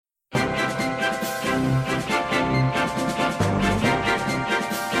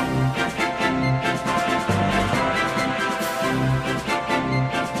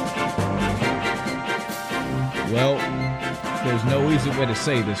easy way to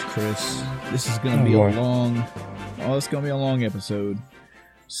say this, Chris. This is going to be it's going to be a long episode.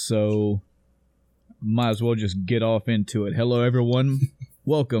 So, might as well just get off into it. Hello, everyone.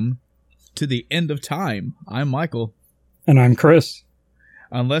 Welcome to the end of time. I'm Michael. And I'm Chris.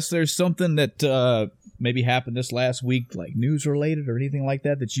 Unless there's something that maybe happened this last week, like news related or anything like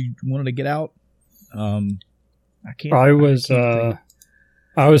that you wanted to get out, I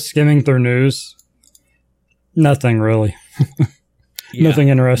was skimming through news. Nothing really. Nothing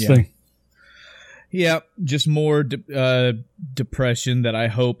interesting. Yeah, just more depression that I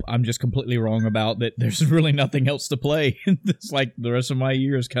hope I'm just completely wrong about, that there's really nothing else to play. It's like the rest of my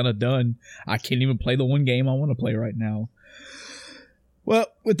year is kind of done. I can't even play the one game I want to play right now. Well,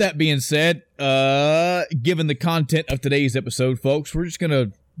 with that being said, given the content of today's episode, folks, we're just going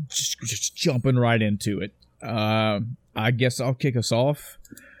to just jumping right into it. I guess I'll kick us off.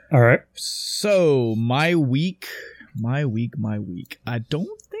 All right. So, my week. I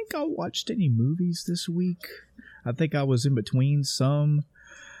don't think I watched any movies this week. I think I was in between some.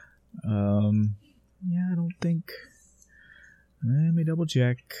 I don't think. Let me double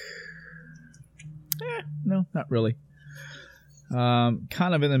check. No, not really. Kind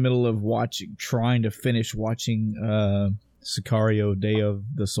of in the middle of trying to finish watching Sicario: Day of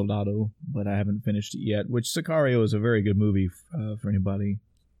the Soldado, but I haven't finished it yet. Which Sicario is a very good movie for anybody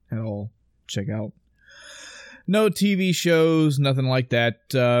at all. Check out. No TV shows, nothing like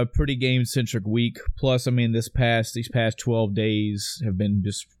that. Pretty game-centric week. Plus, I mean, these past 12 days have been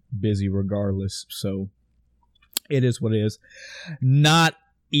just busy regardless. So, it is what it is. Not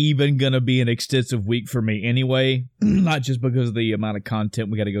even going to be an extensive week for me anyway. Not just because of the amount of content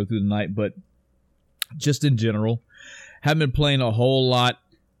we got to go through tonight, but just in general. Haven't been playing a whole lot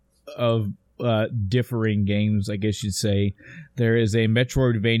of differing games, I guess you'd say. There is a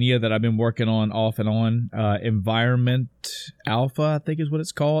Metroidvania that I've been working on off and on. Environment Alpha, I think is what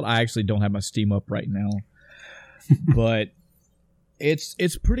it's called. I actually don't have my Steam up right now. But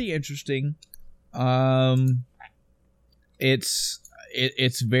it's pretty interesting. It's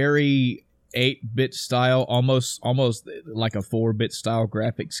very 8-bit style, almost like a 4-bit style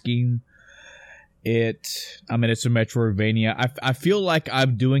graphic scheme. It's a Metroidvania. I feel like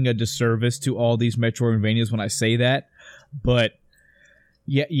I'm doing a disservice to all these Metroidvanias when I say that, but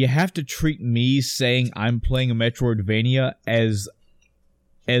yeah, you have to treat me saying I'm playing a Metroidvania as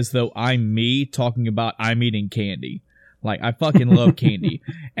though I'm me talking about I'm eating candy. Like, I fucking love candy,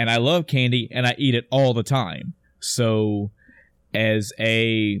 and I love candy, and I eat it all the time. So, as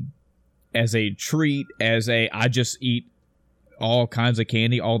a treat, I just eat all kinds of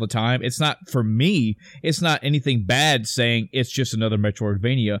candy all the time. It's not, for me, it's not anything bad saying it's just another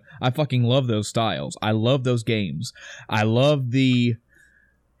Metroidvania. I fucking love those styles. I love those games. I love the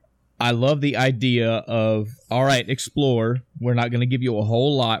idea of, all right, explore. We're not going to give you a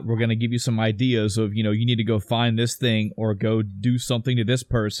whole lot. We're going to give you some ideas of, you need to go find this thing or go do something to this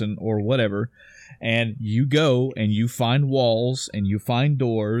person or whatever. And you go and you find walls and you find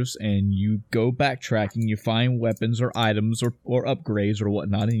doors and you go backtracking, you find weapons or items or upgrades or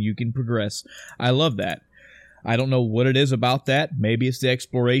whatnot, and you can progress. I love that. I don't know what it is about that. Maybe it's the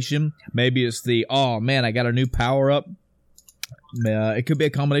exploration. Maybe it's the, oh man, I got a new power up. It could be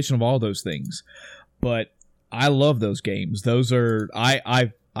a combination of all those things. But I love those games. Those are,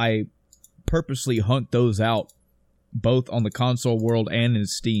 I purposely hunt those out both on the console world and in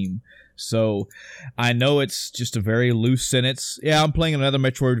Steam. So, I know it's just a very loose sentence. Yeah, I'm playing another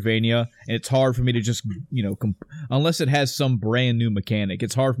Metroidvania, and it's hard for me to just, unless it has some brand new mechanic,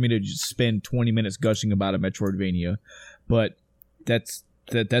 it's hard for me to just spend 20 minutes gushing about a Metroidvania. But that's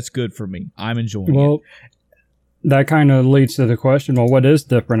good for me. I'm enjoying it. That kind of leads to the question, well, what is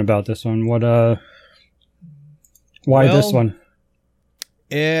different about this one? Why this one?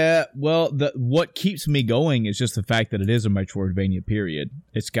 What keeps me going is just the fact that it is a Metroidvania, period.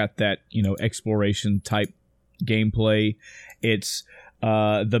 It's got that, exploration type gameplay. It's,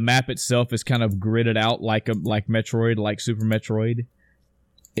 the map itself is kind of gridded out like Metroid, like Super Metroid.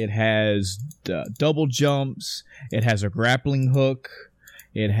 It has double jumps. It has a grappling hook.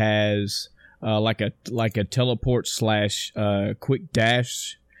 It has, like a teleport / quick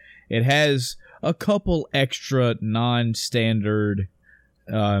dash. It has a couple extra non-standard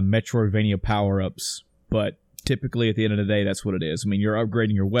Metroidvania power-ups, but typically at the end of the day, that's what it is. I mean, you're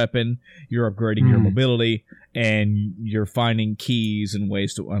upgrading your weapon, you're upgrading your mobility, and you're finding keys and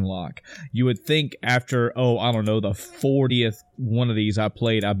ways to unlock. You would think after, the 40th one of these I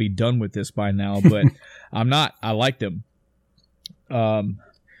played, I'd be done with this by now, but I'm not. I like them.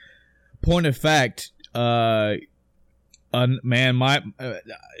 Point of fact, man, my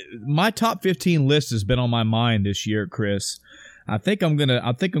top 15 list has been on my mind this year, Chris. I think I'm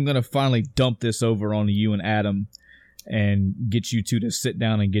gonna finally dump this over on you and Adam, and get you two to sit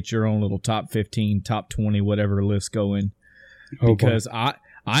down and get your own little top 15, top 20, whatever list going. Because I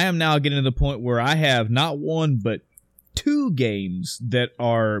am now getting to the point where I have not one but 2 games that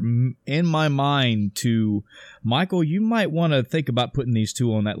are in my mind to, Michael, you might want to think about putting these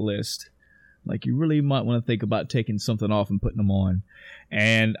 2 on that list. Like, you really might want to think about taking something off and putting them on.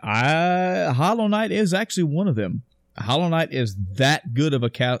 And Hollow Knight is actually one of them. Hollow Knight is that good of a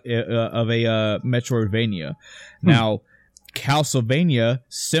Metroidvania. Now, Castlevania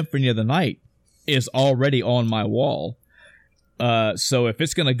Symphony of the Night is already on my wall. So if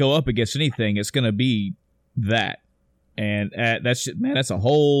it's going to go up against anything, it's going to be that. And that's a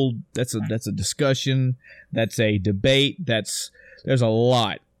discussion. That's a debate. There's a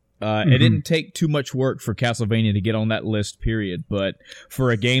lot. It didn't take too much work for Castlevania to get on that list, period. But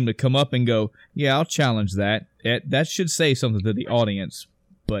for a game to come up and go, yeah, I'll challenge that. That should say something to the audience.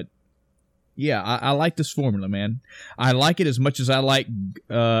 But yeah, I like this formula, man. I like it as much as I like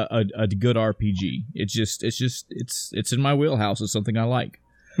a good RPG. It's in my wheelhouse. It's something I like.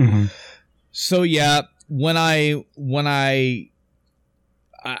 Mm-hmm. So yeah, when I'd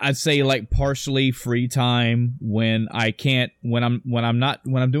say like partially free time when I'm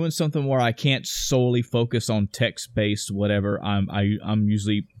doing something where I can't solely focus on text based whatever, I'm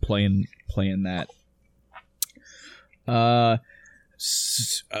usually playing that.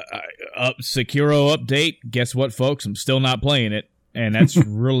 Sekiro update. Guess what, folks? I'm still not playing it, and that's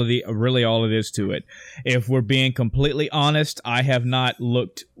really all it is to it. If we're being completely honest, I have not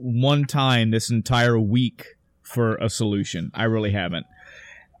looked one time this entire week for a solution. I really haven't.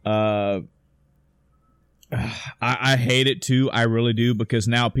 I hate it too. I really do, because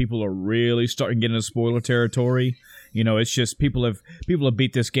now people are really starting to get into spoiler territory. You know, it's just people have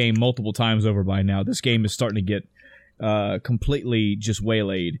beat this game multiple times over by now. This game is starting to get completely just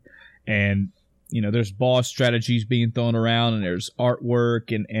waylaid, and you know, there's boss strategies being thrown around, and there's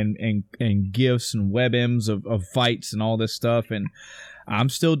artwork and gifs and webms of fights and all this stuff, and I'm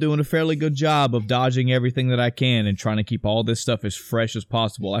still doing a fairly good job of dodging everything that I can and trying to keep all this stuff as fresh as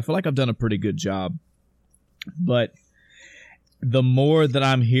possible. I feel like I've done a pretty good job. But the more that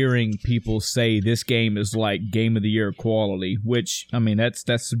I'm hearing people say this game is like Game of the Year quality, which, I mean, that's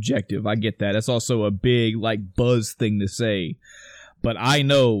subjective. I get that. It's also a big, like, buzz thing to say. But I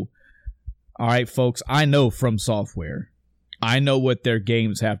know, all right, folks, I know From Software. I know what their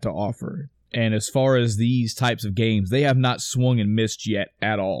games have to offer. And as far as these types of games, they have not swung and missed yet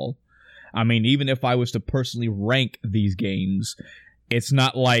at all. I mean, even if I was to personally rank these games, it's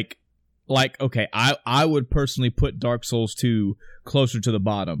not like okay, I would personally put Dark Souls 2 closer to the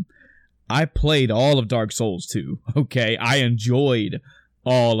bottom. I played all of Dark Souls 2, okay? I enjoyed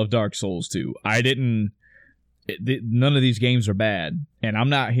all of Dark Souls 2. None of these games are bad. And I'm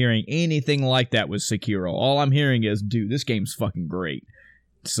not hearing anything like that with Sekiro. All I'm hearing is, dude, this game's fucking great.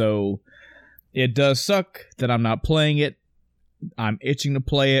 So it does suck that I'm not playing it. I'm itching to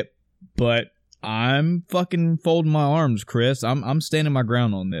play it, but I'm fucking folding my arms, Chris. I'm standing my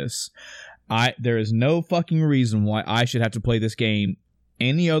ground on this. There is no fucking reason why I should have to play this game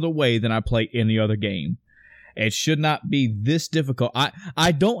any other way than I play any other game. It should not be this difficult.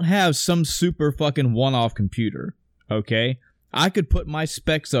 I don't have some super fucking one-off computer, okay? I could put my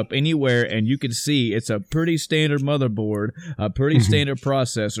specs up anywhere and you can see it's a pretty standard motherboard, a pretty standard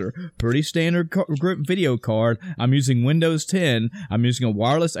processor, pretty standard video card. I'm using Windows 10. I'm using a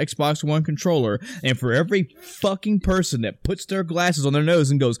wireless Xbox One controller. And for every fucking person that puts their glasses on their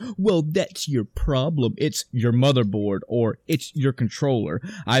nose and goes, well, that's your problem. It's your motherboard or it's your controller.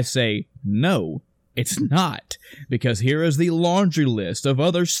 I say, no, it's not. Because here is the laundry list of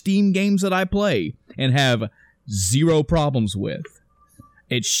other Steam games that I play and have zero problems with.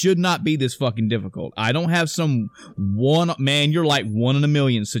 It should not be this fucking difficult. I don't have some you're like 1 in a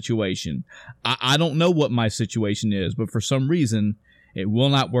million situation. I don't know what my situation is, but for some reason, it will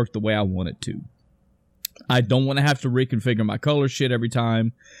not work the way I want it to. I don't want to have to reconfigure my color shit every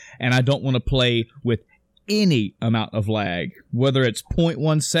time, and I don't want to play with any amount of lag, whether it's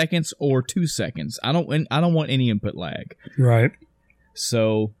 0.1 seconds or 2 seconds. I don't want any input lag. Right.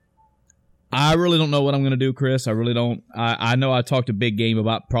 So I really don't know what I'm going to do, Chris. I really don't. I know I talked a big game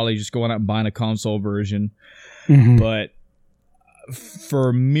about probably just going out and buying a console version, but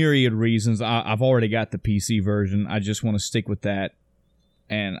for myriad reasons, I've already got the PC version. I just want to stick with that,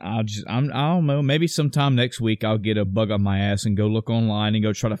 and I don't know. Maybe sometime next week I'll get a bug on my ass and go look online and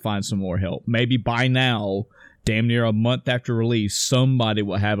go try to find some more help. Maybe by now, damn near a month after release, somebody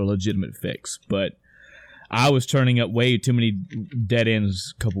will have a legitimate fix, but I was turning up way too many dead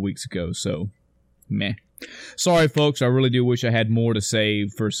ends a couple weeks ago, so meh. Sorry, folks. I really do wish I had more to say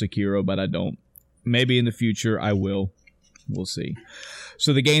for Sekiro, but I don't. Maybe in the future I will. We'll see.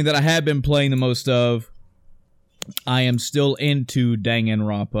 So the game that I have been playing the most of, I am still into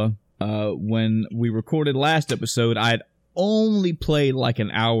Danganronpa. When we recorded last episode, I had only played like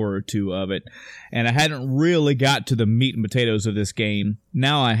an hour or two of it, and I hadn't really got to the meat and potatoes of this game.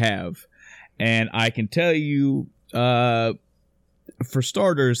 Now I have, and I can tell you, for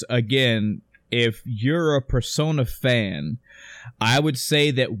starters, again, if you're a Persona fan, I would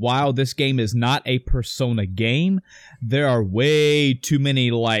say that while this game is not a Persona game, there are way too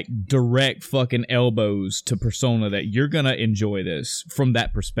many like direct fucking elbows to Persona that you're gonna enjoy this from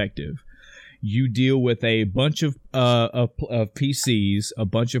that perspective. You deal with a bunch of PCs, a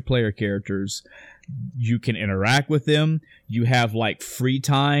bunch of player characters. You can interact with them. You have like free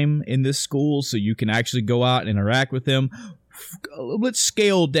time in this school, so you can actually go out and interact with them. Let's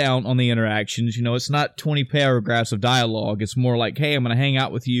scale down on the interactions. You know, it's not 20 paragraphs of dialogue. It's more like, hey, I'm going to hang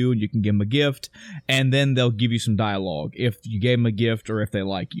out with you, and you can give them a gift, and then they'll give you some dialogue if you gave them a gift or if they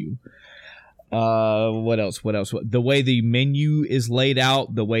like you. What else? The way the menu is laid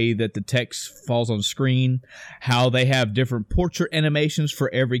out, the way that the text falls on screen, how they have different portrait animations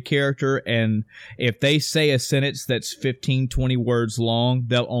for every character, and if they say a sentence that's 15, 20 words long,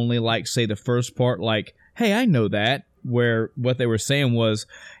 they'll only like say the first part like, hey, I know that. Where what they were saying was,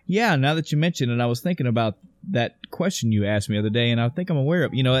 yeah, now that you mentioned it, I was thinking about that question you asked me the other day, and I think I'm aware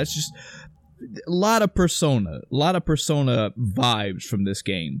of. You know, that's just a lot of Persona vibes from this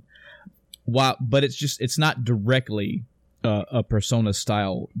game. But it's not directly a Persona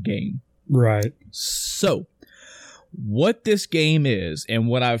style game. Right. So, what this game is, and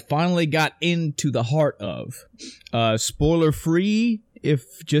what I finally got into the heart of, spoiler free,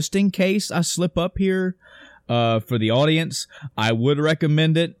 if just in case I slip up here. For the audience, I would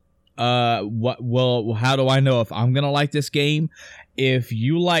recommend it. Well, how do I know if I'm gonna like this game? If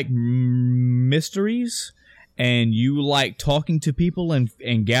you like mysteries and you like talking to people and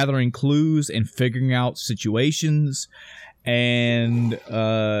gathering clues and figuring out situations, and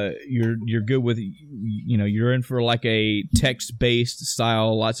you're good with, you know, you're in for like a text-based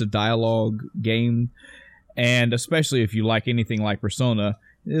style, lots of dialogue game, and especially if you like anything like Persona,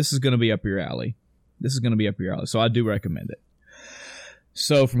 this is gonna be up your alley. So I do recommend it.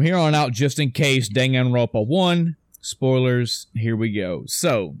 So from here on out, just in case, Danganronpa 1, spoilers, here we go.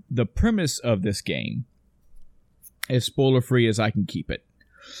 So the premise of this game is spoiler free as I can keep it.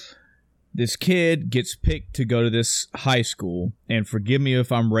 This kid gets picked to go to this high school, and forgive me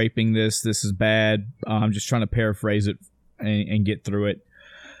if I'm raping this is bad. I'm just trying to paraphrase it and get through it.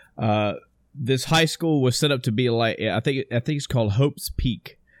 This high school was set up to be like, I think it's called Hope's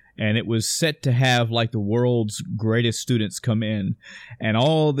Peak. And it was set to have like the world's greatest students come in. And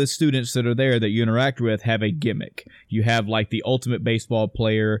all the students that are there that you interact with have a gimmick. You have like the ultimate baseball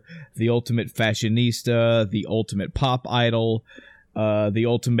player, the ultimate fashionista, the ultimate pop idol, the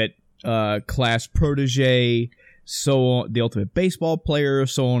ultimate class protege, so on, the ultimate baseball player,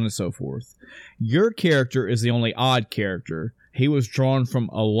 so on and so forth. Your character is the only odd character. He was drawn from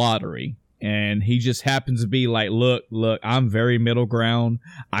a lottery. And he just happens to be like, look, I'm very middle ground.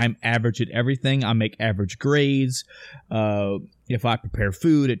 I'm average at everything. I make average grades. If I prepare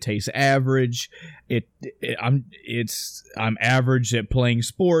food, it tastes average. I'm average at playing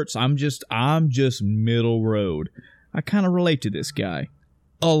sports. I'm just middle road. I kind of relate to this guy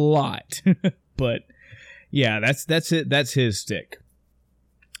a lot. But yeah, that's it. That's his stick.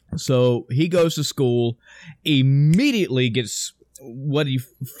 So he goes to school, immediately gets what he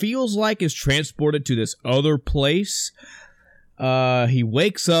feels like is transported to this other place. He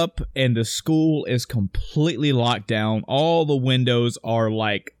wakes up and the school is completely locked down. All the windows are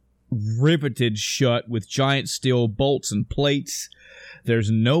like riveted shut with giant steel bolts and plates. There's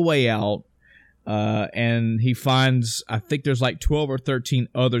no way out. And he finds, I think there's like 12 or 13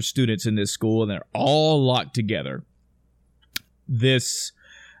 other students in this school, and they're all locked together. This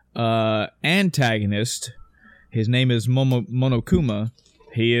antagonist, his name is Monokuma.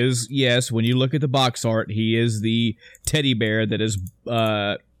 He is, yes, when you look at the box art, he is the teddy bear that is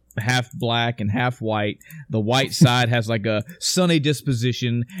half black and half white. The white side has like a sunny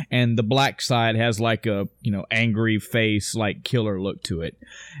disposition, and the black side has like a, you know, angry face, like killer look to it.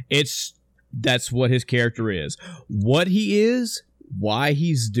 That's what his character is. What he is, why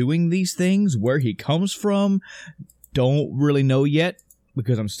he's doing these things, where he comes from, don't really know yet,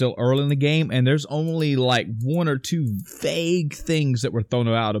 because I'm still early in the game, and there's only like one or two vague things that were thrown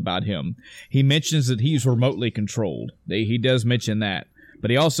out about him. He mentions that he's remotely controlled. He does mention that.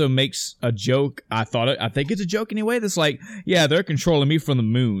 But he also makes a joke. I think it's a joke anyway, that's like, yeah, they're controlling me from the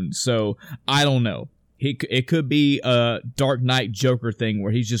moon, so I don't know. It could be a Dark Knight Joker thing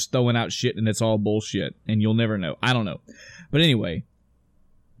where he's just throwing out shit and it's all bullshit, and you'll never know. I don't know. But anyway,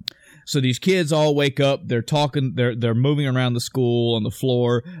 so these kids all wake up. They're talking. They're moving around the school on the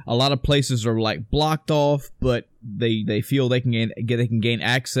floor. A lot of places are like blocked off, but they feel they can gain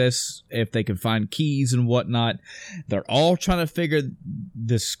access if they can find keys and whatnot. They're all trying to figure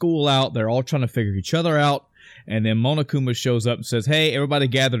this school out. They're all trying to figure each other out. And then Monokuma shows up and says, "Hey, everybody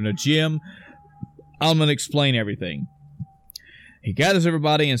gather in a gym. I'm going to explain everything." He gathers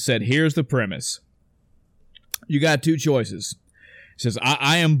everybody and said, "Here's the premise. You got two choices." He says,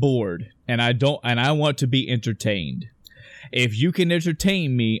 I am bored and I want to be entertained. If you can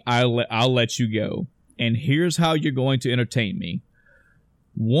entertain me, I'll let you go. And here's how you're going to entertain me.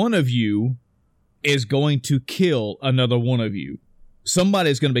 One of you is going to kill another one of you.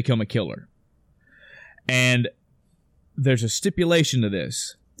 Somebody's going to become a killer. And there's a stipulation to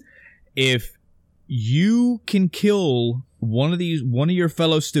this. If you can kill one of your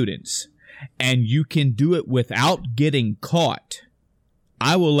fellow students and you can do it without getting caught,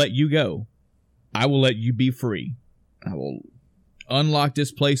 I will let you go. I will let you be free. I will unlock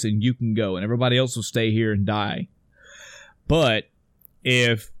this place and you can go, and everybody else will stay here and die. But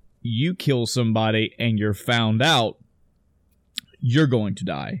if you kill somebody and you're found out, you're going to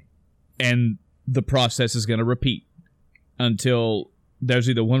die. And the process is going to repeat until there's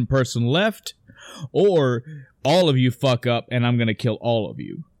either one person left or all of you fuck up and I'm going to kill all of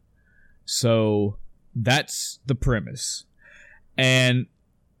you. So that's the premise. And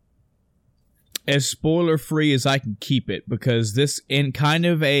as spoiler free as I can keep it, because this, in kind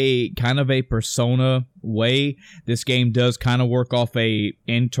of a Persona way, this game does kind of work off a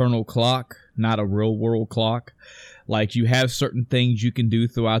internal clock, not a real world clock. Like, you have certain things you can do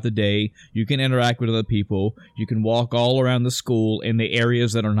throughout the day. You can interact with other people. You can walk all around the school in the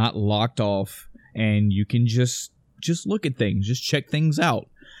areas that are not locked off, and you can just look at things, just check things out.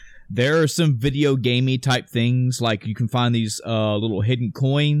 There are some video gamey type things, like you can find these little hidden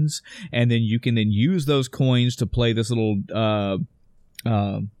coins, and then you can then use those coins to play this little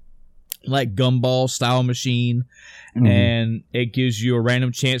like gumball style machine, and it gives you a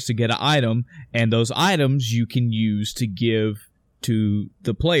random chance to get an item, and those items you can use to give to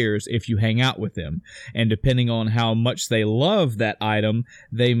the players if you hang out with them. And depending on how much they love that item,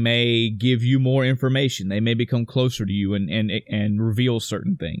 they may give you more information. They may become closer to you and reveal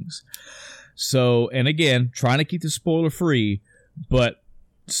certain things. So, and again, trying to keep this spoiler free, but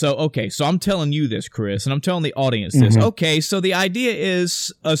so I'm telling you this, Chris, and I'm telling the audience this. Okay, so the idea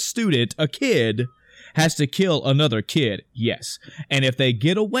is a kid has to kill another kid. Yes. And if they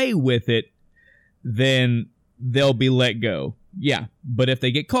get away with it, then they'll be let go. Yeah, but if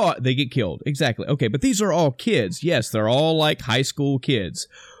they get caught, they get killed. Exactly. Okay, but these are all kids. Yes, they're all like high school kids.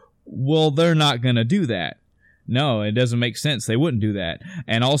 Well, they're not going to do that. No, it doesn't make sense. They wouldn't do that.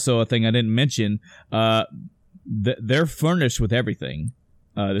 And also, a thing I didn't mention, they're furnished with everything.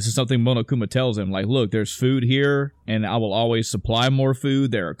 This is something Monokuma tells him, like, look, there's food here, and I will always supply more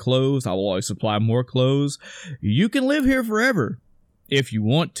food. There are clothes. I will always supply more clothes. You can live here forever if you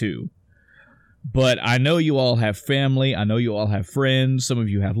want to. But I know you all have family. I know you all have friends. Some of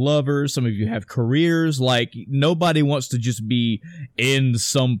you have lovers. Some of you have careers. Like, nobody wants to just be in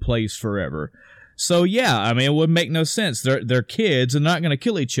some place forever. So, yeah, I mean, it would make no sense. They're kids and not going to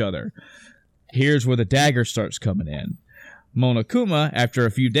kill each other. Here's where the dagger starts coming in. Monokuma, after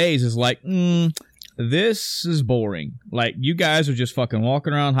a few days, is like, this is boring. Like, you guys are just fucking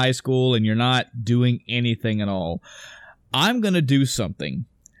walking around high school and you're not doing anything at all. I'm going to do something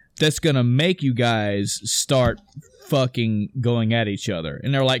that's going to make you guys start fucking going at each other.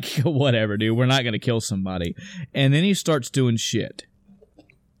 And they're like, whatever, dude, we're not going to kill somebody. And then he starts doing shit.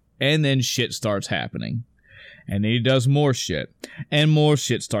 And then shit starts happening. And then he does more shit. And more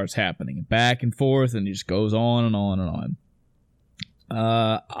shit starts happening. Back and forth, and he just goes on and on and on.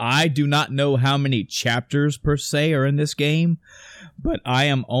 I do not know how many chapters per se are in this game, but I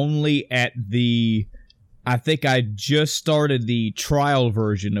am only at I think I just started the trial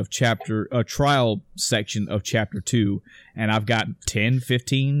version of trial section of chapter 2, and I've got 10,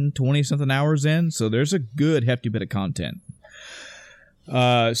 15, 20 something hours in, so there's a good hefty bit of content.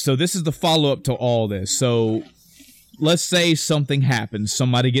 So this is the follow-up to all this. So let's say something happens,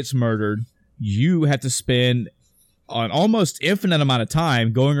 somebody gets murdered, you have to spend an almost infinite amount of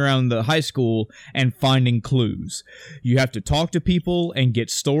time going around the high school and finding clues. You have to talk to people and get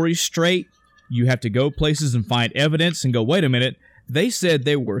stories straight. You have to go places and find evidence and go, wait a minute, they said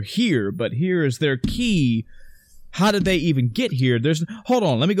they were here, but here is their key. How did they even get here? Hold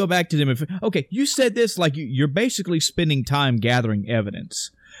on, let me go back to them. Okay, you said this, like you're basically spending time gathering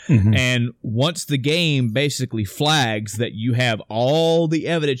evidence. Mhm. And once the game basically flags that you have all the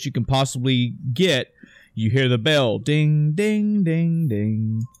evidence you can possibly get, you hear the bell, ding, ding, ding,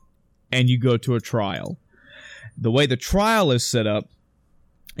 ding, and you go to a trial. The way the trial is set up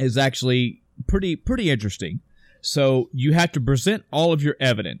is actually pretty interesting. So you have to present all of your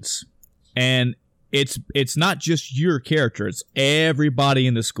evidence, and it's not just your character, it's everybody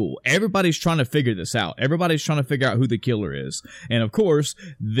in the school. Everybody's trying to figure this out. Everybody's trying to figure out who the killer is. And of course,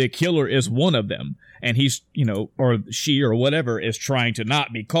 the killer is one of them. And he's, or she or whatever is trying to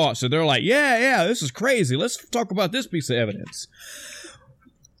not be caught. So they're like, yeah, this is crazy. Let's talk about this piece of evidence.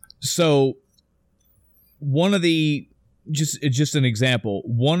 So one of the, just an example,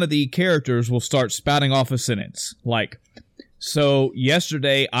 one of the characters will start spouting off a sentence like, so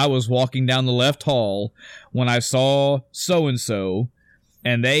yesterday I was walking down the left hall when I saw so-and-so,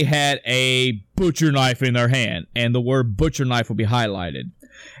 and they had a butcher knife in their hand, and the word butcher knife will be highlighted.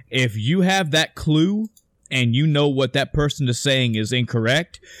 If you have that clue and you know what that person is saying is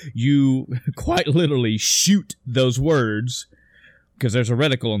incorrect, you quite literally shoot those words, because there's a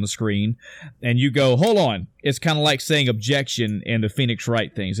reticle on the screen, and you go, hold on. It's kind of like saying objection in the Phoenix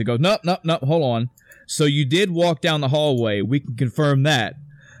Wright things. It goes, nope, hold on. So you did walk down the hallway. We can confirm that.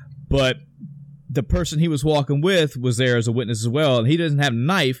 But the person he was walking with was there as a witness as well, and he doesn't have a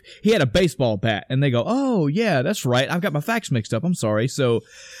knife. He had a baseball bat. And they go, oh, yeah, that's right. I've got my facts mixed up. I'm sorry. So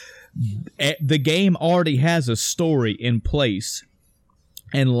the game already has a story in place.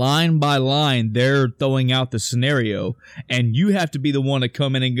 And line by line, they're throwing out the scenario, and you have to be the one to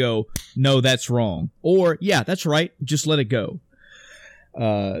come in and go, no, that's wrong. Or, yeah, that's right. Just let it go.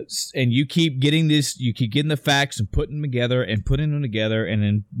 And you keep getting the facts and putting them together and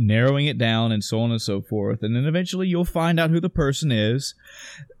then narrowing it down and so on and so forth. And then eventually you'll find out who the person is.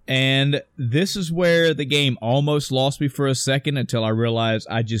 And this is where the game almost lost me for a second until I realized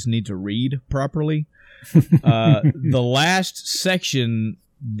I just need to read properly. The last section,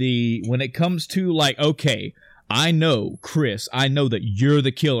 when it comes to like, okay, I know, Chris, I know that you're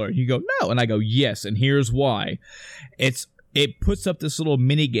the killer. You go, no. And I go, yes. And here's why. It puts up this little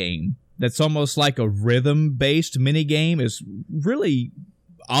mini game that's almost like a rhythm-based mini game. Is really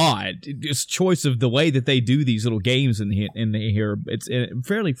odd. It's choice of the way that they do these little games in here. It's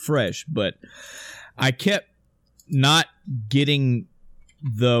fairly fresh, but I kept not getting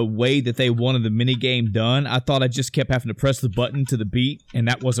the way that they wanted the mini game done. I thought I just kept having to press the button to the beat, and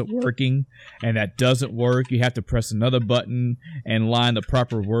that wasn't working, and that doesn't work. You have to press another button and line the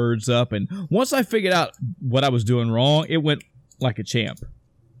proper words up. And once I figured out what I was doing wrong, it went like a champ.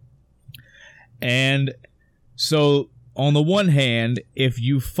 And so on the one hand, if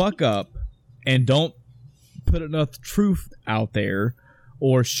you fuck up and don't put enough truth out there,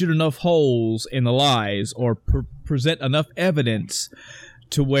 or shoot enough holes in the lies, or present enough evidence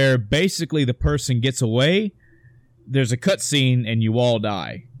to where basically the person gets away, there's a cutscene and you all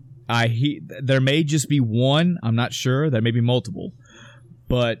die. There may just be one, I'm not sure, there may be multiple.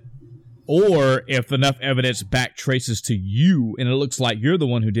 Or if enough evidence back traces to you and it looks like you're the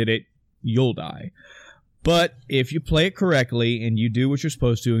one who did it, you'll die. But if you play it correctly and you do what you're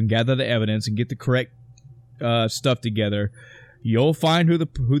supposed to and gather the evidence and get the correct stuff together, you'll find who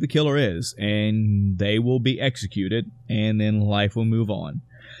the killer is, and they will be executed, and then life will move on.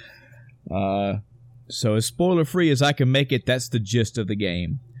 So as spoiler-free as I can make it, that's the gist of the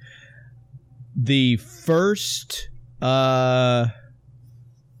game. The first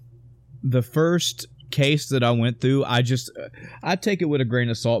case that I went through, I take it with a grain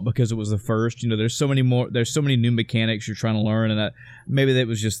of salt because it was the first. There's so many new mechanics you're trying to learn, and maybe it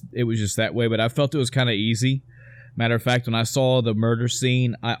was just that way, but I felt it was kind of easy. Matter of fact, when I saw the murder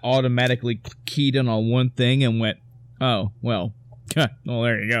scene, I automatically keyed in on one thing and went, oh, well,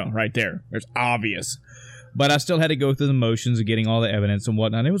 there you go, right there. It's obvious. But I still had to go through the motions of getting all the evidence and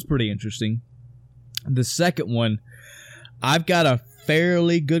whatnot. It was pretty interesting. The second one, I've got a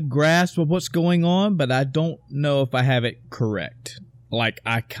fairly good grasp of what's going on, but I don't know if I have it correct. Like,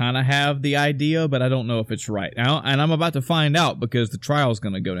 I kind of have the idea, but I don't know if it's right. Now, and I'm about to find out because the trial's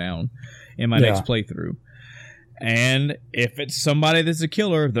going to go down in my next playthrough. And if it's somebody that's a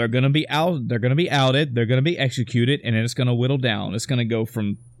killer, they're going to be out. They're going to be outed. They're going to be executed, and then it's going to whittle down. It's going to go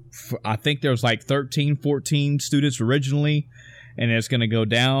from, I think there was like 13, 14 students originally, and it's going to go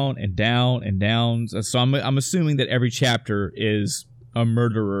down and down and down. So I'm assuming that every chapter is a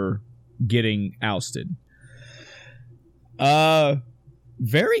murderer getting ousted.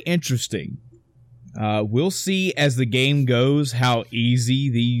 Very interesting. We'll see as the game goes how easy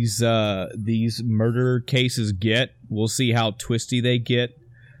these murder cases get. We'll see how twisty they get.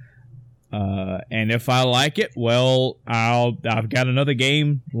 And if I like it, well, I've got another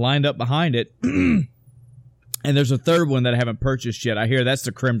game lined up behind it. And there's a third one that I haven't purchased yet. I hear that's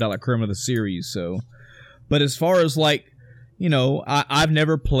the creme de la creme of the series. So, but as far as like, you know, I've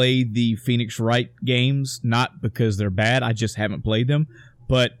never played the Phoenix Wright games, not because they're bad. I just haven't played them.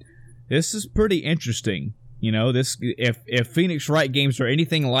 But this is pretty interesting. You know, this if Phoenix Wright games are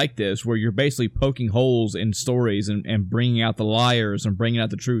anything like this, where you're basically poking holes in stories and bringing out the liars and bringing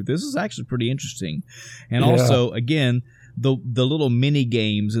out the truth, this is actually pretty interesting. And also, again, the little mini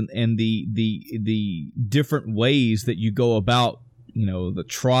games and the different ways that you go about, you know, the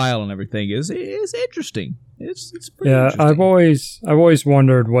trial and everything is interesting. It's pretty interesting. I've always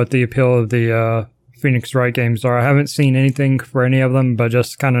wondered what the appeal of the Phoenix Wright games are. I haven't seen anything for any of them, but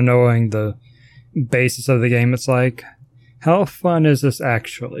just kind of knowing the basis of the game, it's like, how fun is this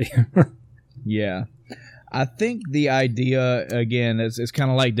actually? Yeah. I think the idea, again, is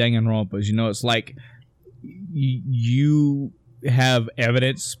kind of like Danganronpa. You know, it's like you have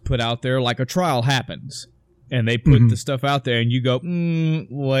evidence put out there, like a trial happens, and they put the stuff out there, and you go,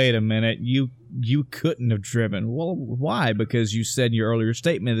 wait a minute, you couldn't have driven. Well, why? Because you said in your earlier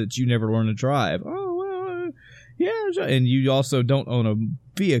statement that you never learned to drive. Oh, well, yeah, and you also don't own a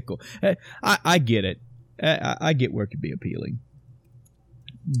vehicle. I get it. I get where it could be appealing.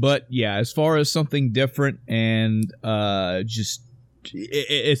 But yeah, as far as something different and just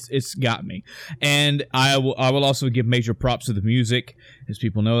it's got me. And I will also give major props to the music. As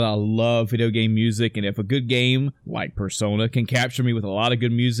people know, I love video game music, and if a good game like Persona can capture me with a lot of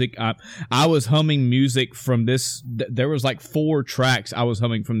good music, I was humming music from this. There was like 4 tracks I was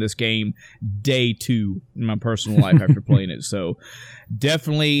humming from this game day 2 in my personal life after playing it. So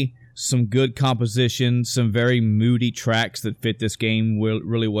definitely some good composition, some very moody tracks that fit this game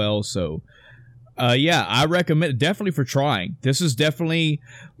really well. So yeah, I recommend it definitely for trying. This is definitely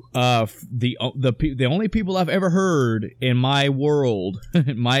the only people I've ever heard in my world,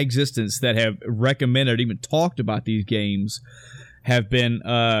 in my existence, that have recommended, even talked about these games, have been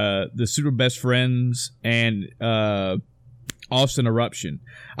the Super Best Friends and Austin Eruption.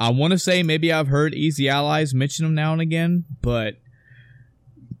 I want to say maybe I've heard Easy Allies mention them now and again, but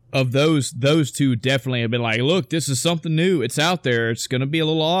of those 2 definitely have been like, look, this is something new. It's out there. It's going to be a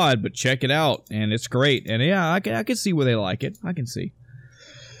little odd, but check it out. And it's great. And yeah, I can see where they like it. I can see.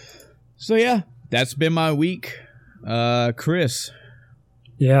 So yeah, that's been my week. Chris.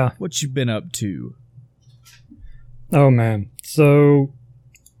 Yeah. What you been up to? Oh man. So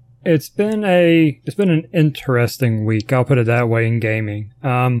it's been an interesting week. I'll put it that way in gaming.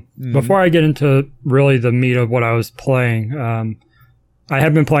 Before I get into really the meat of what I was playing, I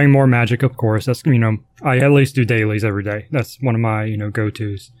have been playing more Magic, of course. That's, you know, I at least do dailies every day. That's one of my, you know,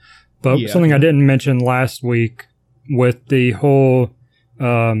 go-tos. But something I didn't mention last week with the whole,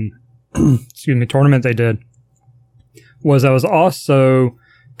 tournament they did was I was also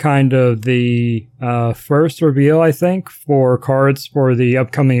kind of the first reveal, I think, for cards for the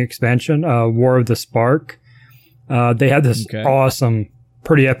upcoming expansion, War of the Spark. They had this awesome,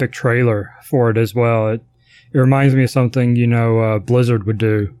 pretty epic trailer for it as well. It reminds me of something, you know, Blizzard would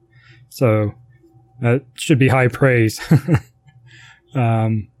do. So that should be high praise.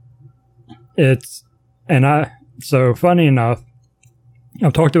 So funny enough,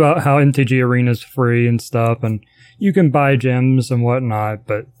 I've talked about how MTG Arena is free and stuff, and you can buy gems and whatnot,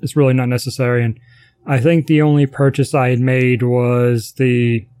 but it's really not necessary. And I think the only purchase I had made was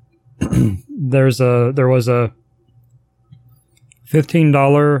there was a $15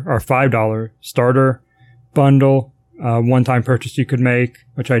 or $5 starter bundle, one-time purchase you could make,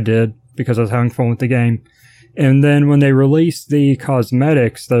 which I did because I was having fun with the game. And then when they released the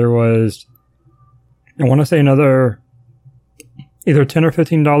cosmetics, there was, I want to say, another either $10 or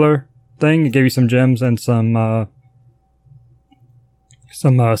 $15 thing. It gave you some gems and some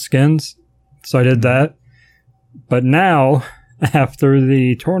skins. So I did that. But now, after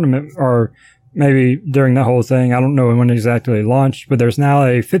the tournament, or maybe during that whole thing, I don't know when exactly it launched, but there's now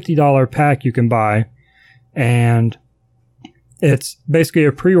a $50 pack you can buy. And it's basically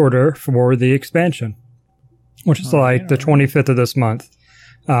a pre-order for the expansion, which is the 25th of this month.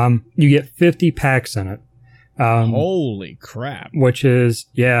 You get 50 packs in it. Holy crap. Which is,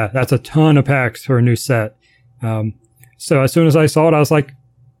 that's a ton of packs for a new set. So as soon as I saw it, I was like,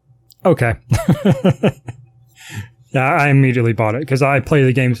 okay. Yeah, I immediately bought it because I play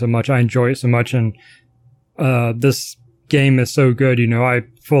the game so much. I enjoy it so much. And this game is so good. You know, I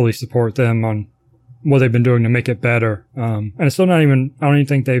fully support them on what they've been doing to make it better. And it's still not even, I don't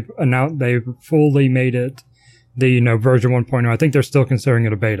even think they've fully made it the, you know, version 1.0. I think they're still considering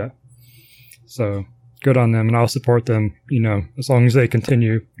it a beta. So good on them, and I'll support them, as long as they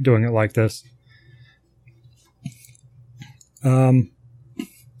continue doing it like this.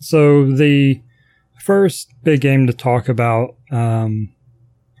 So the first big game to talk about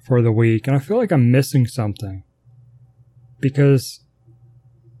for the week, and I feel like I'm missing something because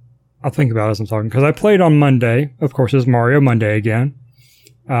I'll think about it as I'm talking, because I played on Monday. Of course, it's Mario Monday again.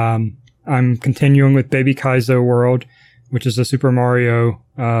 I'm continuing with Baby Kaizo World, which is a Super Mario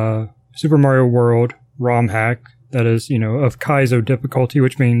World ROM hack that is, of Kaizo difficulty,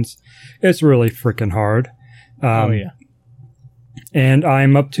 which means it's really freaking hard. And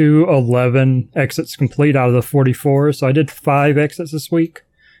I'm up to 11 exits complete out of the 44. So I did 5 exits this week.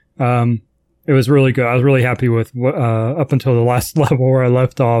 It was really good. I was really happy with up until the last level where I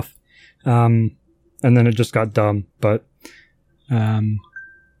left off. And then it just got dumb. But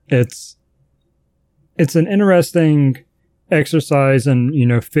it's an interesting exercise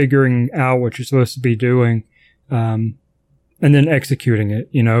in, figuring out what you're supposed to be doing, and then executing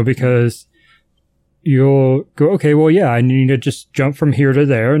it, because you'll go, okay, well, yeah, I need to just jump from here to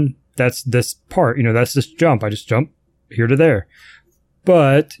there, and that's this part, that's this jump. I just jump here to there.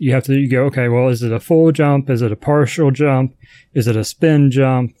 But you have to go, okay, well, is it a full jump? Is it a partial jump? Is it a spin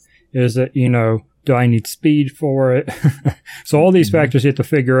jump? Is it, do I need speed for it? So all these factors you have to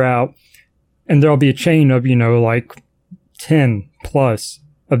figure out, and there'll be a chain of, like 10 plus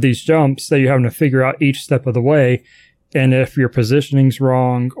of these jumps that you're having to figure out each step of the way. And if your positioning's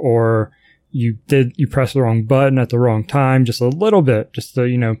wrong, or you press the wrong button at the wrong time, just a little bit, just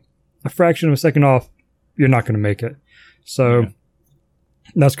a fraction of a second off, you're not going to make it. So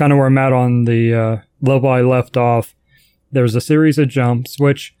that's kind of where I'm at on the level I left off. There's a series of jumps,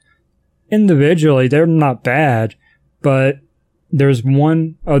 which individually, they're not bad, but there's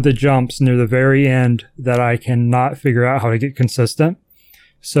one of the jumps near the very end that I cannot figure out how to get consistent.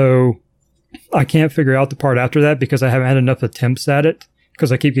 So I can't figure out the part after that because I haven't had enough attempts at it,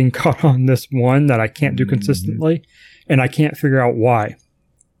 because I keep getting caught on this one that I can't do consistently, and I can't figure out why.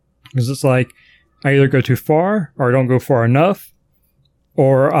 Because it's like I either go too far or I don't go far enough,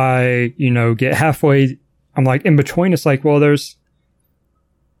 or I, get halfway. I'm like in between. It's like, well,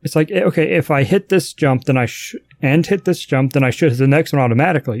 it's like, okay, if I hit this jump, then hit this jump, then I should hit the next one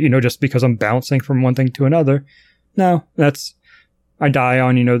automatically, just because I'm bouncing from one thing to another. No, I die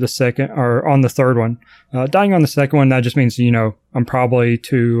on, the second, or on the third one. Dying on the second one, that just means, I'm probably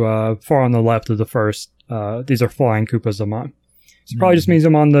too far on the left of the first. These are flying Koopas I'm on. So it probably just means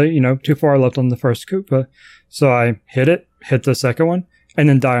I'm on the, too far left on the first Koopa. So I hit the second one, and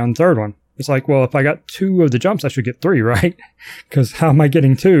then die on the third one. It's like, well, if I got 2 of the jumps, I should get 3, right? Because how am I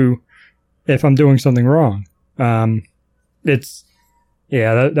getting 2 if I'm doing something wrong? That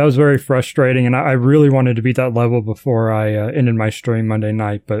was very frustrating, and I really wanted to beat that level before I ended my stream Monday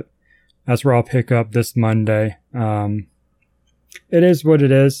night, but that's where I'll pick up this Monday. It is what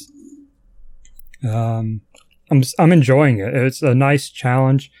it is. I'm enjoying it. It's a nice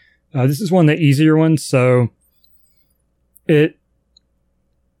challenge. This is one of the easier ones, so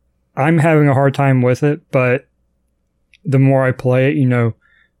I'm having a hard time with it, but the more I play it,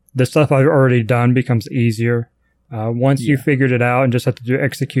 the stuff I've already done becomes easier. Once you figured it out and just have to do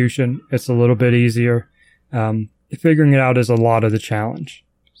execution, it's a little bit easier. Figuring it out is a lot of the challenge.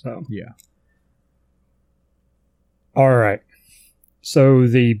 So yeah. All right. So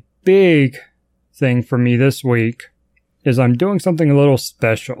the big thing for me this week is I'm doing something a little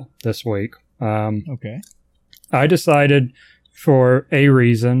special this week. Okay. I decided, for a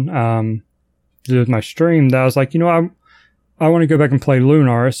reason, to do with my stream, that I was like, I want to go back and play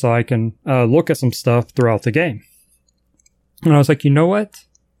Lunar so I can look at some stuff throughout the game. And I was like, you know what?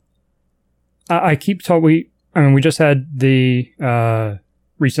 I keep talking. We just had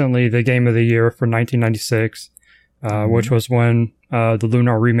recently the Game of the Year for 1996, which was when the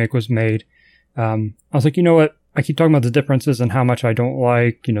Lunar remake was made. I was like, you know what? I keep talking about the differences and how much I don't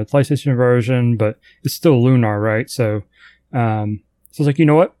like, the PlayStation version, but it's still Lunar, right? So I was like, you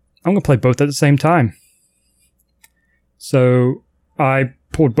know what? I'm going to play both at the same time. So I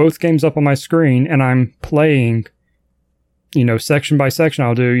pulled both games up on my screen, and I'm playing, section by section.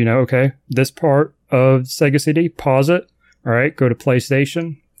 I'll do, okay, this part of Sega CD, pause it. All right, go to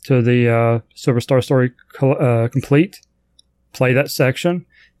PlayStation, to the Silver Star Story complete, play that section,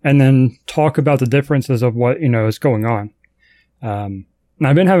 and then talk about the differences of what, is going on. And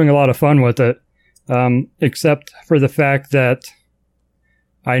I've been having a lot of fun with it. Except for the fact that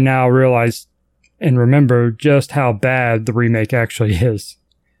I now realize and remember just how bad the remake actually is.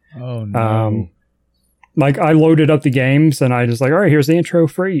 Oh, no. I loaded up the games, and I just like, all right, here's the intro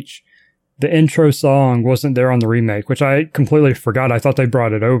for each. The intro song wasn't there on the remake, which I completely forgot. I thought they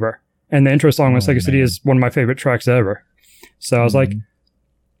brought it over. And the intro song on Sega CD is one of my favorite tracks ever. So I was like,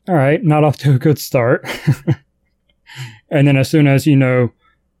 all right, not off to a good start. And then as soon as, you know,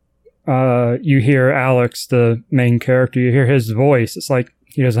 you hear Alex, the main character, you hear his voice, it's like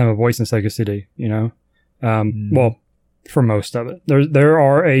he doesn't have a voice in Sega CD, you know? Well, for most of it. There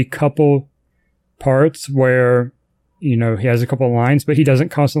are a couple parts where, you know, he has a couple lines, but he doesn't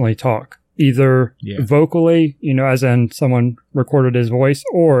constantly talk. Either vocally, you know, as in someone recorded his voice,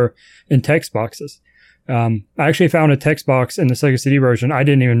 or in text boxes. I actually found a text box in the Sega CD version I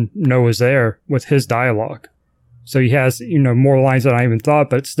didn't even know was there with his dialogue. So he has, you know, more lines than I even thought,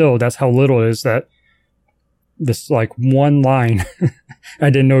 but still, that's how little it is that this, like, one line I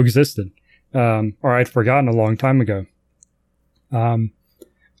didn't know existed. Or I'd forgotten a long time ago.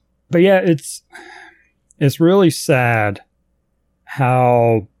 But yeah, it's really sad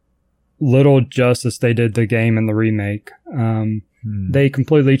how little justice they did the game in the remake. They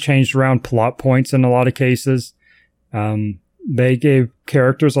completely changed around plot points in a lot of cases. They gave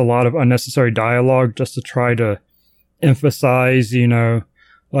characters a lot of unnecessary dialogue just to try to emphasize, you know,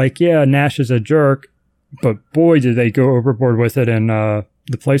 like, yeah, Nash is a jerk, but boy, did they go overboard with it in the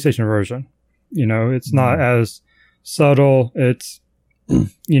PlayStation version. You know, it's not as subtle. It's,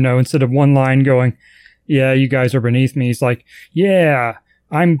 you know, instead of one line going, yeah, you guys are beneath me, he's like, yeah,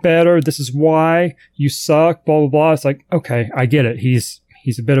 I'm better. This is why you suck, blah, blah, blah. It's like, okay, I get it. He's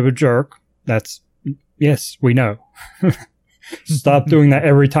a bit of a jerk. Yes, we know. Stop doing that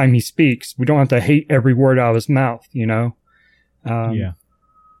every time he speaks. We don't have to hate every word out of his mouth, you know? Yeah.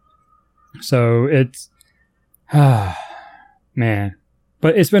 So it's, man.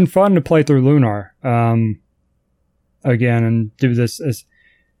 But it's been fun to play through Lunar, again, and do this as,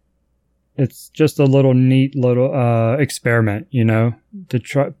 it's just a little neat little experiment, you know, to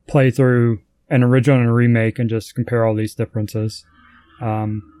try play through an original and a remake and just compare all these differences.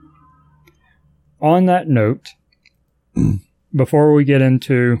 On that note, before we get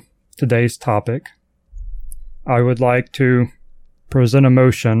into today's topic, I would like to present a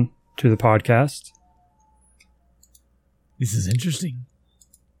motion to the podcast. This is interesting.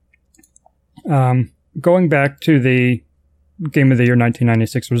 Going back to the Game of the Year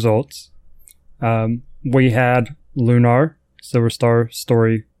 1996 results, we had Lunar, Silver Star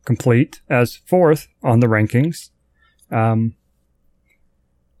Story Complete, as fourth on the rankings.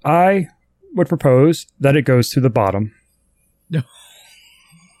 I would propose that it goes to the bottom.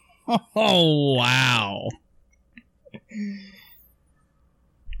 Oh, wow.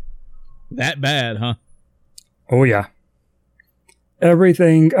 That bad, huh? Oh, yeah.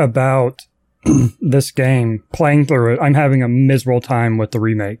 Everything about this game, playing through it, I'm having a miserable time with the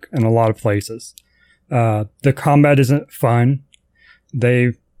remake in a lot of places. The combat isn't fun.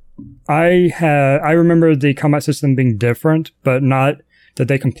 I remember the combat system being different, but not that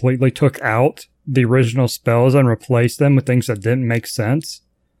they completely took out the original spells and replaced them with things that didn't make sense.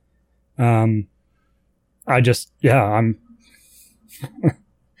 I'm yeah.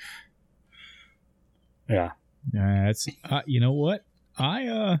 That's you know what?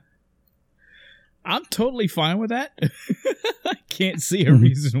 I'm totally fine with that. I can't see a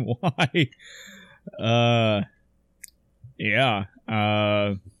reason why. Yeah.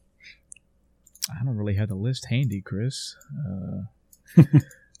 I don't really have the list handy, Chris.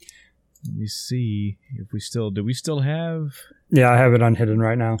 Let me see if do we still have? Yeah, I have it on hidden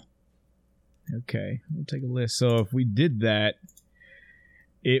right now. Okay, we'll take a list. So if we did that,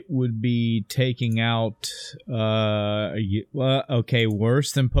 it would be taking out, okay,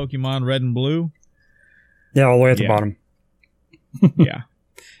 worse than Pokemon Red and Blue? Yeah, all the way at the bottom. Yeah.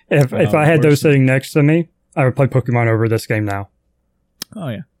 If I had those sitting next to me, I would play Pokemon over this game now. Oh,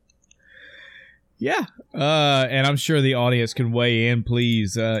 yeah. Yeah. And I'm sure the audience can weigh in.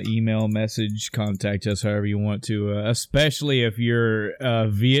 Please email, message, contact us however you want to, especially if you're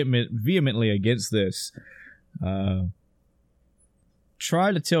vehemently against this.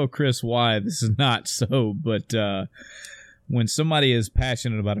 Try to tell Chris why this is not so, but when somebody is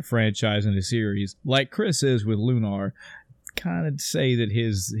passionate about a franchise and a series, like Chris is with Lunar, kind of say that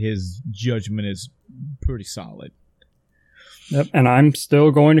his judgment is pretty solid. Yep, and I'm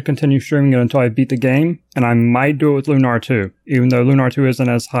still going to continue streaming it until I beat the game, and I might do it with Lunar 2, even though Lunar 2 isn't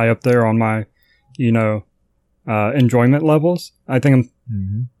as high up there on my, enjoyment levels. I think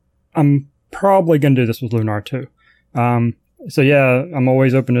I'm probably going to do this with Lunar 2. So yeah, I'm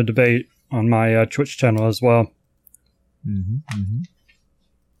always open to debate on my Twitch channel as well.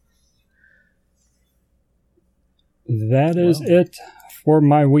 That is it for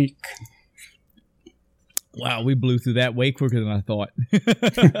my week. Wow, we blew through that way quicker than I thought.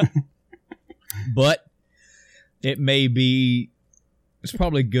 But it may be It's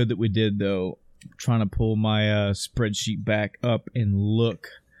probably good that we did, though. I'm trying to pull my spreadsheet back up and look.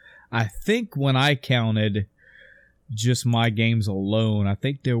 I think when I counted just my games alone, I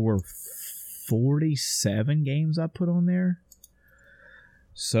think there were 47 games I put on there.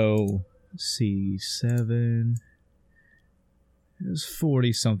 So, let's see, 7. There's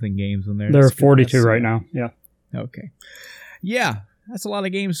 40-something games on there. There are 42 right now, yeah. Okay. Yeah, that's a lot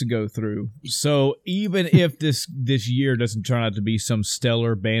of games to go through. So, even if this year doesn't turn out to be some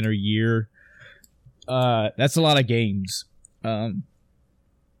stellar banner year, that's a lot of games.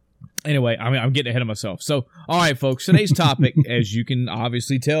 Anyway, I'm getting ahead of myself. So, all right, folks, today's topic, as you can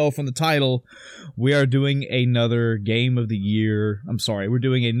obviously tell from the title, we are doing another game of the year. I'm sorry, we're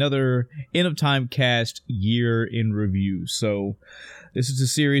doing another End of Time Cast year in review. So, this is a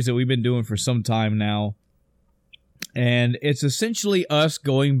series that we've been doing for some time now. And it's essentially us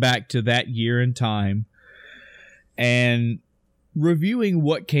going back to that year in time and reviewing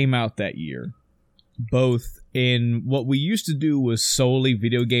what came out that year. Both in what we used to do was solely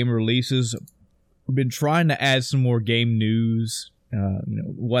video game releases. We've been trying to add some more game news.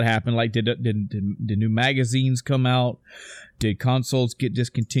 What happened? Like, did new magazines come out? Did consoles get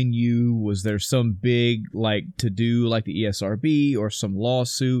discontinued? Was there some big to do like the ESRB or some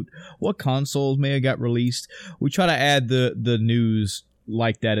lawsuit? What consoles may have got released? We try to add the news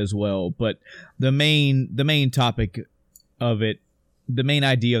like that as well. But the main topic of it. The main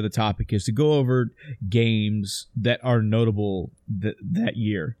idea of the topic is to go over games that are notable that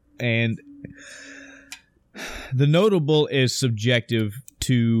year. And the notable is subjective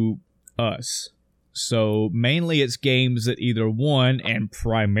to us. So mainly it's games that either won, and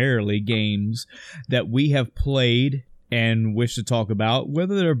primarily games that we have played and wish to talk about,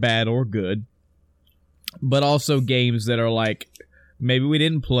 whether they're bad or good. But also games that are maybe we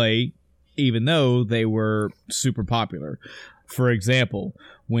didn't play, even though they were super popular. For example,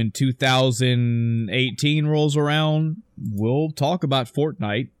 when 2018 rolls around, we'll talk about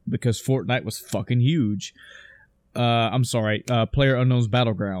Fortnite because Fortnite was fucking huge. I'm sorry, PlayerUnknown's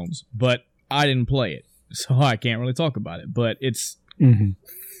Battlegrounds, but I didn't play it, so I can't really talk about it. But it's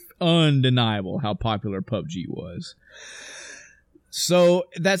undeniable how popular PUBG was. So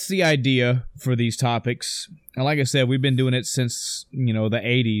that's the idea for these topics. And like I said, we've been doing it since, the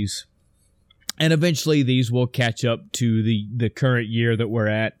 80s. And eventually these will catch up to the current year that we're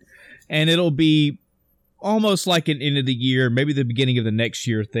at. And it'll be almost like an end of the year, maybe the beginning of the next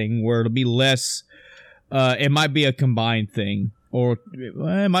year thing, where it'll be less, it might be a combined thing. Or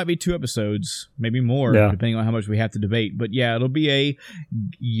it might be 2 episodes, maybe more, depending on how much we have to debate. But yeah, it'll be a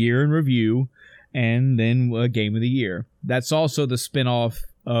year in review and then a game of the year. That's also the spinoff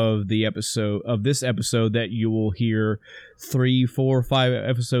of this episode that you will hear 3, 4, 5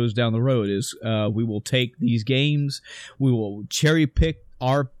 episodes down the road is we will take these games, we will cherry pick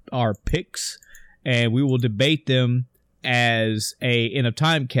our picks, and we will debate them as a End of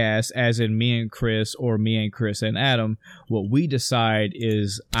Time cast, as in me and Chris, or me and Chris and Adam. What we decide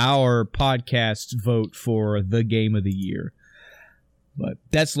is our podcast's vote for the game of the year. But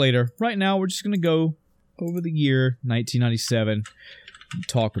that's later. Right now, we're just going to go over the year 1997 and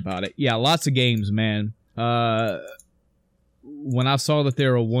talk about it. Yeah, lots of games, man. When I saw that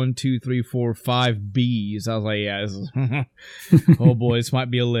there were 1, 2, 3, 4, 5 Bs, I was like, yeah, this is oh boy, this might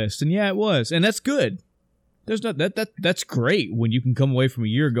be a list. And yeah, it was. And that's good. There's not that's great when you can come away from a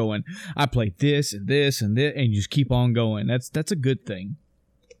year going, I played this and this and this, and you just keep on going. That's a good thing.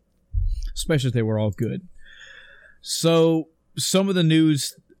 Especially if they were all good. So some of the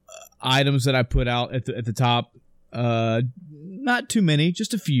news items that I put out at the top, not too many,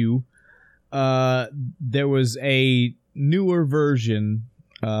 just a few. There was a newer version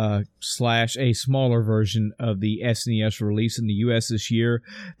 / a smaller version of the SNES release in the US this year.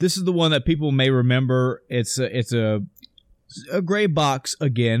 This is the one that people may remember. It's a gray box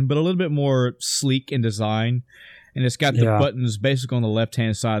again, but a little bit more sleek in design. And it's got the buttons basically on the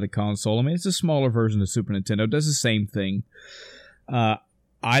left-hand side of the console. I mean, it's a smaller version of the Super Nintendo. It does the same thing. I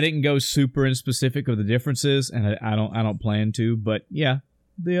didn't go super in specific of the differences, and I don't plan to. But yeah,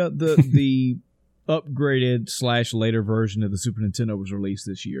 the upgraded / later version of the Super Nintendo was released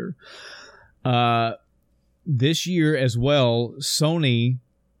this year. This year as well, Sony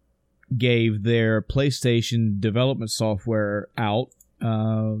gave their PlayStation development software out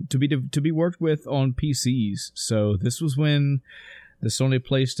to be worked with on PCs. So this was when the Sony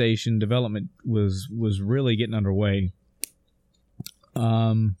PlayStation development was really getting underway.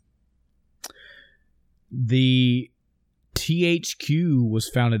 The THQ was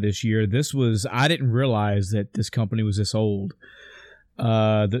founded this year. I didn't realize that this company was this old.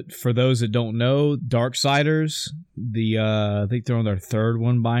 For those that don't know, Darksiders, I think they're on their third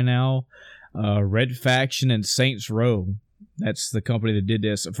one by now. Red Faction and Saints Row. That's the company that did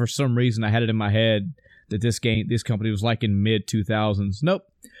this. For some reason, I had it in my head that this company was like in mid 2000s. Nope,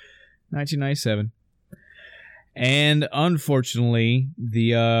 1997. And unfortunately,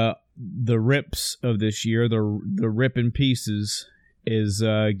 the rips of this year, the rip in pieces, is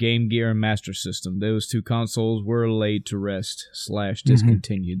Game Gear and Master System. Those two consoles were laid to rest /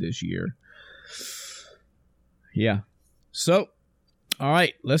 discontinued this year. Yeah. So, all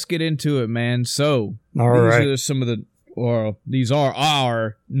right, let's get into it, man. So, these are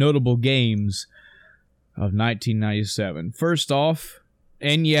our notable games of 1997. First off,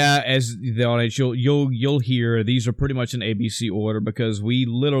 and yeah, as the audience, you'll hear these are pretty much in ABC order because we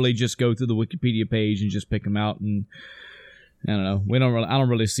literally just go through the Wikipedia page and just pick them out, and I don't know. I don't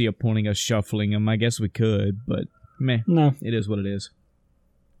really see a point in us shuffling them. I guess we could, but meh. No, it is what it is.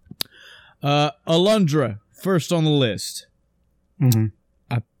 Alundra, first on the list. Mm-hmm.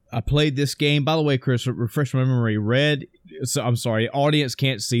 I played this game. By the way, Chris, refresh my memory. Red. So I'm sorry, audience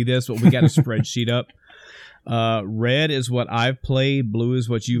can't see this, but we got a spreadsheet up. Red is what I've played. Blue is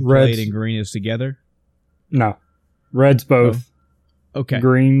what you've played, and green is together. No, red's both. Oh. Okay.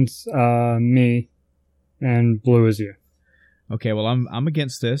 Green's me, and blue is you. Okay. Well, I'm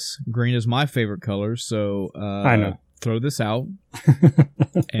against this. Green is my favorite color, so I know. Throw this out,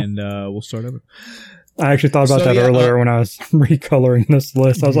 and we'll start over. I actually thought about that earlier when I was recoloring this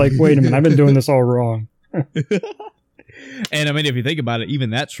list. I was like, wait a minute, I've been doing this all wrong. And I mean, if you think about it, even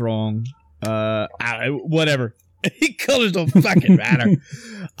that's wrong. Whatever. Colors don't fucking matter.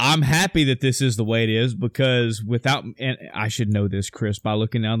 I'm happy that this is the way it is because and I should know this, Chris, by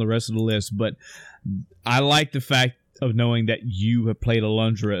looking down the rest of the list, but I like the fact of knowing that you have played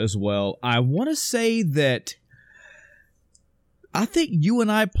Alundra as well. I want to say that I think you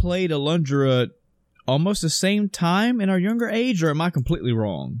and I played Alundra almost the same time in our younger age, or am I completely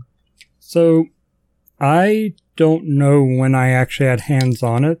wrong? So, I don't know when I actually had hands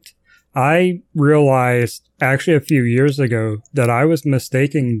on it. I realized actually a few years ago that I was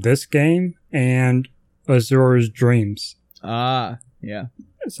mistaking this game and Azura's Dreams. Yeah.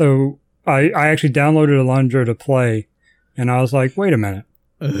 So, I actually downloaded Alundra to play, and I was like, wait a minute.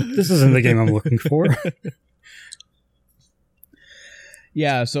 This isn't the game I'm looking for.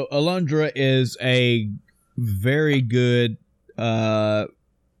 Yeah, so Alundra is a very good, not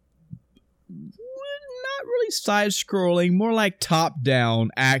really side-scrolling, more like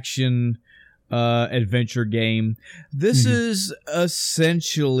top-down action adventure game. This is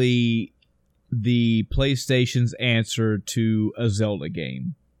essentially the PlayStation's answer to a Zelda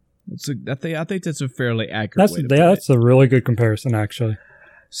game. I think that's a fairly accurate way to put it. That's a really good comparison, actually.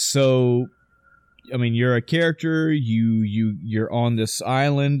 So, I mean, you're a character, you're on this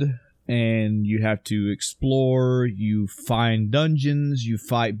island, and you have to explore, you find dungeons, you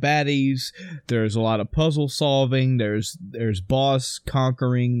fight baddies, there's a lot of puzzle solving, there's boss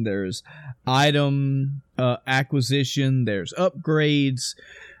conquering, there's item acquisition, there's upgrades,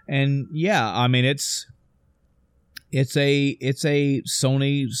 and yeah, I mean, it's a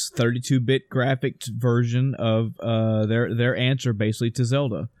Sony's 32-bit graphics version of their answer basically to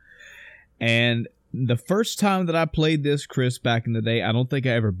Zelda. And the first time that I played this, Chris, back in the day, I don't think I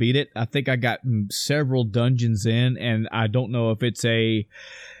ever beat it. I think I got several dungeons in, and I don't know if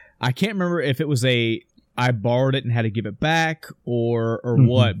I can't remember if it was I borrowed it and had to give it back or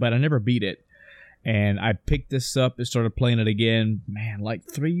what, but I never beat it. And I picked this up and started playing it again, man, like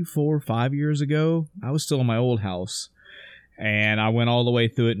 3, 4, 5 years ago. I was still in my old house, and I went all the way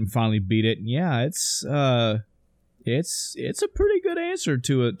through it and finally beat it. And yeah, it's a pretty good answer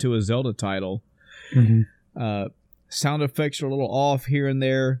to a Zelda title. Mm-hmm. Sound effects are a little off here and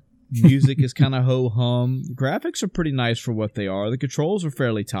there. Music is kind of ho-hum. Graphics are pretty nice for what they are. The controls are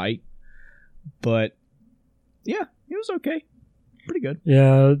fairly tight, but yeah, it was okay. Pretty good.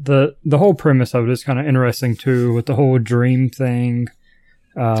 Yeah, the whole premise of it is kind of interesting too, with the whole dream thing.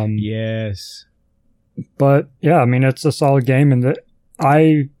 Yes. But yeah, I mean, it's a solid game, and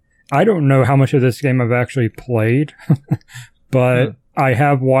I don't know how much of this game I've actually played, but I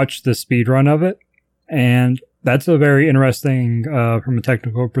have watched the speedrun of it, and that's a very interesting, from a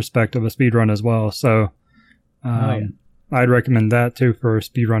technical perspective, a speedrun as well. So I'd recommend that too for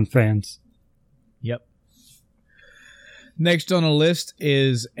speedrun fans. Yep. Next on the list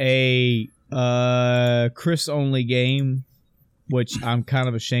is a Chris-only game, which I'm kind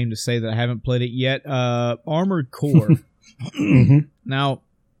of ashamed to say that I haven't played it yet. Armored Core. Mm-hmm. Now,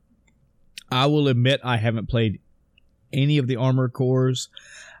 I will admit I haven't played any of the Armored Cores.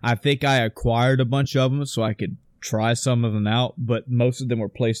 I think I acquired a bunch of them so I could try some of them out, but most of them were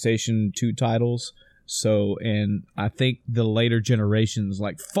PlayStation 2 titles. So, and I think the later generations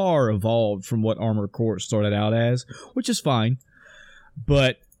like far evolved from what Armored Core started out as, which is fine.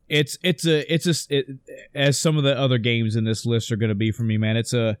 But it's as some of the other games in this list are going to be for me, man.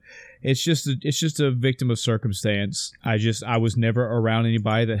 It's just a victim of circumstance. I was never around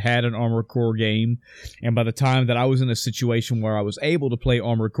anybody that had an Armored Core game, and by the time that I was in a situation where I was able to play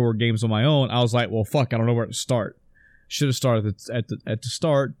Armored Core games on my own, I was like, well, fuck, I don't know where to start. Should have started at the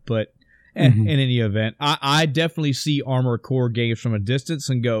start, but in any event, I definitely see Armored Core games from a distance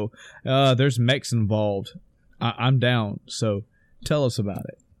and go, there's mechs involved. I'm down. So tell us about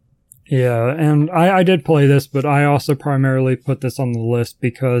it. Yeah, and I did play this, but I also primarily put this on the list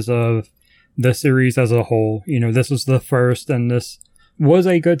because of the series as a whole. You know, this was the first, and this was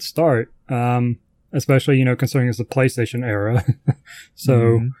a good start, especially, you know, considering it's the PlayStation era.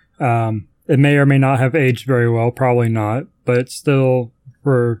 So it may or may not have aged very well, probably not, but it's still,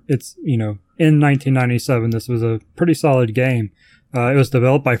 you know, in 1997, this was a pretty solid game. It was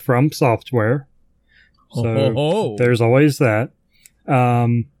developed by From Software, so there's always that.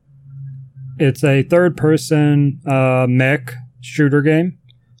 It's a third-person mech shooter game.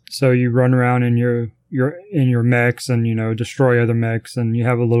 So you run around in your mechs and, you know, destroy other mechs, and you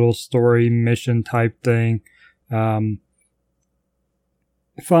have a little story mission type thing. Fun.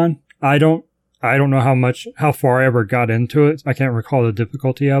 I don't know how far I ever got into it. I can't recall the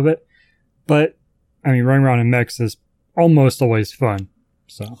difficulty of it, but I mean, running around in mechs is almost always fun.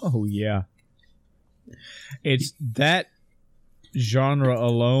 So. Oh yeah, it's that genre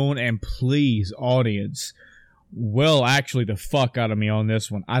alone, and please, audience, actually the fuck out of me on this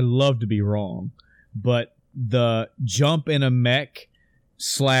one. I love to be wrong, but the jump in a mech /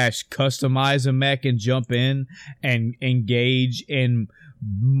 customize a mech and jump in and engage in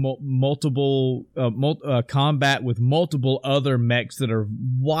multiple combat with multiple other mechs that are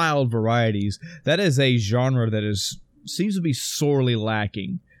wild varieties. That is a genre that seems to be sorely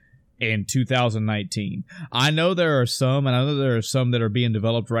lacking in 2019. I know there are some, and I know there are some that are being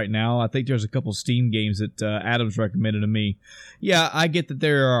developed right now. I think there's a couple Steam games that Adam's recommended to me. Yeah, I get that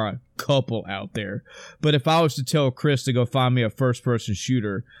there are a couple out there, but if I was to tell Chris to go find me a first-person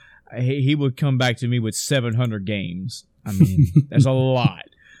shooter, he would come back to me with 700 games. I mean, that's a lot.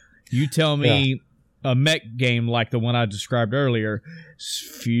 You tell me a mech game like the one I described earlier,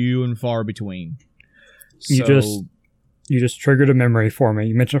 few and far between. You just triggered a memory for me.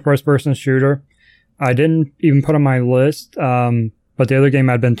 You mentioned a first-person shooter. I didn't even put on my list, but the other game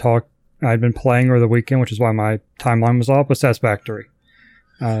I'd been playing over the weekend, which is why my timeline was off, was Satisfactory.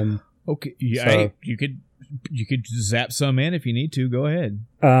 Okay, yeah, so, you could zap some in if you need to. Go ahead.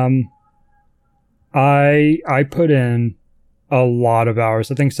 I put in a lot of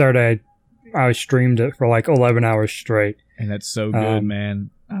hours. I think Saturday I streamed it for like 11 hours straight. And that's so good, man.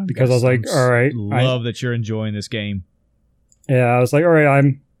 Because I was like, all right. Love that you're enjoying this game. Yeah, I was like, all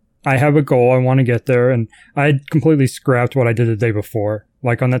right, I have a goal. I want to get there. And I had completely scrapped what I did the day before.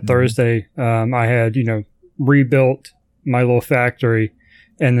 Like on that Thursday, I had, you know, rebuilt my little factory.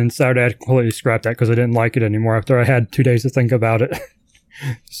 And then Saturday I completely scrapped that because I didn't like it anymore after I had 2 days to think about it.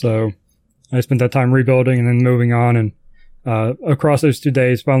 So I spent that time rebuilding and then moving on. And across those 2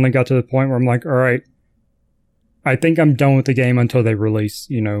 days, finally got to the point where I'm like, all right, I think I'm done with the game until they release,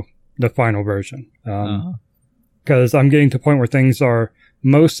 you know, the final version. Because I'm getting to a point where things are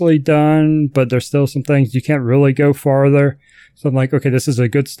mostly done, but there's still some things you can't really go farther. So I'm like, okay, this is a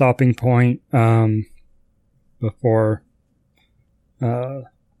good stopping point before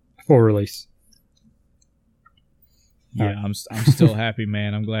full release. Yeah, I'm still happy,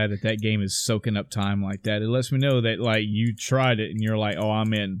 man. I'm glad that game is soaking up time like that. It lets me know that like you tried it and you're like, oh,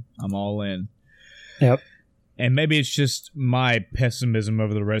 I'm in. I'm all in. Yep. And maybe it's just my pessimism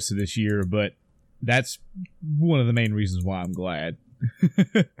over the rest of this year, but that's one of the main reasons why I'm glad.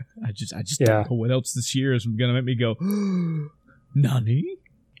 I just don't know what else this year is going to make me go, Nani?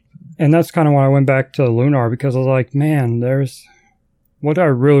 And that's kind of why I went back to Lunar, because I was like, man, what do I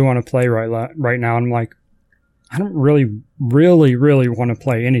really want to play right now? And I'm like, I don't really, really, really want to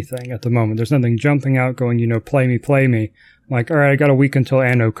play anything at the moment. There's nothing jumping out going, you know, play me. I'm like, all right, I got a week until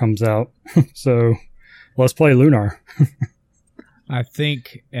Anno comes out. So let's play Lunar. I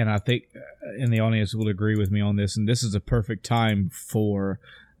think in the audience will agree with me on this, and this is a perfect time for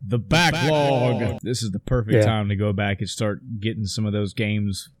the backlog. This is the perfect time to go back and start getting some of those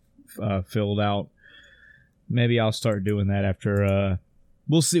games filled out. Maybe I'll start doing that after.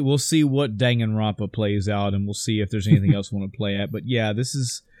 We'll see what Danganronpa plays out, and we'll see if there's anything else I want to play at. But yeah, this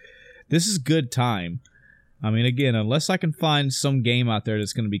is good time. I mean, again, unless I can find some game out there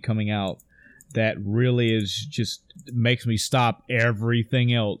that's going to be coming out that really is just makes me stop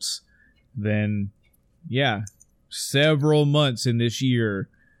everything else, then yeah, several months in this year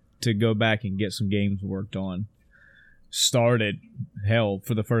to go back and get some games worked on. Started, hell,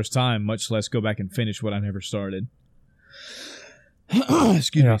 for the first time, much less go back and finish what I never started.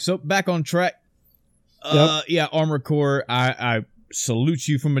 Excuse me. So back on track. Yeah, Armored Core, I salute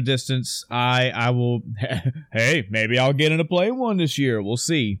you from a distance. I will, hey, maybe I'll get into play one this year. We'll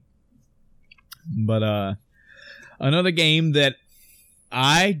see. But another game that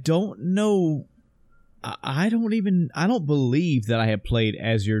I don't know, I don't believe that I have played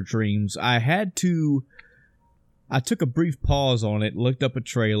As Your Dreams. I took a brief pause on it, looked up a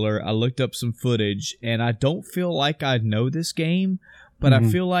trailer, I looked up some footage, and I don't feel like I know this game, but I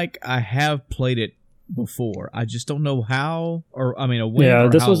feel like I have played it before. I just don't know how, when. Yeah,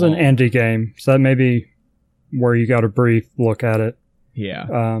 this was an indie game, so that may be where you got a brief look at it.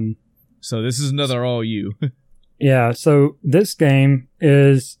 Yeah. So this is another all you. Yeah, so this game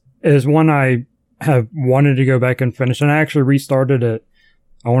is one I have wanted to go back and finish, and I actually restarted it,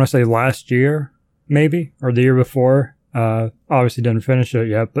 I want to say last year, maybe, or the year before. Obviously didn't finish it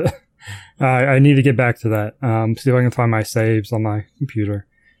yet, but I need to get back to that. See if I can find my saves on my computer.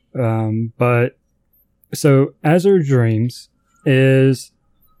 But so As Your Dreams it's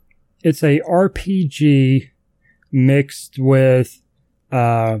a RPG mixed with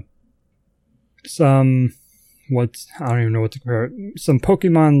some I don't even know what to compare it. Some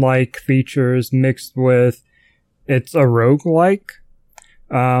Pokemon-like features mixed with it's a roguelike.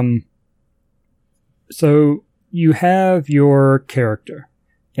 So you have your character,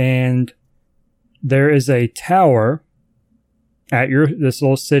 and there is a tower at this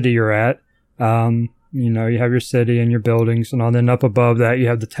little city you're at. You have your city and your buildings and all. Then up above that, you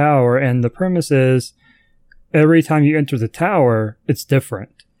have the tower, and the premise is every time you enter the tower, it's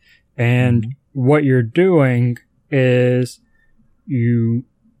different. And what you're doing is you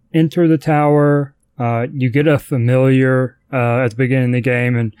enter the tower, you get a familiar at the beginning of the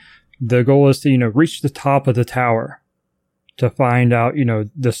game, and the goal is to, reach the top of the tower to find out,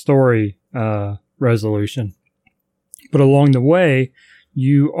 the story resolution. But along the way,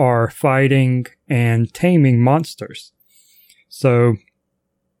 you are fighting and taming monsters. So,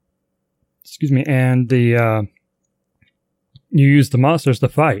 and you use the monsters to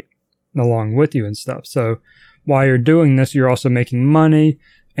fight along with you and stuff. So while you're doing this, you're also making money,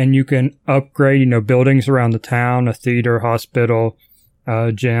 and you can upgrade, buildings around the town, a theater, hospital,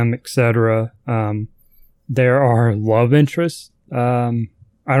 gym, etc. There are love interests. I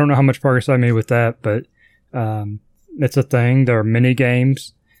don't know how much progress I made with that, but it's a thing. There are mini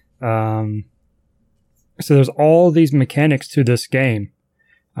games. So there's all these mechanics to this game,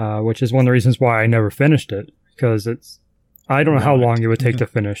 which is one of the reasons why I never finished it, because I don't know how long it would take to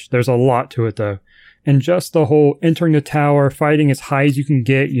finish. There's a lot to it, though. And just the whole entering the tower, fighting as high as you can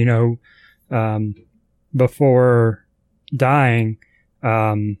get, before dying,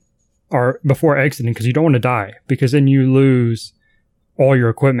 or before exiting, because you don't want to die, because then you lose all your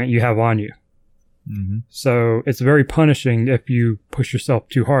equipment you have on you. So it's very punishing if you push yourself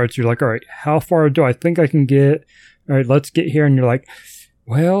too hard. So you're like, all right, how far do I think I can get? All right, let's get here. And you're like,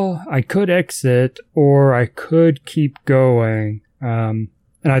 well, I could exit, or I could keep going. And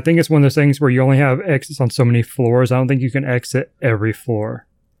I think it's one of those things where you only have exits on so many floors. I don't think you can exit every floor.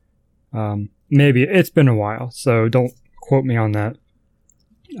 Maybe. It's been a while, so don't quote me on that.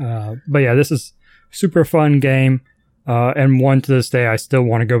 But yeah, this is a super fun game, and one to this day I still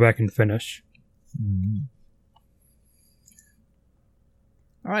want to go back and finish.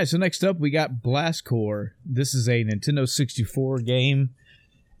 All right, so next up we got Blast Corps. This is a Nintendo 64 game,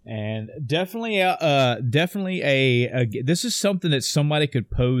 and definitely this is something that somebody could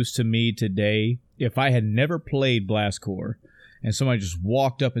pose to me today if I had never played Blast Corps, and somebody just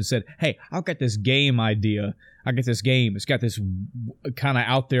walked up and said, "Hey, I've got this game idea. I got this game. It's got this kind of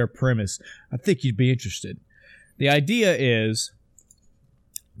out there premise. I think you'd be interested." The idea is,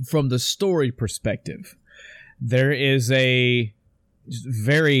 from the story perspective, there is a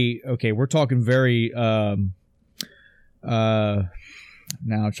we're talking very now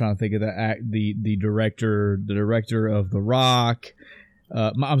I'm trying to think of the director of The Rock.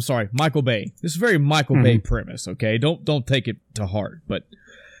 I'm sorry, Michael Bay. This is very Michael Bay premise, okay? Don't take it to heart, but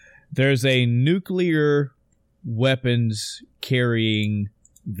there's a nuclear weapons carrying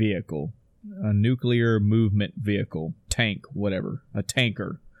vehicle, a nuclear movement vehicle, tank, whatever, a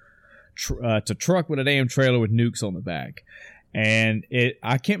tanker. It's a truck with a damn trailer with nukes on the back. And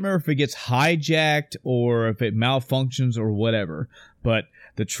I can't remember if it gets hijacked or if it malfunctions or whatever, but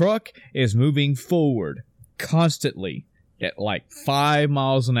the truck is moving forward constantly at like 5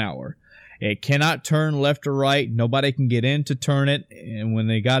 miles an hour. It cannot turn left or right. Nobody can get in to turn it. And when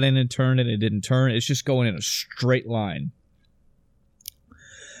they got in and turned it, it didn't turn. It's just going in a straight line.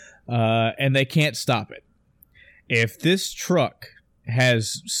 And they can't stop it. If this truck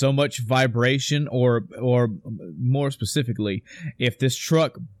has so much vibration, or more specifically, if this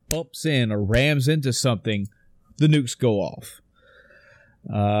truck bumps in or rams into something, the nukes go off.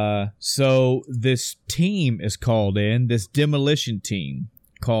 So this team is called in, this demolition team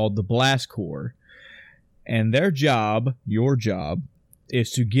called the Blast Corps, and their job, your job,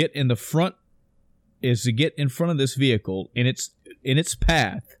 is to get in front of this vehicle in its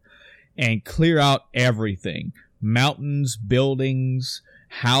path and clear out everything. Mountains, buildings,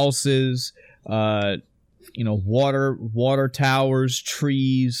 houses, water towers,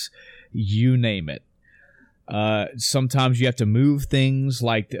 trees, you name it. Sometimes you have to move things,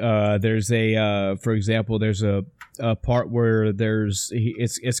 like there's for example, there's a part where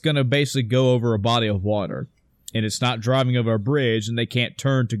it's going to basically go over a body of water, and it's not driving over a bridge, and they can't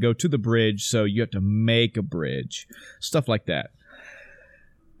turn to go to the bridge, so you have to make a bridge, stuff like that.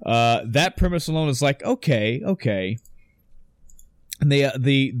 That premise alone is like, okay. And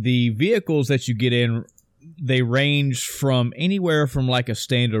the vehicles that you get in, they range from anywhere from like a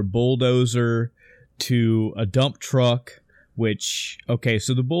standard bulldozer to a dump truck, which, okay,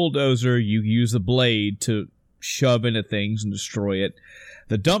 so the bulldozer, you use the blade to shove into things and destroy it.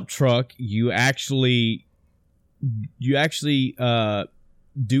 The dump truck, you actually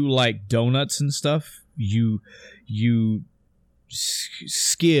do like donuts and stuff. You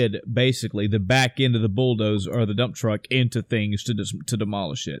skid basically the back end of the bulldozer or the dump truck into things to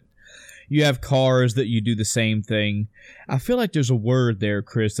demolish it. You have cars that you do the same thing. I feel like there's a word there,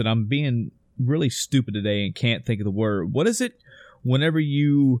 Chris, that I'm being really stupid today and can't think of the word. What is it whenever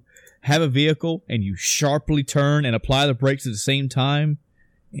you have a vehicle and you sharply turn and apply the brakes at the same time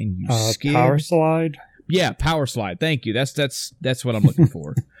and you skid? Power slide? Yeah, power slide. Thank you. That's what I'm looking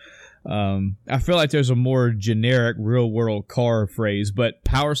for. I feel like there's a more generic real world car phrase, but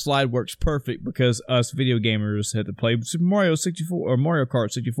power slide works perfect because us video gamers had to play Super Mario 64 or Mario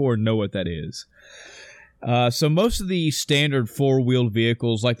Kart 64 and know what that is. So most of the standard four-wheeled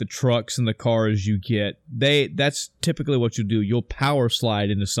vehicles, like the trucks and the cars you get, that's typically what you do. You'll power slide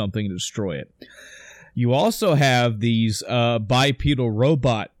into something and destroy it. You also have these bipedal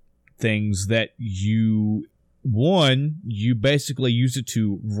robot things that you basically use it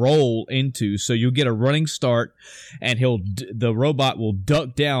to roll into. So you'll get a running start, and the robot will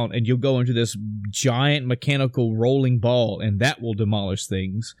duck down, and you'll go into this giant mechanical rolling ball, and that will demolish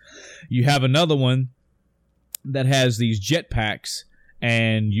things. You have another one that has these jetpacks,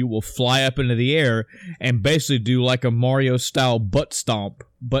 and you will fly up into the air and basically do like a Mario style butt stomp,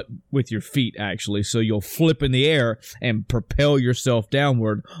 but with your feet actually. So you'll flip in the air and propel yourself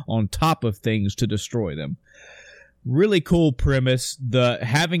downward on top of things to destroy them. Really cool premise.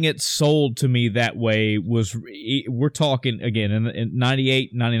 Having it sold to me that way was, we're talking again in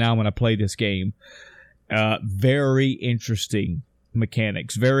 98, 99 when I played this game. Very interesting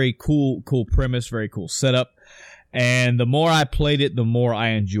mechanics, very cool premise, very cool setup. And the more I played it, the more I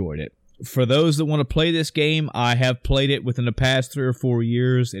enjoyed it. For those that want to play this game, I have played it within the past 3 or 4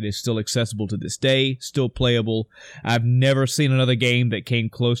 years. It is still accessible to this day, still playable. I've never seen another game that came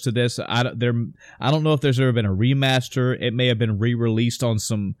close to this. I don't know if there's ever been a remaster. It may have been re-released on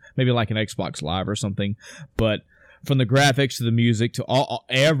some, maybe like an Xbox Live or something. But from the graphics to the music to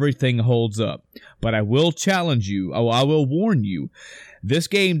everything holds up. But I will challenge you. I will warn you. This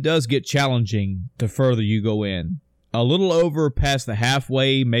game does get challenging the further you go in. A little over past the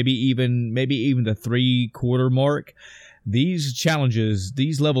halfway, maybe even the 3/4 mark.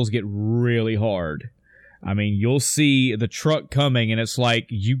 These levels get really hard. I mean, you'll see the truck coming, and it's like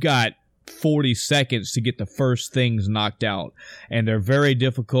you got 40 seconds to get the first things knocked out, and they're very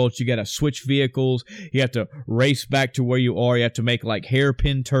difficult. You got to switch vehicles. You have to race back to where you are. You have to make like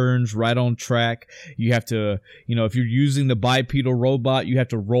hairpin turns right on track. You have to, if you're using the bipedal robot, you have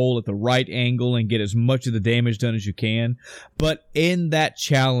to roll at the right angle and get as much of the damage done as you can. But in that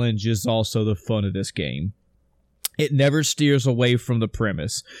challenge is also the fun of this game. It never steers away from the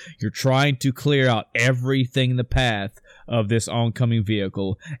premise. You're trying to clear out everything in the path of this oncoming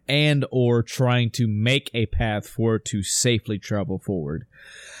vehicle, and or trying to make a path for it to safely travel forward.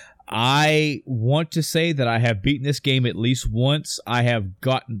 I want to say that I have beaten this game at least once. I've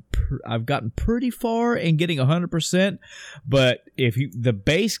gotten pretty far in getting 100%, but the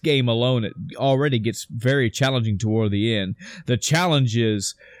base game alone, it already gets very challenging toward the end. The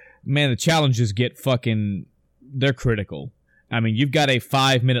challenges get fucking, they're critical. I mean, you've got a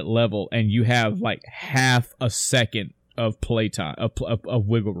 5-minute level and you have like half a second of playtime, of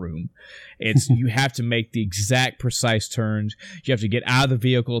wiggle room. It's you have to make the exact precise turns. You have to get out of the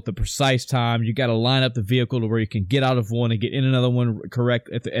vehicle at the precise time. You got to line up the vehicle to where you can get out of one and get in another one correct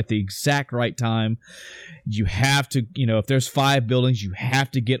at the exact right time. You have to, if there's 5 buildings, you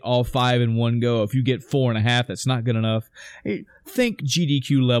have to get all 5 in one go. If you get 4.5, that's not good enough. Think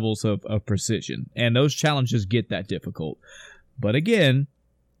GDQ levels of precision, and those challenges get that difficult. But again,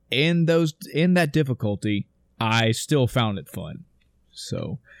 in that difficulty, I still found it fun.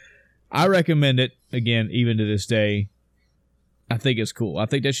 So I recommend it again, even to this day. I think it's cool. I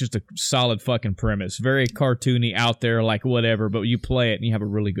think that's just a solid fucking premise. Very cartoony, out there, like whatever, but you play it and you have a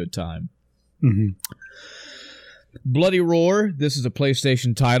really good time. Mm-hmm. Bloody Roar. This is a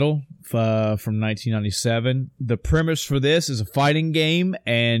PlayStation title from 1997. The premise for this is a fighting game,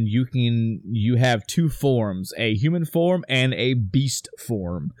 and you have 2 forms, a human form and a beast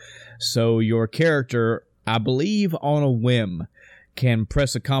form. So your character, I believe on a whim, can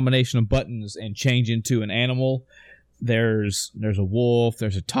press a combination of buttons and change into an animal. There's a wolf,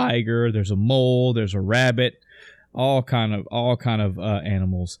 there's a tiger, there's a mole, there's a rabbit. All kind of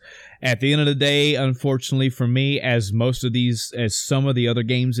animals. At the end of the day, unfortunately for me, as some of the other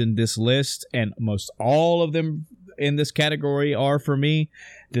games in this list, and most all of them in this category are for me,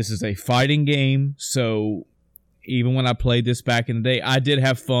 this is a fighting game. So even when I played this back in the day, I did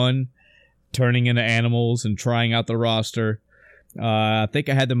have fun turning into animals and trying out the roster. I think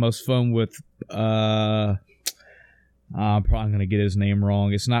I had the most fun with I'm probably going to get his name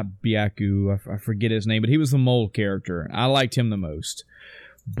wrong. It's not Byaku. I forget his name, but he was the mole character. I liked him the most.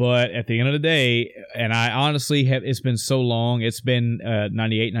 But at the end of the day, and I honestly it's been so long. It's been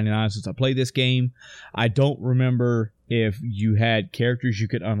 98, 99 since I played this game. I don't remember if you had characters you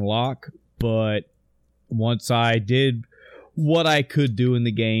could unlock, but once I did what I could do in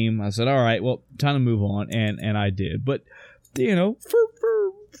the game, I said, all right, well, time to move on, and I did. But,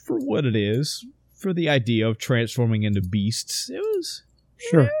 for what it is, for the idea of transforming into beasts, it was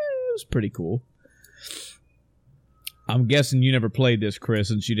pretty cool. I'm guessing you never played this, Chris,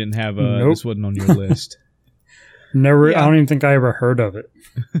 since you didn't have nope. This wasn't on your list. Never. Yeah. I don't even think I ever heard of it.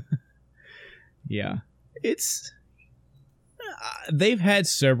 Yeah, it's they've had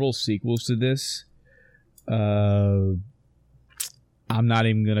several sequels to this. I'm not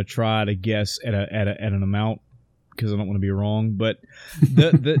even gonna try to guess at an amount, because I don't want to be wrong, but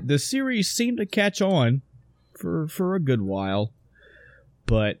the series seemed to catch on for a good while.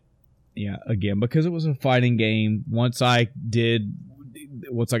 But yeah, again, because it was a fighting game, once I got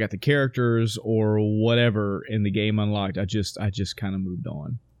the characters or whatever in the game unlocked, I just kind of moved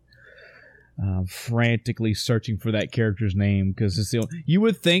on. Frantically searching for that character's name, because it's you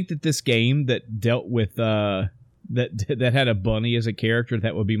would think that this game that dealt with that had a bunny as a character,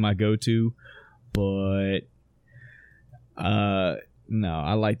 that would be my go-to, but no,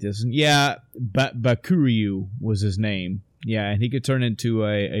 I like this. Yeah, Bakuryu was his name. Yeah, and he could turn into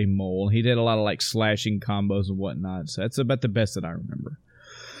a mole. He did a lot of like slashing combos and whatnot. So that's about the best that I remember.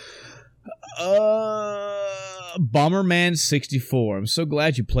 Bomberman 64. I'm so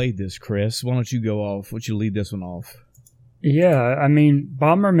glad you played this, Chris. Why don't you go off? Why don't you lead this one off? Yeah, I mean,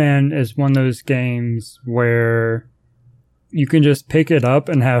 Bomberman is one of those games where you can just pick it up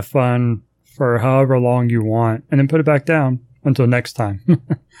and have fun for however long you want, and then put it back down until next time.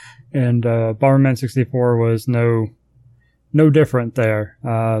 And Bomberman 64 was no different there.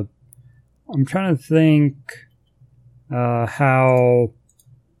 I'm trying to think how...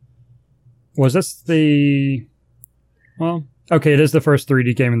 Was this the... Well, okay, it is the first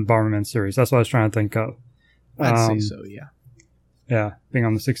 3D game in the Bomberman series. That's what I was trying to think of. I'd say so, yeah. Yeah, being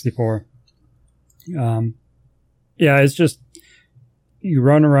on the 64. Yeah, it's just... You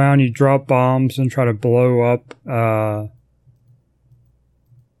run around, you drop bombs, and try to blow up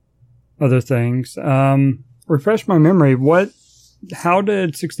other things. Refresh my memory. How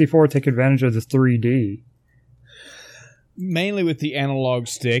did 64 take advantage of the 3D? Mainly with the analog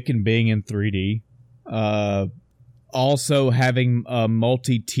stick and being in 3D. Also having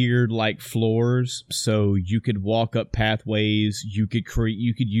multi-tiered like floors, so you could walk up pathways. You could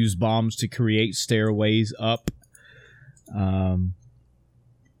use bombs to create stairways up.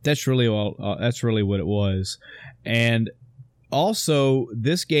 That's really what it was. And also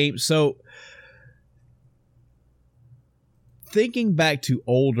this game, so thinking back to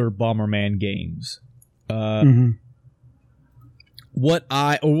older Bomberman games, what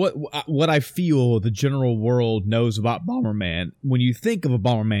I feel the general world knows about Bomberman, when you think of a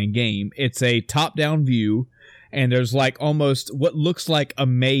Bomberman game, it's a top-down view, and there's like almost what looks like a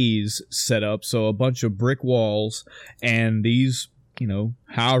maze set up, so a bunch of brick walls, and these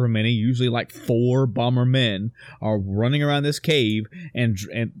however many, usually like 4 Bombermen are running around this cave and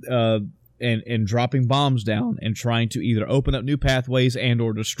dropping bombs down and trying to either open up new pathways and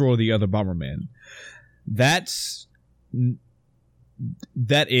or destroy the other Bombermen. That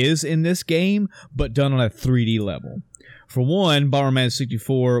is in this game, but done on a 3D level. For one, Bomberman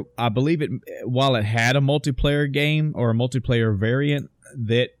 64, I believe while it had a multiplayer game or a multiplayer variant,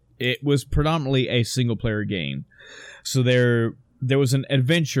 that it was predominantly a single-player game. So there was an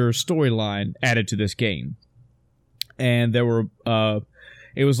adventure storyline added to this game. And there were...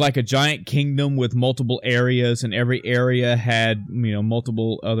 it was like a giant kingdom with multiple areas, and every area had,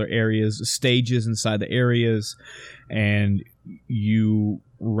 multiple other areas, stages inside the areas. And you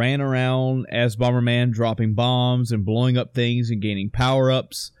ran around as Bomberman, dropping bombs and blowing up things and gaining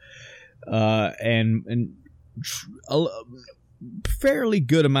power-ups. And a fairly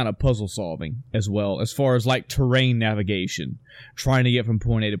good amount of puzzle solving as well, as far as like terrain navigation, trying to get from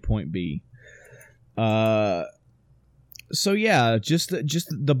point A to point B. So yeah, just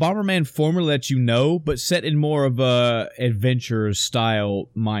the Bomberman formula that but set in more of a adventure style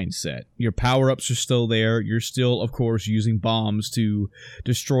mindset. Your power-ups are still there. You're still, of course, using bombs to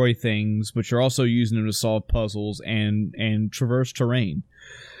destroy things, but you're also using them to solve puzzles and traverse terrain.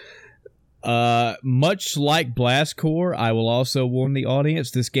 Much like Blast Corps, I will also warn the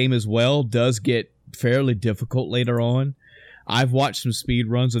audience, this game as well does get fairly difficult later on. I've watched some speed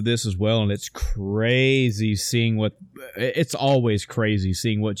runs of this as well, and it's crazy seeing it's always crazy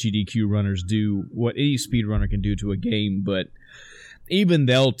seeing what GDQ runners do, what any speedrunner can do to a game, but even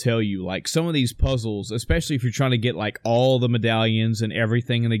they'll tell you, like, some of these puzzles, especially if you're trying to get, like, all the medallions and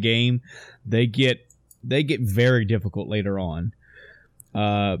everything in the game, they get very difficult later on.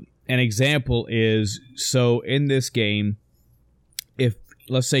 An example is, so in this game, if,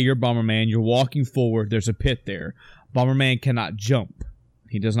 let's say you're Bomberman, you're walking forward, there's a pit there. Bomberman cannot jump.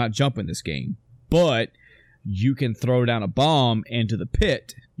 He does not jump in this game. But you can throw down a bomb into the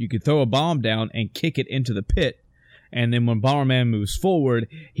pit. You can throw a bomb down and kick it into the pit. And then when Bomberman moves forward,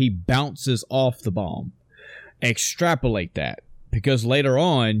 he bounces off the bomb. Extrapolate that. Because later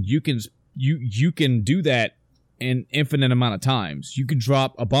on, you can do that an infinite amount of times. You can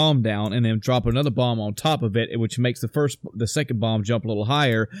drop a bomb down and then drop another bomb on top of it, which makes the second bomb jump a little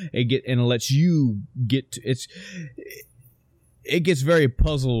higher and it lets you get to, it gets very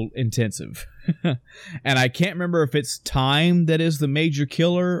puzzle intensive. And I can't remember if it's time that is the major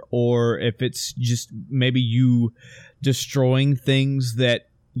killer or if it's just maybe you destroying things that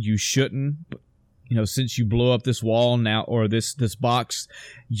you shouldn't. Since you blew up this wall now, or this box,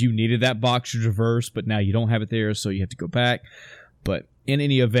 you needed that box to traverse, but now you don't have it there, so you have to go back. But in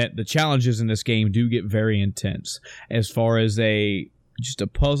any event, the challenges in this game do get very intense. As far as just a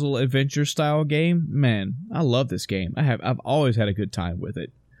puzzle adventure style game, man, I love this game. I've always had a good time with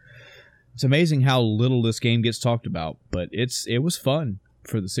it. It's amazing how little this game gets talked about, but it was fun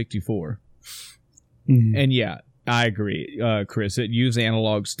for the 64. Mm-hmm. And yeah, I agree, Chris. It used the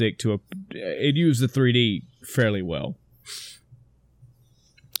analog stick it used the 3D fairly well.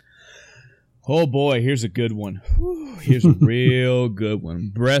 Oh boy, here's a good one. Whew, here's a real good one.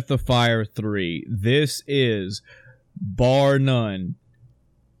 Breath of Fire 3. This is, bar none,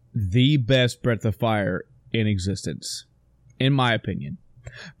 the best Breath of Fire in existence, in my opinion.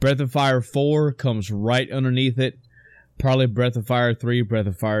 Breath of Fire 4 comes right underneath it. Probably Breath of Fire 3, Breath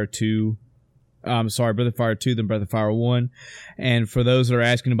of Fire 2. Breath of Fire 2, then Breath of Fire 1. And for those that are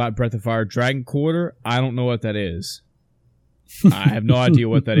asking about Breath of Fire Dragon Quarter, I don't know what that is. I have no idea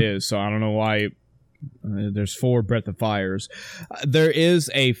what that is, so I don't know why there's 4 Breath of Fires. There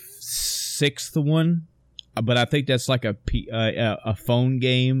is a 6th one, but I think that's like a phone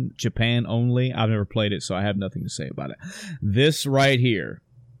game, Japan only. I've never played it, so I have nothing to say about it. This right here,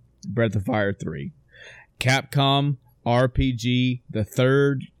 Breath of Fire 3. Capcom RPG, the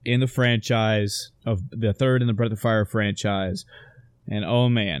third in the Breath of Fire franchise. And oh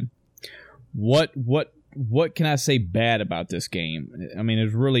man, what can I say bad about this game? I mean,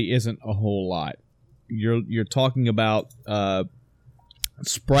 it really isn't a whole lot. You're talking about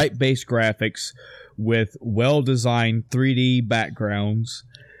sprite-based graphics with well-designed 3D backgrounds,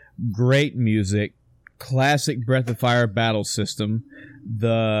 great music, classic Breath of Fire battle system,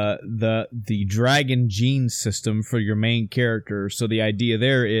 the dragon gene system for your main character. So the idea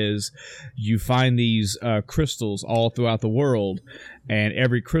there is you find these crystals all throughout the world, and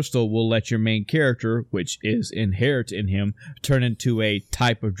every crystal will let your main character, which is inherent in him, turn into a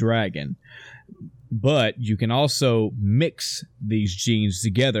type of dragon. But you can also mix these genes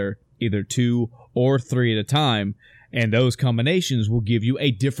together, either 2 or 3 at a time, and those combinations will give you a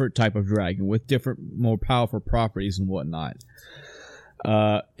different type of dragon with different, more powerful properties and whatnot.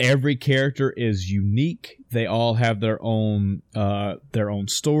 Every character is unique. They all have their own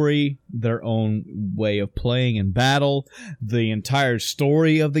story, their own way of playing in battle. The entire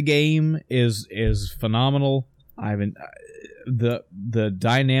story of the game is phenomenal. The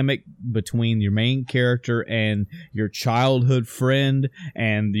dynamic between your main character and your childhood friend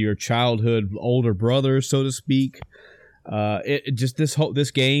and your childhood older brother, so to speak.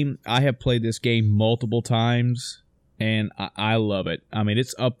 This game, I have played this game multiple times, and I love it. I mean,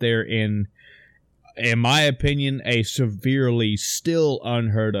 it's up there in my opinion, a severely still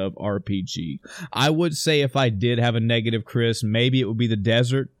unheard of RPG. I would say if I did have a negative, Chris, maybe it would be the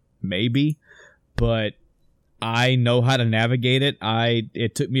desert, maybe, but I know how to navigate it.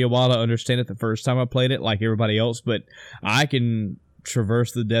 It took me a while to understand it the first time I played it, like everybody else, but I can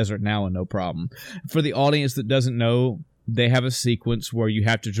traverse the desert now and no problem. For the audience that doesn't know, they have a sequence where you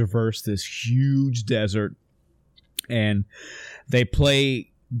have to traverse this huge desert, and they play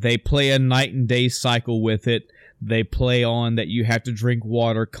a night and day cycle with it. They play on that you have to drink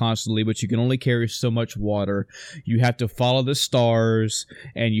water constantly, but you can only carry so much water. You have to follow the stars,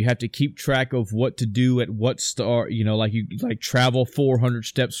 and you have to keep track of what to do at what star. You know, like you travel 400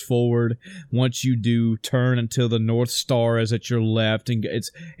 steps forward. Once you do, turn until the North Star is at your left, and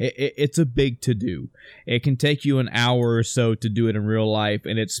it's a big to do. It can take you an hour or so to do it in real life,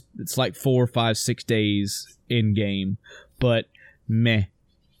 and it's like 4, 5, 6 days in game. But meh,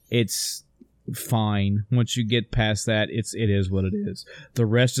 it's fine. Once you get past that, it is what it is. The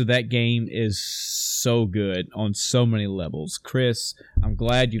rest of that game is so good on so many levels. Chris, I'm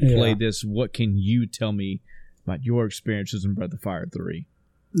glad you played this. What can you tell me about your experiences in Breath of Fire 3?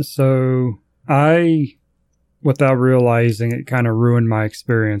 So I, without realizing it, kind of ruined my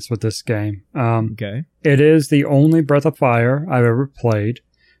experience with this game. Okay. It is the only Breath of Fire I've ever played.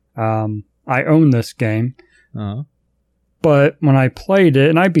 I own this game. Uh-huh. But when I played it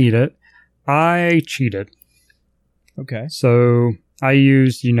and I beat it, I cheated. Okay. So I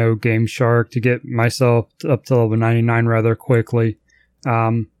used, Game Shark to get myself up to level 99 rather quickly.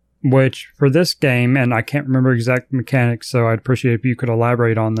 Which for this game, and I can't remember exact mechanics, so I'd appreciate if you could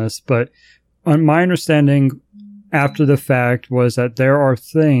elaborate on this. But my understanding after the fact was that there are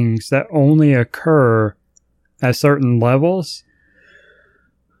things that only occur at certain levels.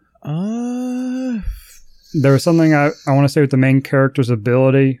 There was something I want to say with the main character's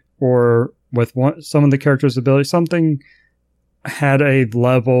ability, or with some of the character's ability, something had a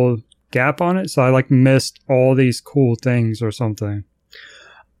level gap on it, so I missed all these cool things or something.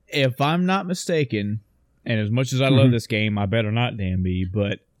 If I'm not mistaken, and as much as I love this game, I better not damn be,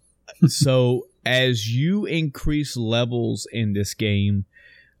 but so as you increase levels in this game,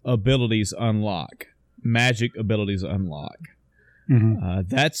 abilities unlock. Magic abilities unlock.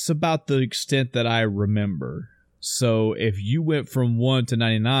 That's about the extent that I remember. So if you went from 1 to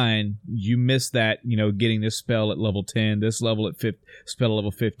 99, you missed that, getting this spell at level 10, this level at spell at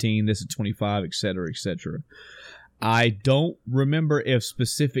level 15, this at 25, etc., etc. I don't remember if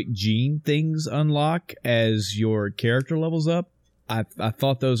specific gene things unlock as your character levels up. I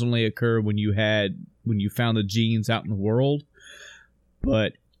thought those only occur when you found the genes out in the world.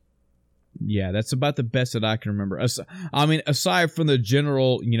 But yeah, that's about the best that I can remember. I mean, aside from the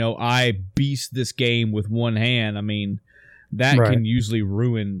general, I beast this game with one hand, I mean, that can usually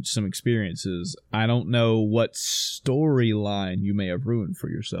ruin some experiences. I don't know what storyline you may have ruined for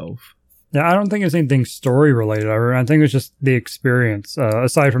yourself. Yeah, I don't think it's anything story related. I think it's just the experience,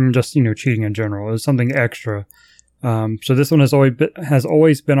 aside from just, cheating in general. It's something extra. So this one has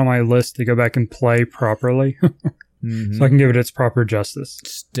always been on my list to go back and play properly. So I can give it its proper justice.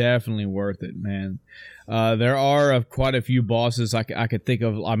 It's definitely worth it, man. There are quite a few bosses I could think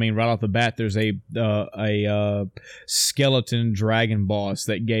of. I mean, right off the bat, there's a skeleton dragon boss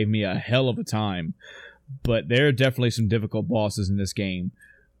that gave me a hell of a time. But there are definitely some difficult bosses in this game.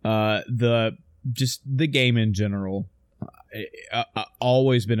 The game in general, I've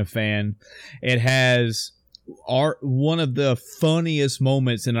always been a fan. It has one of the funniest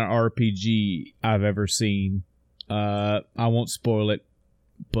moments in an RPG I've ever seen. I won't spoil it,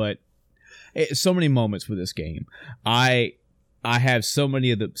 but so many moments with this game. I have so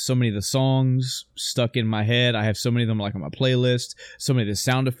many of the songs stuck in my head. I have so many of them on my playlist. So many of the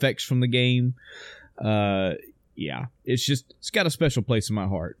sound effects from the game. Yeah, it's got a special place in my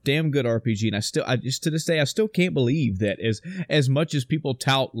heart. Damn good RPG, and I just to this day I still can't believe that as much as people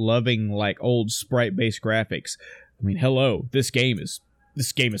tout loving old sprite based graphics. I mean, hello, this game is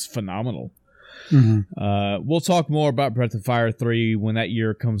phenomenal. We'll talk more about Breath of Fire 3 when that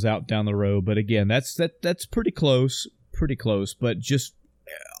year comes out down the road. But again, that's pretty close. But just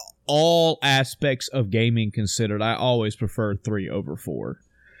all aspects of gaming considered, I always prefer 3 over 4.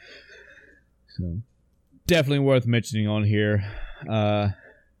 So definitely worth mentioning on here.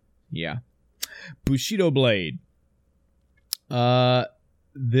 Yeah. Bushido Blade.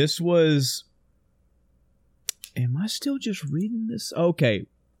 This was... Am I still just reading this? Okay.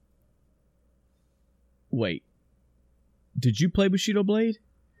 Wait. Did you play Bushido Blade?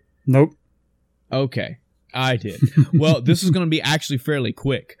 Nope. Okay. I did. Well, this is going to be actually fairly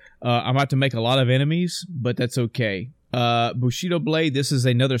quick. I'm about to make a lot of enemies, but that's okay. Bushido Blade, this is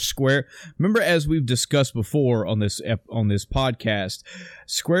another Square. Remember, as we've discussed before on this podcast,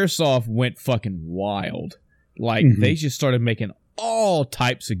 Squaresoft went fucking wild. Like, they just started making all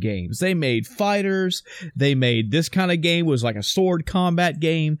types of games. They made fighters. They made this kind of game was like a sword combat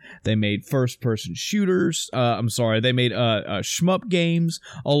game. They made first-person shooters. They made shmup games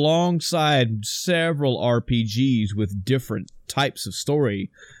alongside several RPGs with different types of story.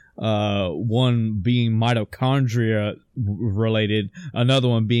 One being mitochondria related, another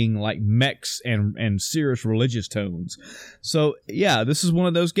one being like mechs and serious religious tones. So yeah, this is one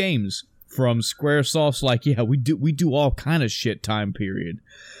of those games from Squaresoft's like, yeah, we do all kind of shit time period.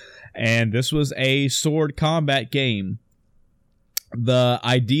 And this was a sword combat game. The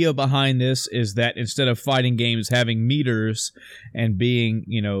idea behind this is that instead of fighting games having meters and being,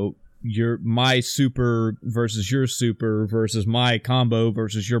 my super versus your super versus my combo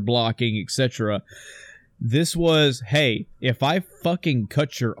versus your blocking, etc., this was, hey, if I fucking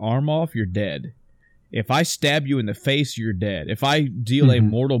cut your arm off, you're dead. If I stab you in the face, you're dead. If I deal a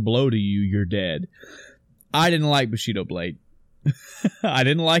mortal blow to you, you're dead. I didn't like Bushido Blade. I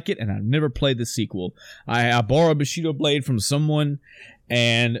didn't like it, and I never played the sequel. I borrowed Bushido Blade from someone,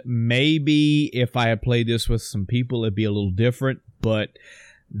 and maybe if I had played this with some people, it'd be a little different, but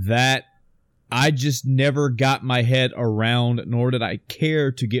that I just never got my head around, nor did I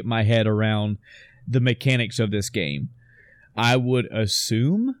care to get my head around the mechanics of this game. I would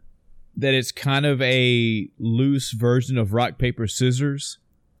assume that it's kind of a loose version of rock, paper, scissors,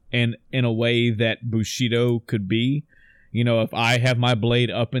 and in a way that Bushido could be. If I have my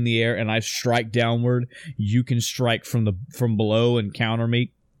blade up in the air and I strike downward, you can strike from below and counter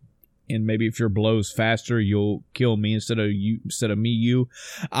me. And maybe if your blow's faster, you'll kill me instead of me, you.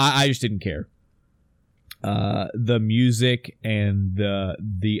 I just didn't care. The music and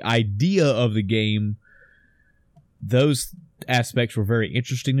the idea of the game, those aspects were very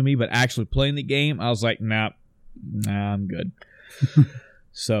interesting to me, but actually playing the game, I was like, nah, I'm good.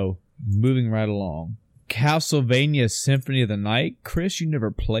 So, moving right along. Castlevania Symphony of the Night. Chris, you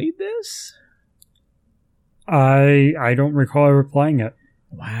never played this? I don't recall ever playing it.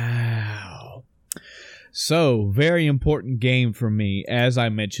 Wow. So, very important game for me. As I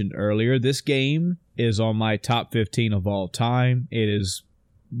mentioned earlier, this game is on my top 15 of all time. It is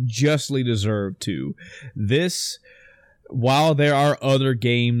justly deserved to. This, while there are other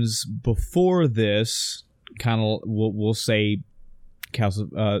games before this, kind of, we'll say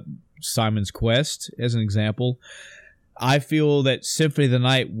Simon's Quest as an example, I feel that Symphony of the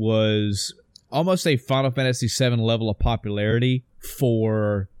Night was almost a Final Fantasy VII level of popularity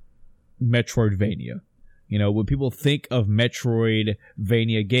for Metroidvania. When people think of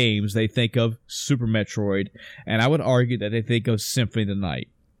Metroidvania games, they think of Super Metroid, and I would argue that they think of Symphony of the Night.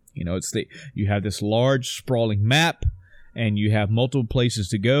 You have this large, sprawling map, and you have multiple places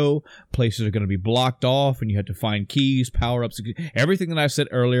to go. Places are going to be blocked off, and you have to find keys, power-ups, everything that I said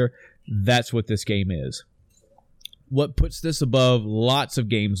earlier. That's what this game is. What puts this above lots of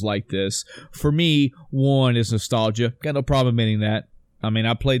games like this, for me, one is nostalgia. Got no problem admitting that. I mean,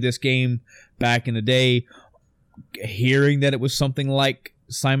 I played this game back in the day, hearing that it was something like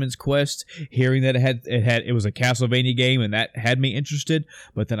Simon's Quest, hearing that it was a Castlevania game, and that had me interested.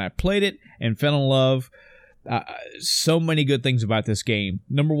 But then I played it and fell in love. So many good things about this game.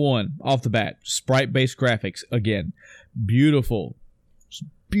 Number one, off the bat, sprite-based graphics. Again, beautiful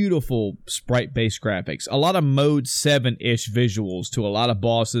sprite-based graphics. A lot of Mode 7-ish visuals to a lot of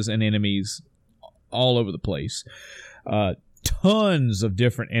bosses and enemies all over the place. Tons of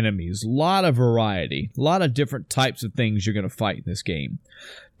different enemies. A lot of variety. A lot of different types of things you're going to fight in this game.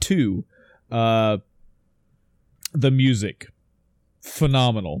 Two, the music.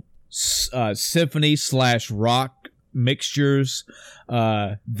 Phenomenal. Symphony / rock mixtures.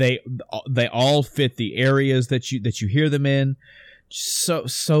 They all fit the areas that you hear them in.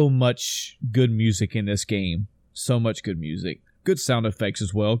 So much good music in this game. So much good music. Good sound effects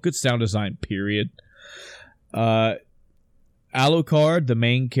as well. Good sound design, period. Alucard, the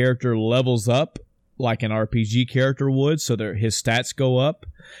main character, levels up like an RPG character would, so his stats go up.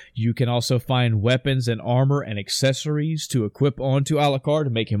 You can also find weapons and armor and accessories to equip onto Alucard to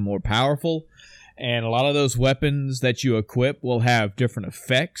make him more powerful. And a lot of those weapons that you equip will have different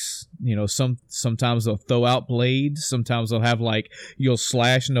effects. You know, sometimes they'll throw out blades. Sometimes they'll have you'll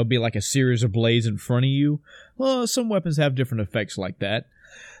slash and there'll be like a series of blades in front of you. Well, some weapons have different effects like that.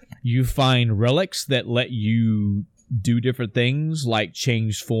 You find relics that let you do different things, like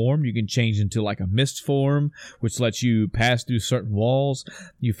change form. You can change into like a mist form, which lets you pass through certain walls.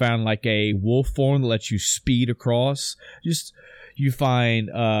 You find like a wolf form that lets you speed across. You find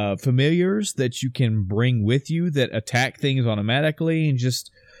familiars that you can bring with you that attack things automatically, and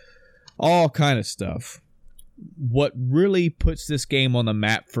just all kind of stuff. What really puts this game on the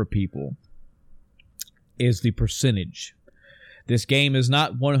map for people is the percentage. This game is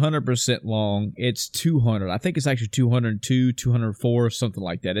not 100% long. It's 200. I think it's actually 202, 204, something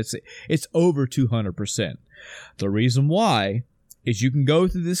like that. It's over 200%. The reason why is you can go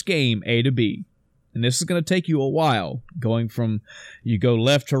through this game A to B. And this is going to take you a while. You go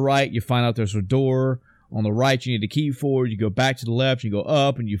left to right, you find out there's a door. On the right, you need a key for it. You go back to the left, you go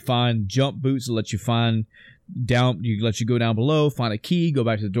up, and you find jump boots that let you find down. Let you go down below, find a key, go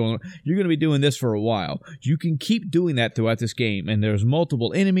back to the door. You're going to be doing this for a while. You can keep doing that throughout this game, and there's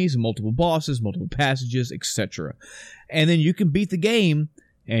multiple enemies, multiple bosses, multiple passages, etc. And then you can beat the game,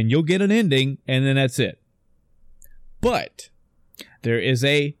 and you'll get an ending, and then that's it. But there is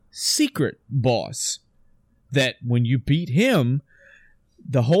a secret boss that when you beat him,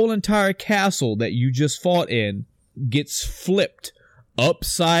 the whole entire castle that you just fought in gets flipped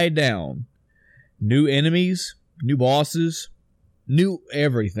upside down. New enemies, new bosses, new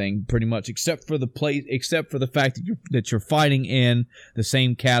everything pretty much, except for the fact that you're fighting in the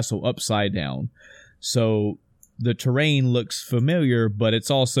same castle upside down. So the terrain looks familiar, but it's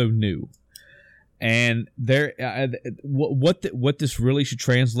also new. And what this really should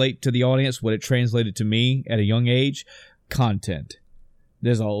translate to the audience, what it translated to me at a young age, content.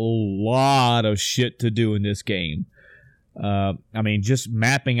 There's a lot of shit to do in this game. Just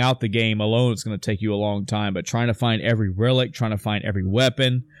mapping out the game alone is going to take you a long time. But trying to find every relic, trying to find every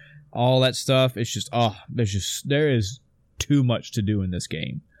weapon, all that stuff, it's just, there is too much to do in this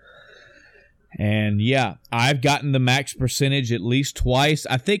game. And yeah, I've gotten the max percentage at least twice.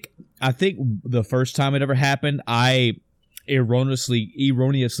 I think the first time it ever happened, I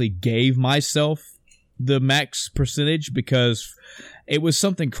erroneously gave myself the max percentage because it was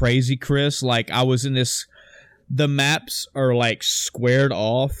something crazy, Chris. Like, I was in this, the maps are like squared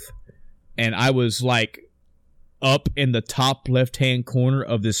off, and I was like up in the top left-hand corner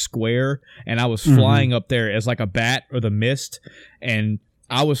of this square, and I was flying up there as like a bat or the mist, and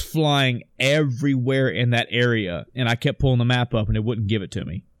I was flying everywhere in that area, and I kept pulling the map up, and it wouldn't give it to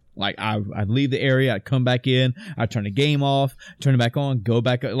me. Like, I'd leave the area, I'd come back in, I'd turn the game off, turn it back on, go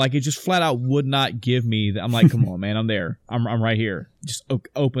back. Like, it just flat out would not give me. I'm like, come on, man, I'm there. I'm right here. Just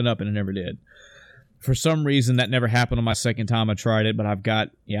open up, and it never did. For some reason, that never happened on my second time I tried it, but I've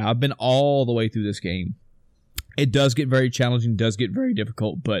been all the way through this game. It does get very challenging, does get very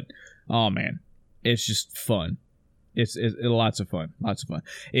difficult, but, oh, man, it's just fun. It's lots of fun.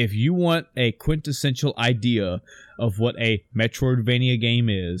 If you want a quintessential idea of what a Metroidvania game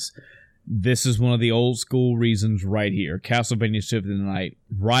is, this is one of the old school reasons right here. Castlevania Symphony of the Night,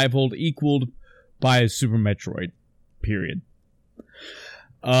 equaled by Super Metroid. Period.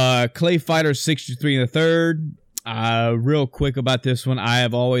 Clay Fighter 63 and the third. Real quick about this one, I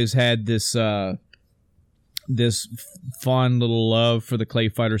have always had this fond little love for the Clay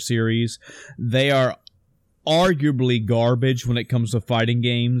Fighter series. They are arguably garbage when it comes to fighting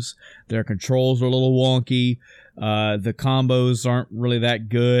games. Their controls are a little wonky. The combos aren't really that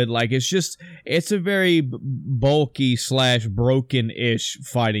good. Like, it's a very bulky / broken-ish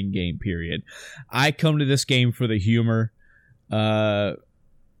fighting game, period. I come to this game for the humor.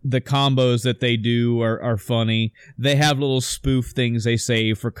 The combos that they do are funny. They have little spoof things they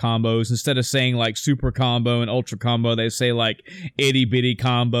say for combos. Instead of saying like super combo and ultra combo, they say like itty bitty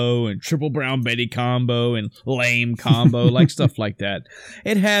combo and triple brown Betty combo and lame combo, like stuff like that.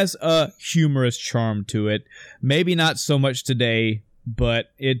 It has a humorous charm to it. Maybe not so much today, but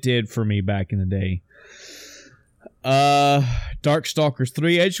it did for me back in the day. Darkstalkers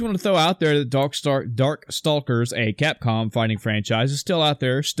 3. I just want to throw out there that Darkstalkers, a Capcom fighting franchise, is still out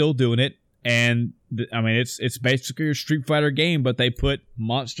there, still doing it. And it's basically a Street Fighter game, but they put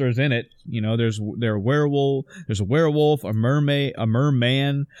monsters in it. You know, there's a werewolf, a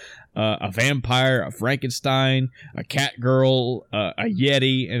merman, a vampire, a Frankenstein, a cat girl, a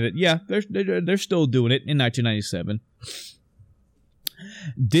yeti, and they're still doing it in 1997.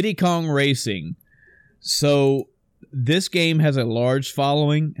 Diddy Kong Racing. So this game has a large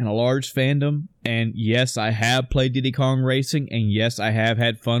following and a large fandom, and yes, I have played Diddy Kong Racing, and yes, I have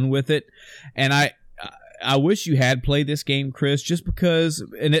had fun with it, and I wish you had played this game, Chris, just because,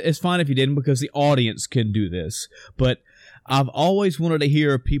 and it's fine if you didn't, because the audience can do this, but I've always wanted to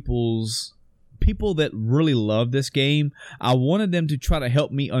hear people that really love this game. I wanted them to try to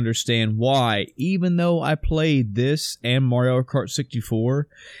help me understand why, even though I played this and Mario Kart 64,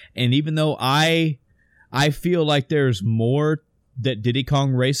 and even though I feel like there's more that Diddy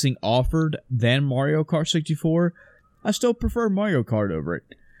Kong Racing offered than Mario Kart 64, I still prefer Mario Kart over it.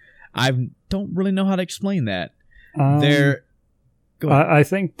 I don't really know how to explain that. I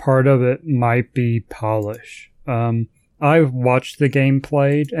think part of it might be polish. I've watched the game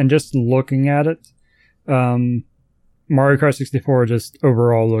played, and just looking at it, Mario Kart 64 just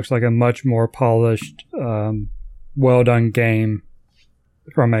overall looks like a much more polished, well-done game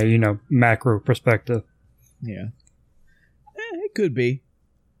from a, macro perspective. Yeah. It could be.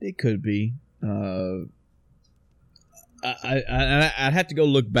 It could be. I'd have to go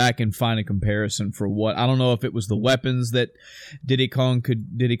look back and find a comparison for what. I don't know if it was the weapons that Diddy Kong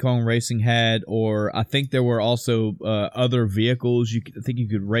Racing had, or I think there were also other vehicles. I think you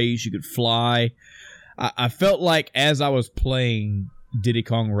could race, you could fly. I felt like as I was playing Diddy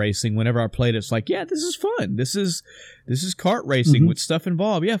Kong Racing, whenever I played it, it's like, yeah, this is fun. This is kart racing with stuff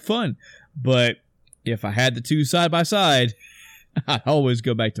involved. Yeah, fun. But if I had the two side by side, I'd always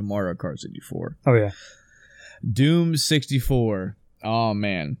go back to Mario Kart 64. Oh yeah. Doom 64. Oh,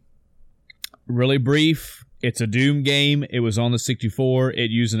 man. Really brief. It's a Doom game. It was on the 64. It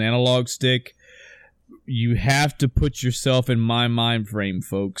used an analog stick. You have to put yourself in my mind frame,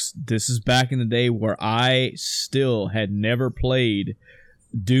 folks. This is back in the day where I still had never played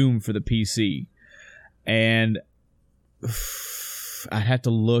Doom for the PC. And I had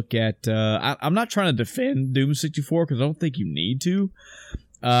to look at... I'm not trying to defend Doom 64 because I don't think you need to.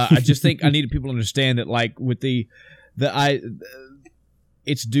 I just think I needed people to understand that, like, with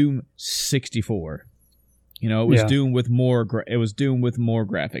it's Doom 64. It was Doom with more. It was Doom with more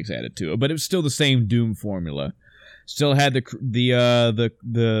graphics added to it, but it was still the same Doom formula. Still had the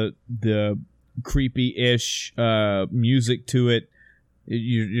creepy-ish music to it.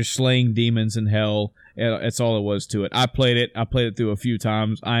 You're slaying demons in hell. That's all it was to it. I played it. I played it through a few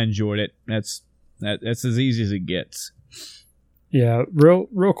times. I enjoyed it. That's as easy as it gets. Yeah,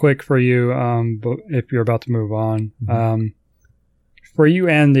 real quick for you, but if you're about to move on, for you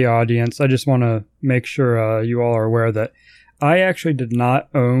and the audience, I just want to make sure you all are aware that I actually did not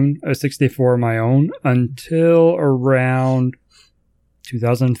own a 64 of my own until around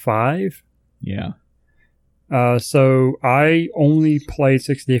 2005. Yeah. So I only played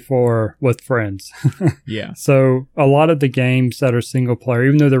 64 with friends. Yeah. So a lot of the games that are single player,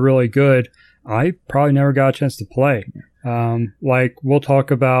 even though they're really good, I probably never got a chance to play. Like we'll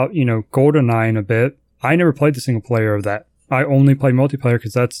talk about, GoldenEye in a bit. I never played the single player of that. I only played multiplayer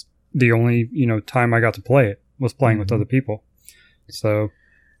because that's the only, time I got to play it was playing with other people. So,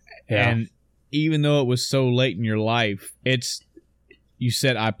 yeah. And even though it was so late in your life, you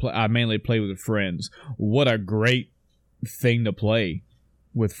said I mainly play with friends. What a great thing to play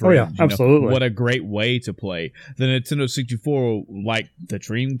with friends. Oh yeah, absolutely. What a great way to play. The Nintendo 64, like the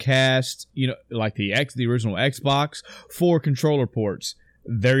Dreamcast, like the original Xbox, 4 controller ports.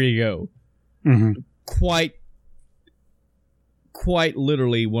 There you go. Mm-hmm. Quite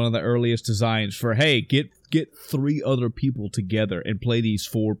literally one of the earliest designs for, hey, get 3 other people together and play these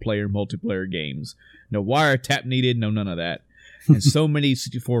 4-player multiplayer games. No wiretap needed, no none of that. And so many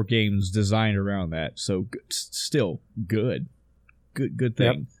 64 games designed around that. So still good. Good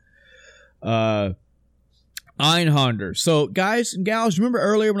thing. Yep. Einhander. So, guys and gals, remember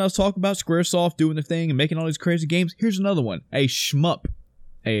earlier when I was talking about Squaresoft doing the thing and making all these crazy games? Here's another one. A shmup.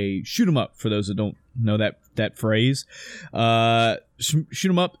 A shoot 'em up, for those that don't know that phrase. Shoot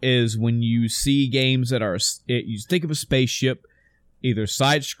 'em up is when you see games that are... You think of a spaceship, either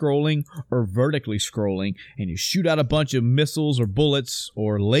side-scrolling or vertically scrolling, and you shoot out a bunch of missiles or bullets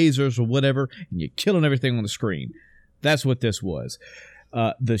or lasers or whatever, and you're killing everything on the screen. That's what this was.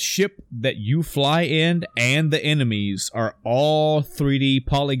 The ship that you fly in and the enemies are all 3D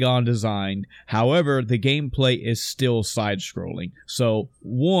polygon designed. However, the gameplay is still side-scrolling. So,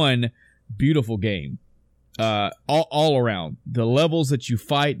 one beautiful game. All around. The levels that you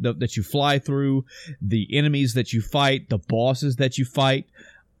fight, that you fly through, the enemies that you fight, the bosses that you fight,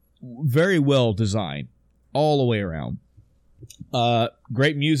 very well designed. All the way around.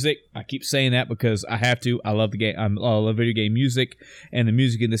 Great music. I keep saying that because I have to. I love the game. I love video game music, and the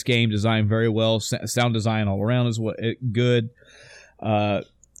music in this game designed very well. Sound design all around is good.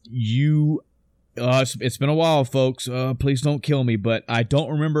 It's been a while, folks. Please don't kill me, but I don't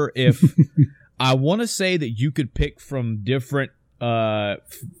remember if I want to say that you could pick from different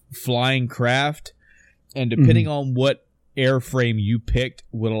flying craft, and depending on what airframe you picked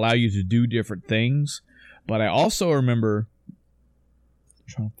would allow you to do different things. But I also remember, I'm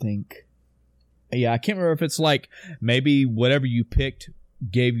trying to think. Yeah, I can't remember if it's like maybe whatever you picked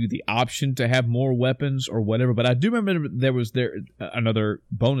gave you the option to have more weapons or whatever, but I do remember there another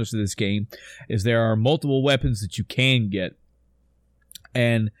bonus to this game is there are multiple weapons that you can get,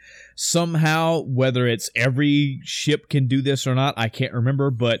 and somehow, whether it's every ship can do this or not, I can't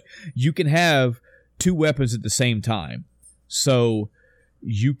remember, but you can have 2 weapons at the same time. So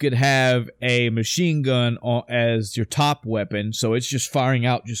you could have a machine gun as your top weapon, so it's just firing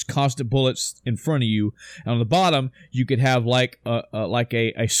out just constant bullets in front of you. And on the bottom, you could have like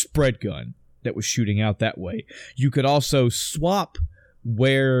a spread gun that was shooting out that way. You could also swap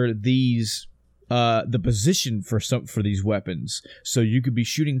where these the position for these weapons, so you could be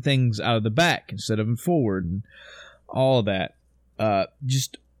shooting things out of the back instead of in forward, and all of that.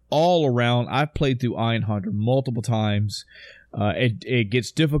 Just all around, I've played through Iron Hunter multiple times. It gets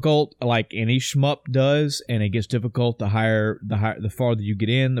difficult like any shmup does, and it gets difficult the farther you get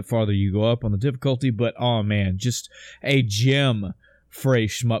in, the farther you go up on the difficulty. But oh man, just a gem for a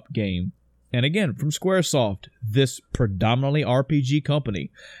shmup game. And again, from Squaresoft, this predominantly RPG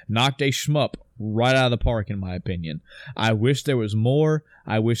company knocked a shmup right out of the park, in my opinion. I wish there was more.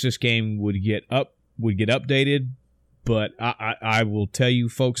 I wish this game would get updated. But I will tell you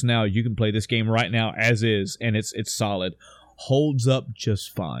folks now, you can play this game right now as is, and it's solid. Holds up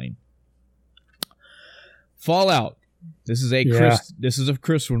just fine. Fallout. This is a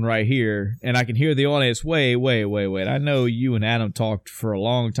Chris one right here, and I can hear the audience. Wait. I know you and Adam talked for a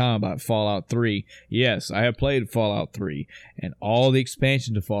long time about Fallout 3. Yes, I have played Fallout 3 and all the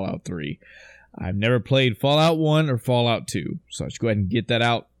expansion to Fallout 3. I've never played Fallout 1 or Fallout 2, so let's go ahead and get that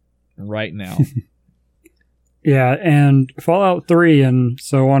out right now. Yeah, and Fallout 3 and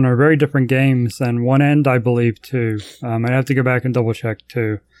so on are very different games, and one end, I believe, too. I'd have to go back and double check,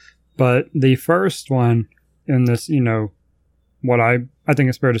 too. But the first one in this, what I think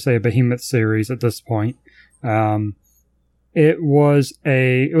it's fair to say a behemoth series at this point, it was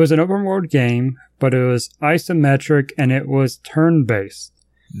an open world game, but it was isometric and it was turn-based.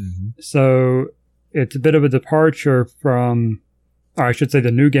 Mm-hmm. So it's a bit of a departure from, or I should say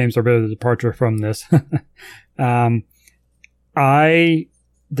the new games are a bit of a departure from this. I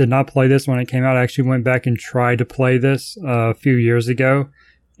did not play this when it came out. I actually went back and tried to play this a few years ago,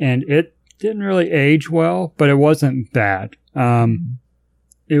 and it didn't really age well, but it wasn't bad.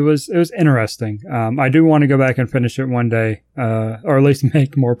 It was interesting. I do want to go back and finish it one day, or at least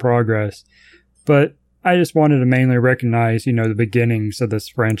make more progress. But I just wanted to mainly recognize, the beginnings of this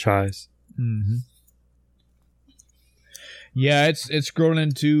franchise. Mm-hmm. Yeah, it's grown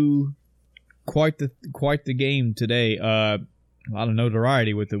into quite the game today. A lot of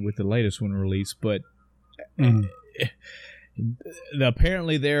notoriety with the latest one released, but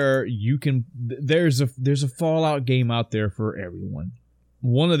apparently there's a Fallout game out there for everyone.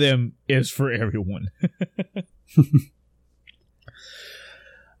 One of them is for everyone.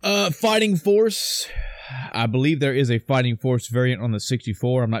 Fighting Force. I believe there is a Fighting Force variant on the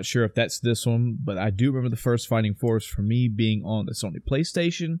 64. I'm not sure if that's this one, but I do remember the first Fighting Force for me being on the Sony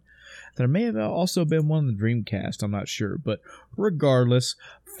PlayStation. There may have also been one on the Dreamcast. I'm not sure, but regardless,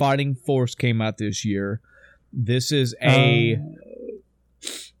 Fighting Force came out this year. This is a...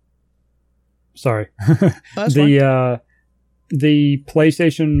 Sorry. The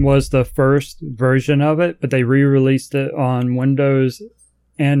PlayStation was the first version of it, but they re-released it on Windows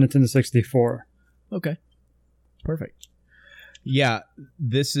and Nintendo 64. Okay. Perfect. Yeah,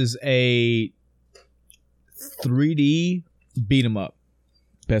 this is a 3D beat 'em up.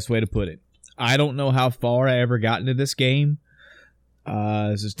 Best way to put it. I don't know how far I ever got into this game.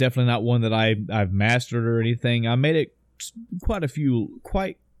 This is definitely not one that I've mastered or anything. I made it quite a few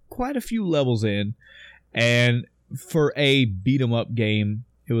levels in, and for a beat 'em up game,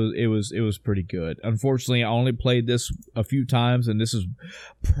 it was pretty good. Unfortunately, I only played this a few times, and this is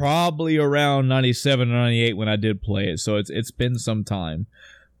probably around 97 or 98 when I did play it. So it's been some time,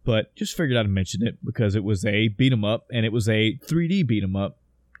 but just figured I'd mention it because it was a beat 'em up, and it was a 3D beat 'em up,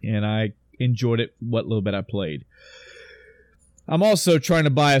 and I enjoyed it what little bit I played. I'm also trying to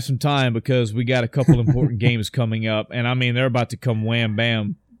buy us some time because we got a couple important games coming up, and I mean they're about to come wham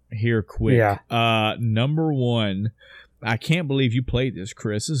bam here quick. Yeah. Number one, I can't believe you played this,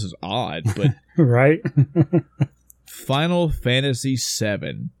 Chris. This is odd, but right. Final Fantasy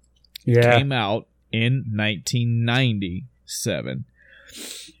VII came out in 1997.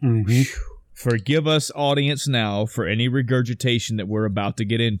 Mm-hmm. forgive us, audience, now for any regurgitation that we're about to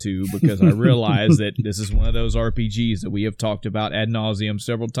get into, because I realize that this is one of those RPGs that we have talked about ad nauseum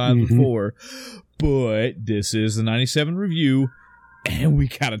several times before. But this is the 97 review, and we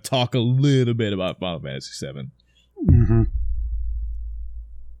gotta talk a little bit about Final Fantasy VII.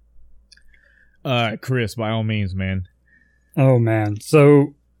 Chris, by all means, man. Oh, man.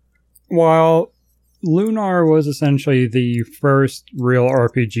 So, while Lunar was essentially the first real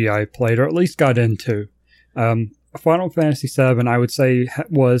RPG I played, or at least got into, Final Fantasy VII, I would say,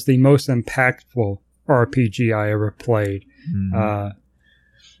 was the most impactful RPG I ever played.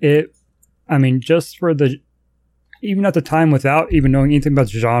 Just for even at the time, without even knowing anything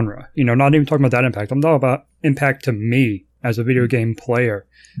about the genre, not even talking about that impact, I'm talking about impact to me as a video game player.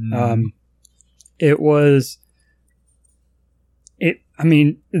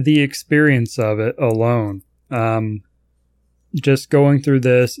 The experience of it alone, just going through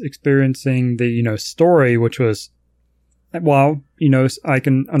this, experiencing the, story, which was, I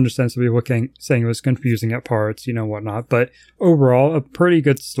can understand some people saying it was confusing at parts, whatnot, but overall, a pretty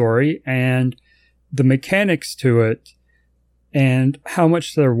good story, and the mechanics to it, and how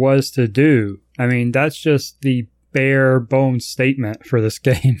much there was to do. That's just the bare bones statement for this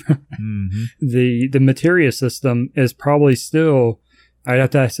game. The materia system is probably still, I'd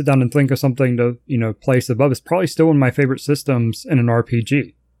have to sit down and think of something to, place above. It's probably still one of my favorite systems in an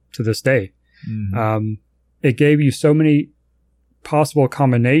RPG to this day. It gave you so many possible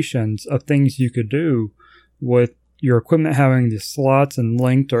combinations of things you could do with your equipment having the slots and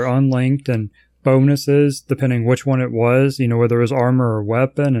linked or unlinked, and bonuses depending which one it was, whether it was armor or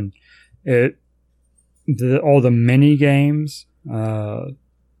weapon, and all the mini games.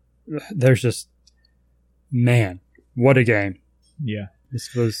 There's just, man, what a game. Yeah.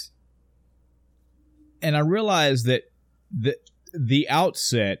 This was. And I realized that the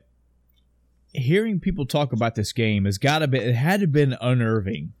outset, hearing people talk about this game it had to have been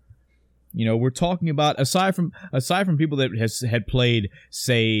unnerving. We're talking about, aside from people that had played,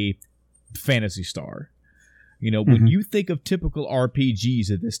 say, Phantasy Star. When you think of typical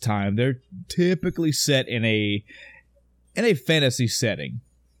RPGs at this time, they're typically set in a fantasy setting.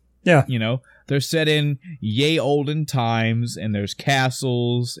 Yeah. They're set in yay olden times, and there's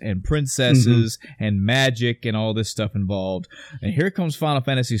castles and princesses and magic and all this stuff involved. And here comes Final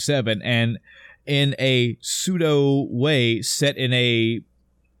Fantasy VII, and in a pseudo way set in I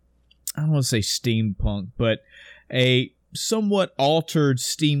don't want to say steampunk, but a somewhat altered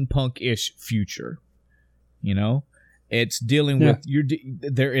steampunk-ish future. It's dealing with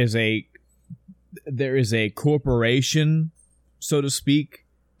there is a corporation, so to speak,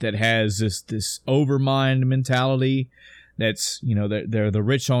 that has this overmind mentality. That's they're the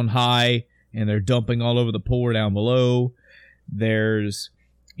rich on high, and they're dumping all over the poor down below. There's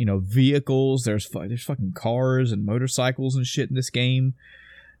vehicles. There's fucking cars and motorcycles and shit in this game.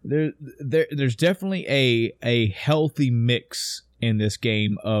 There's definitely a healthy mix in this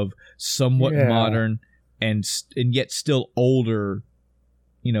game of somewhat modern and yet still older,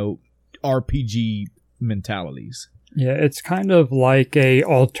 RPG mentalities. Yeah, it's kind of like a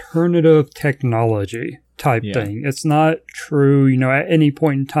alternative technology type thing. It's not true, at any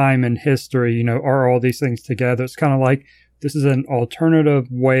point in time in history, are all these things together. It's kind of like this is an alternative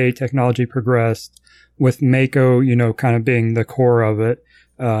way technology progressed, with Mako, kind of being the core of it.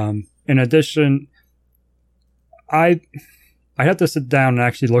 In addition, I'd have to sit down and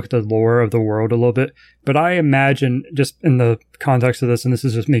actually look at the lore of the world a little bit, but I imagine, just in the context of this, and this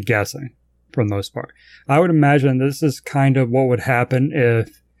is just me guessing for the most part, I would imagine this is kind of what would happen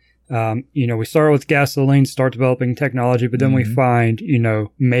if, we start with gasoline, start developing technology, but then we find,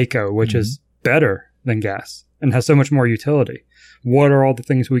 Mako, which is better than gas and has so much more utility. What are all the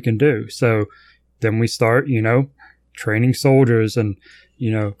things we can do? So then we start, training soldiers and,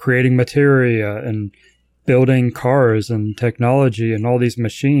 creating materia and building cars and technology and all these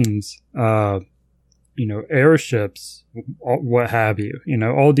machines, airships, what have you.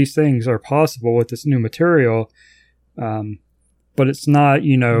 All these things are possible with this new material, but it's not,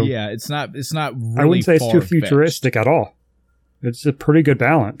 it's not really, I wouldn't say it's too futuristic at all. It's a pretty good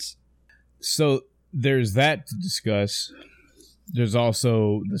balance. So there's that to discuss. There's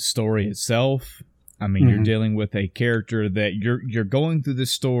also the story itself. You're dealing with a character that you're going through the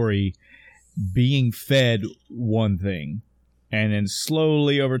story being fed one thing, and then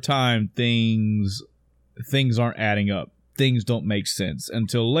slowly over time things aren't adding up. Things don't make sense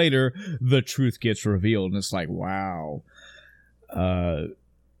until later the truth gets revealed, and it's like, wow.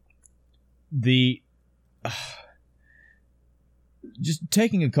 just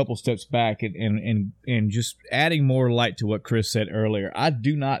taking a couple steps back and just adding more light to what Chris said earlier, I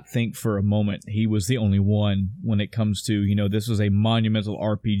do not think for a moment he was the only one when it comes to, this was a monumental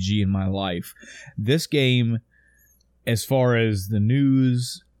RPG in my life. This game, as far as the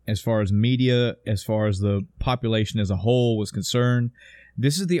news, as far as media, as far as the population as a whole was concerned,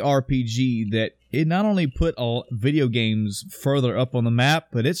 this is the RPG that it not only put all video games further up on the map,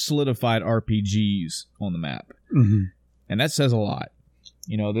 but it solidified RPGs on the map. Mm-hmm. And that says a lot.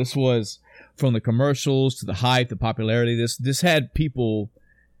 This was from the commercials to the hype, the popularity. This had people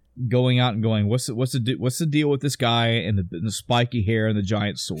going out and going, what's the deal with this guy and the spiky hair and the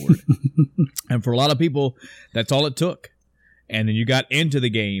giant sword? And for a lot of people, that's all it took. And then you got into the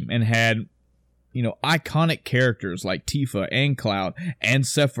game and had, iconic characters like Tifa and Cloud and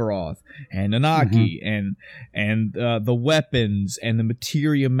Sephiroth and Nanaki and the weapons and the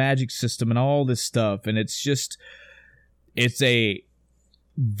materia magic system and all this stuff. And it's a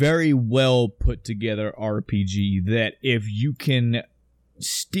very well put together RPG that if you can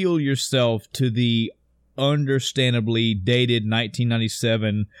steel yourself to the understandably dated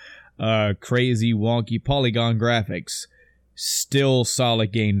 1997 crazy wonky polygon graphics, still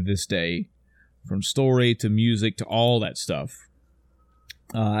solid game to this day, from story to music to all that stuff.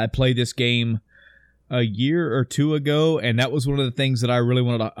 I played this game a year or two ago, and that was one of the things that I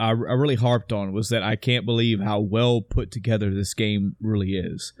really harped on, was that I can't believe how well put together this game really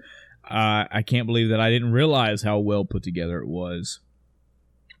is. I can't believe that I didn't realize how well put together it was.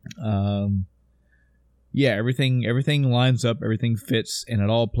 Everything lines up, everything fits, and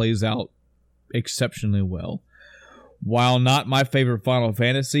it all plays out exceptionally well. While not my favorite Final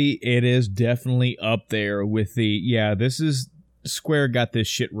Fantasy, it is definitely up there with this is Square got this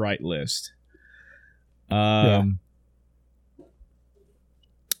shit right list. For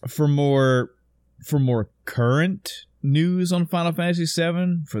more current news on Final Fantasy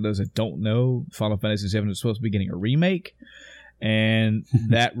VII, for those that don't know, Final Fantasy VII is supposed to be getting a remake, and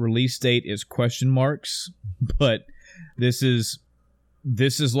that release date is question marks. But this is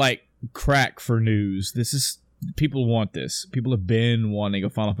like crack for news. People want this. People have been wanting a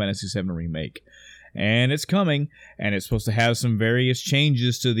Final Fantasy VII remake. And it's coming, and it's supposed to have some various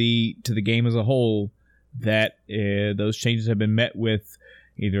changes to the game as a whole. That those changes have been met with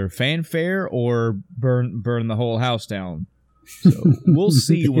either fanfare or burn the whole house down. So we'll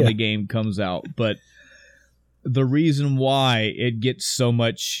see when the game comes out. But the reason why it gets so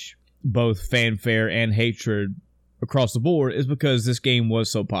much both fanfare and hatred across the board is because this game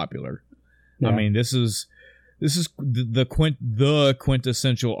was so popular. Yeah. I mean, this is the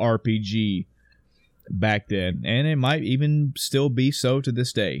quintessential RPG back then, and it might even still be so to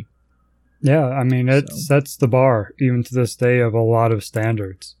this day. Yeah, I mean, it sets the bar, even to this day, of a lot of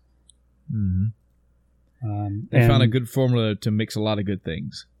standards. Mm-hmm. They found a good formula to mix a lot of good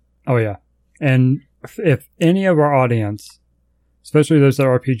things. Oh, yeah. And if any of our audience, especially those that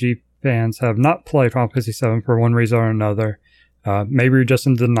are RPG fans, have not played Final Fantasy VII for one reason or another, maybe you're just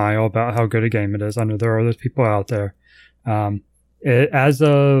in denial about how good a game it is. I know there are those people out there. As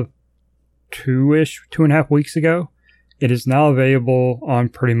of 2.5 weeks ago, it is now available on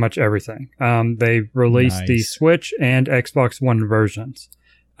pretty much everything. They released the Switch and Xbox One versions.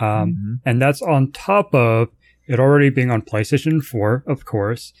 And that's on top of it already being on PlayStation 4, of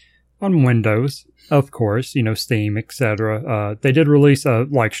course, on Windows, of course, Steam, etc. They did release a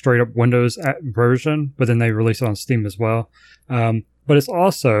straight up Windows version, but then they released it on Steam as well. But it's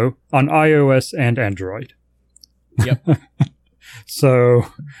also on iOS and Android. Yep. So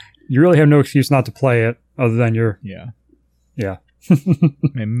you really have no excuse not to play it other than your... Yeah.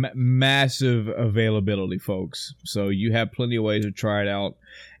 Massive availability, folks. So you have plenty of ways to try it out.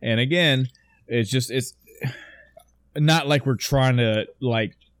 And again, it's not like we're trying to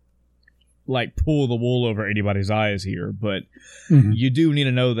pull the wool over anybody's eyes here, but you do need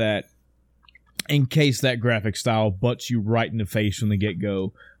to know that in case that graphic style butts you right in the face from the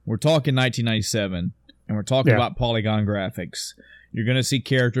get-go. We're talking 1997, and we're talking about polygon graphics. You're going to see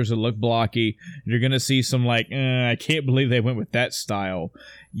characters that look blocky. You're going to see some I can't believe they went with that style.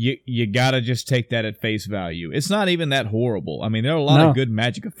 You got to just take that at face value. It's not even that horrible. I mean, there are a lot of good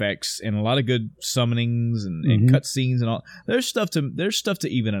magic effects and a lot of good summonings and cutscenes and all. There's stuff to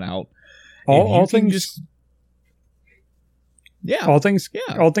even it out. All things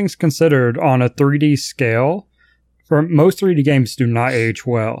considered, on a 3D scale, for most 3D games do not age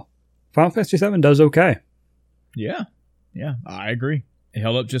well. Final Fantasy VII does okay. Yeah, I agree. It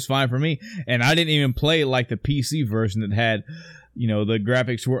held up just fine for me. And I didn't even play the PC version that had the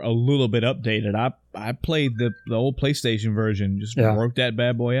graphics were a little bit updated. I played the old PlayStation version, just worked that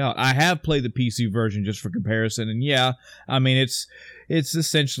bad boy out. I have played the PC version just for comparison, and I mean it's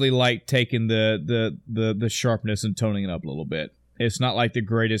essentially like taking the sharpness and toning it up a little bit. It's not like the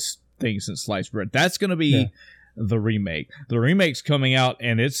greatest thing since sliced bread. That's going to be the remake. The remake's coming out,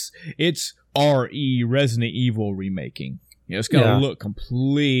 and it's RE Resident Evil remaking. It's going to look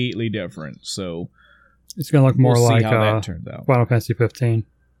completely different. So it's going to look more like how that turns out. Final Fantasy 15.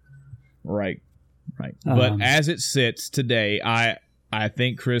 Right. But as it sits today, I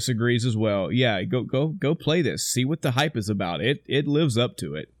think Chris agrees as well. Yeah, go play this. See what the hype is about. It lives up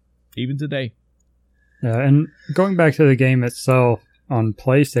to it, even today. Yeah, and going back to the game itself on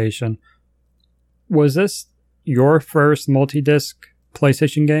PlayStation, was this your first multi-disc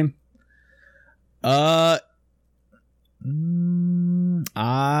PlayStation game? I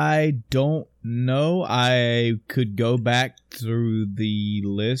don't know. I could go back through the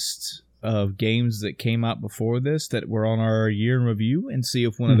list of games that came out before this that were on our year in review and see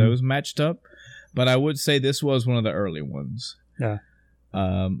if one of those matched up. But I would say this was one of the early ones. Yeah.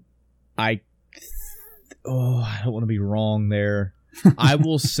 I don't want to be wrong there. I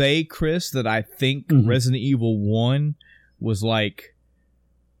will say, Chris, that I think Resident Evil 1 was like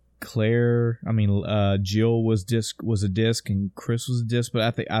Jill was a disc and Chris was a disc, but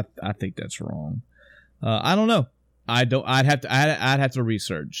I think that's wrong. I don't know. I'd have to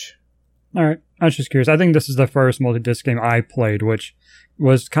research. All right. I was just curious. I think this is the first multi-disc game I played, which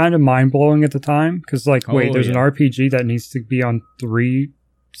was kind of mind-blowing at the time. Because, there's an RPG that needs to be on 3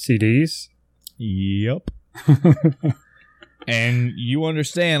 CDs? Yep. And you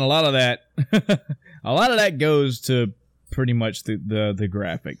understand a lot of that. A lot of that goes to pretty much the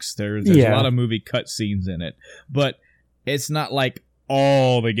graphics. There's a lot of movie cutscenes in it. But it's not like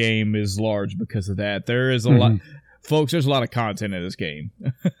all the game is large because of that. There is a lot... Folks, there's a lot of content in this game.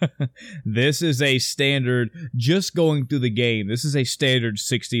 This is a standard, just going through the game, this is a standard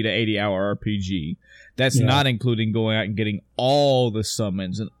 60 to 80 hour RPG. That's not including going out and getting all the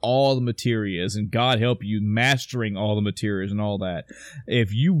summons and all the materials, and God help you, mastering all the materials and all that.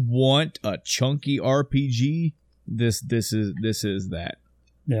 If you want a chunky RPG, this is that.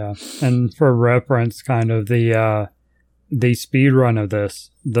 Yeah, and for reference, kind of the speed run of this,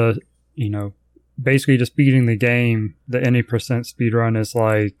 basically just beating the game, the any percent speedrun is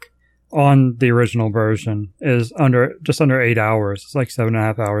like, on the original version, is just under 8 hours. It's like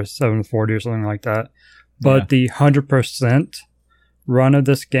 7.5 hours, 7:40 or something like that. But the 100% run of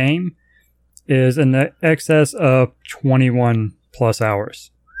this game is in excess of 21 plus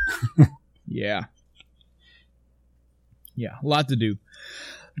hours. Yeah, a lot to do.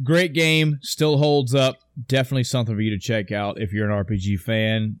 Great game, still holds up. Definitely something for you to check out if you're an RPG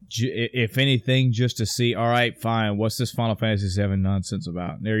fan. If anything, just to see, all right, fine, what's this Final Fantasy VII nonsense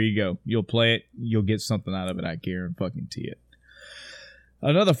about? There you go. You'll play it. You'll get something out of it, I guarantee it.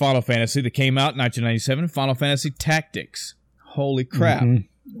 Another Final Fantasy that came out in 1997, Final Fantasy Tactics. Holy crap.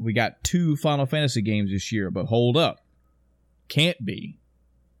 We got 2 Final Fantasy games this year, but hold up. Can't be.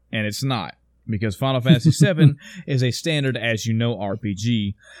 And it's not. Because Final Fantasy VII is a standard, as you know,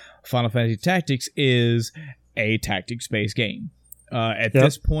 RPG. Final Fantasy Tactics is a tactics-based game. At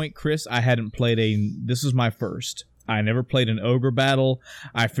this point, Chris, I hadn't played this was my first. I never played an Ogre Battle.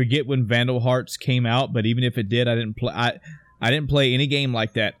 I forget when Vandal Hearts came out, but even if it did, I didn't play any game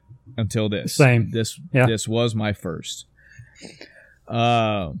like that until this. Same. This was my first.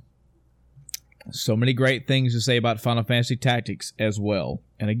 So many great things to say about Final Fantasy Tactics as well.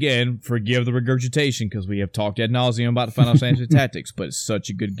 And again, forgive the regurgitation because we have talked ad nauseum about Final Fantasy Tactics, but it's such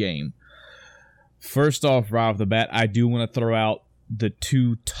a good game. First off, right off the bat, I do want to throw out the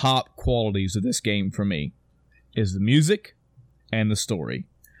 2 top qualities of this game for me, is the music and the story.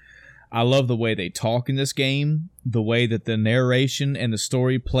 I love the way they talk in this game. The way that the narration and the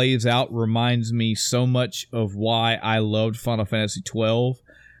story plays out reminds me so much of why I loved Final Fantasy XII.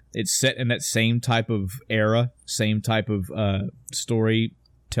 It's set in that same type of era, same type of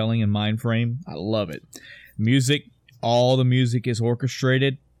storytelling and mind frame. I love it. Music, all the music is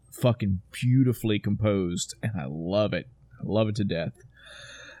orchestrated, fucking beautifully composed, and I love it. I love it to death.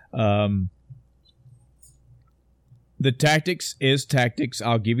 The tactics is tactics,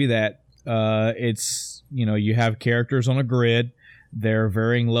 I'll give you that. It's, you have characters on a grid. There are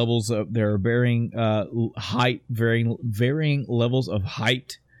varying levels of, varying levels of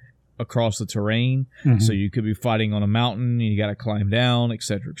height across the terrain. So you could be fighting on a mountain and you got to climb down,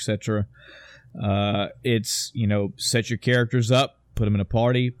 etc., etc. It's, set your characters up, put them in a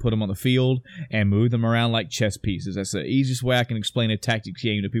party, put them on the field, and move them around like chess pieces. That's the easiest way I can explain a tactics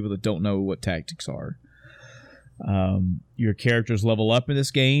game to people that don't know what tactics are. Your characters level up in this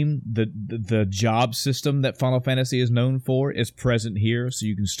game. The job system that Final Fantasy is known for is present here, so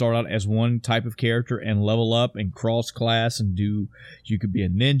you can start out as one type of character and level up and cross class and do. You could be a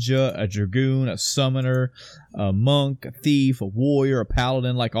ninja, a dragoon, a summoner, a monk, a thief, a warrior, a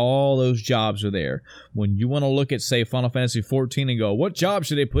paladin. Like, all those jobs are there. When you want to look at, say, Final Fantasy 14 and go, what job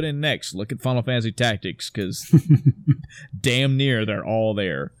should they put in next? Look at Final Fantasy Tactics, because damn near they're all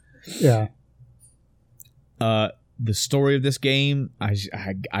there. Yeah. The story of this game,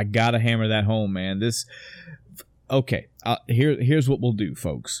 I gotta hammer that home, man. Here's what we'll do,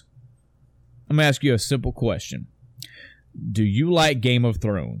 folks. I'm gonna ask you a simple question. Do you like Game of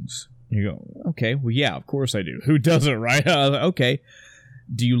Thrones? You go, okay, well, yeah, of course I do. Who doesn't, right? Okay.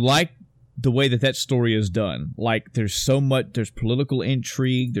 Do you like the way that story is done? Like, there's political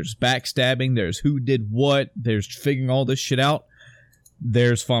intrigue, there's backstabbing, there's who did what, there's figuring all this shit out.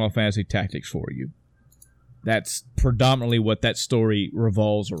 There's Final Fantasy Tactics for you. That's predominantly what that story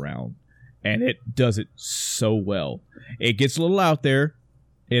revolves around, and it does it so well. It gets a little out there.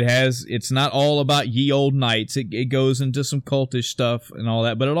 It's not all about ye old knights. It goes into some cultish stuff and all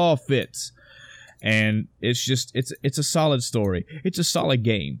that, but it all fits. And it's a solid story. It's a solid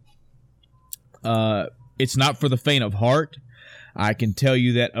game. It's not for the faint of heart. I can tell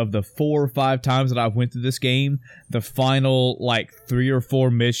you that of the 4 or 5 times that I've went through this game, the final, 3 or 4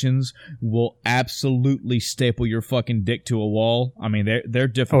 missions will absolutely staple your fucking dick to a wall. I mean, they're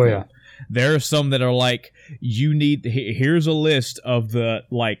difficult. Oh, yeah. There are some that are like, here's a list of the,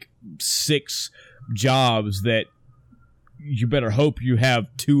 6 jobs that you better hope you have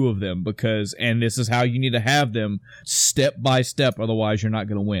 2 of them, and this is how you need to have them step by step, otherwise you're not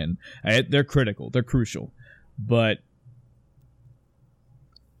going to win. They're critical. They're crucial. But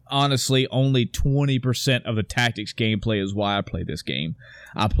honestly, only 20% of the tactics gameplay is why I play this game.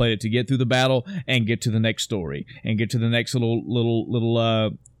 I played it to get through the battle and get to the next story and get to the next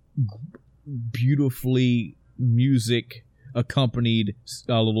little beautifully music accompanied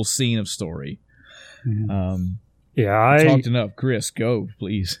little scene of story. Mm-hmm. I talked enough. Chris, go,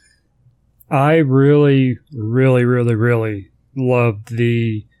 please. I really, really, really, really loved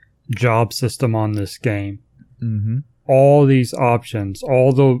the job system on this game. Mm-hmm. All these options,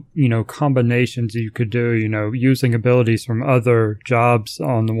 all the, combinations you could do, using abilities from other jobs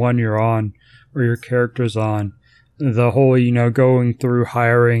on the one you're on or your character's on. The whole, going through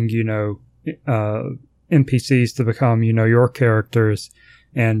hiring, NPCs to become, your characters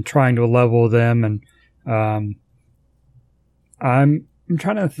and trying to level them. And I'm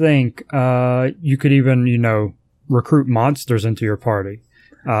trying to think, you could even, recruit monsters into your party.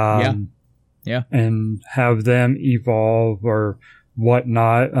 Yeah. And have them evolve or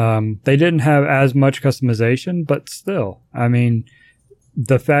whatnot. They didn't have as much customization, but still, I mean,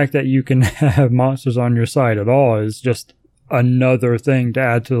 the fact that you can have monsters on your side at all is just another thing to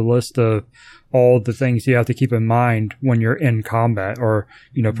add to the list of all the things you have to keep in mind when you're in combat or,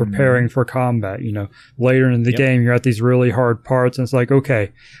 preparing for combat. Later in the game, you're at these really hard parts and it's like,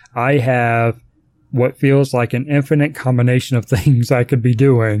 okay, I have what feels like an infinite combination of things I could be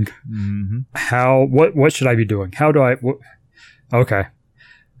doing. Mm-hmm. What should I be doing? How do I, okay.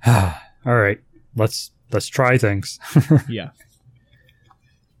 All right. Let's try things. Yeah.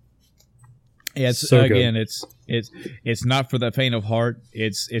 It's so again, good. it's not for the faint of heart.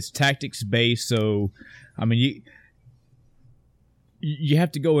 It's tactics based. So, I mean, you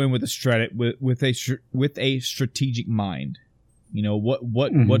have to go in with a strategic mind.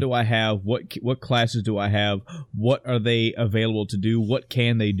 What do I have? What classes do I have? What are they available to do? What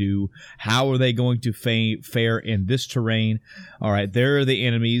can they do? How are they going to fare in this terrain? All right, there are the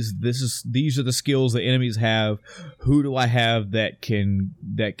enemies. These are the skills the enemies have. Who do I have that can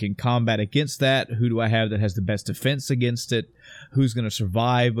combat against that? Who do I have that has the best defense against it? Who's going to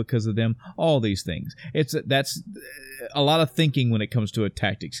survive because of them? All these things. That's a lot of thinking when it comes to a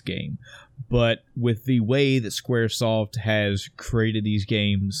tactics game. But with the way that Squaresoft has created these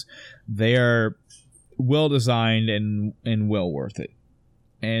games, they are well designed and well worth it.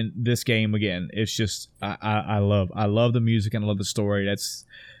 And this game, again, it's just I love the music and I love the story.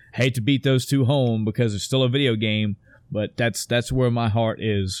 Hate to beat those two home because it's still a video game, but that's where my heart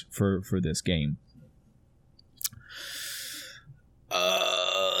is for this game.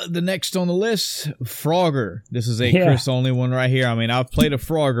 The next on the list, Frogger. This is a Chris only one right here. I mean, I've played a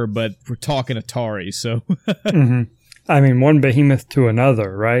Frogger, but we're talking Atari, so. Mm-hmm. I mean, one behemoth to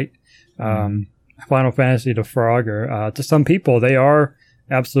another, right? Final Fantasy to Frogger. To some people, they are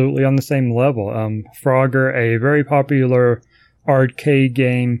absolutely on the same level. Frogger, a very popular arcade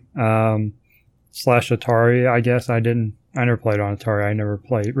game / Atari. I guess I never played on Atari. I never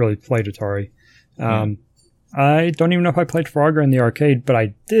really played Atari. I don't even know if I played Frogger in the arcade, but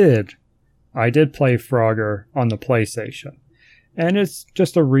I did. I did play Frogger on the PlayStation. And it's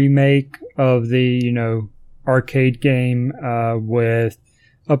just a remake of the, arcade game with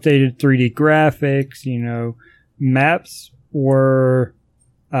updated 3D graphics. Maps were,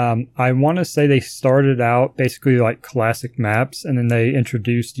 I want to say they started out basically like classic maps, and then they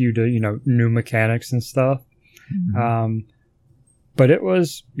introduced you to, new mechanics and stuff. Mm-hmm. But it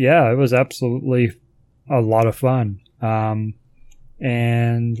was absolutely a lot of fun.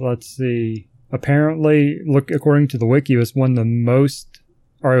 And let's see. Apparently, according to the wiki, it was one of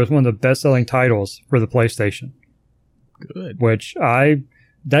the best-selling titles for the PlayStation. Good. Which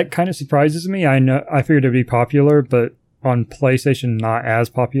that kind of surprises me. I figured it'd be popular, but on PlayStation, not as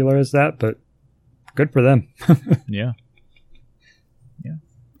popular as that. But good for them. Yeah.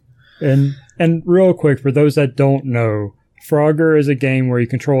 And real quick, for those that don't know, Frogger is a game where you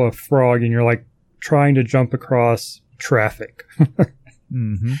control a frog and you're like trying to jump across traffic.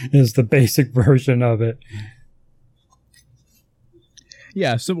 Mm-hmm. Is the basic version of it.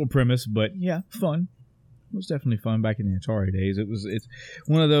 Yeah, simple premise, but yeah, fun. It was definitely fun back in the Atari days. It's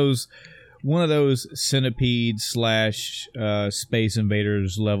one of those Centipede / Space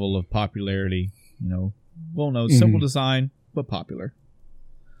Invaders level of popularity. Well known, simple design, but popular.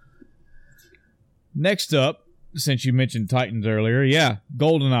 Next up, since you mentioned Titans earlier,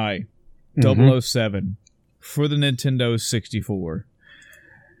 GoldenEye 007 for the Nintendo 64.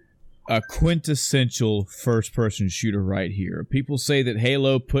 A quintessential first-person shooter right here. People say that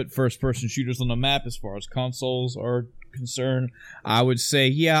Halo put first-person shooters on the map as far as consoles are concerned. I would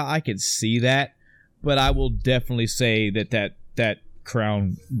say, I could see that, but I will definitely say that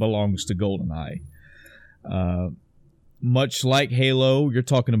crown belongs to GoldenEye. Much like Halo, you're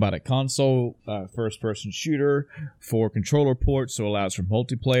talking about a console first-person shooter, 4 controller ports, so allows for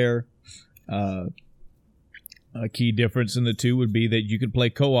multiplayer. A key difference in the two would be that you could play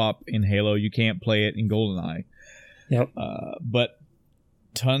co-op in Halo. You can't play it in GoldenEye. Yep. But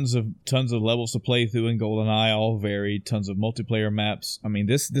tons of levels to play through in GoldenEye, all varied. Tons of multiplayer maps. I mean,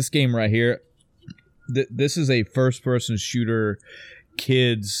 this game right here, this is a first-person shooter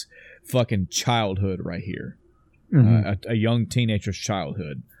kid's fucking childhood right here. Mm-hmm. A young teenager's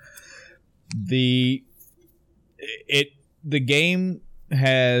childhood. The game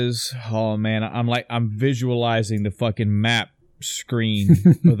has, oh man, I'm visualizing the fucking map screen,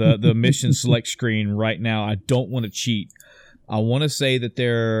 or the mission select screen right now. I don't want to cheat. I want to say that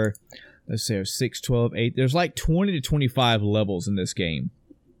there are 6, 12, 8. There's like 20 to 25 levels in this game.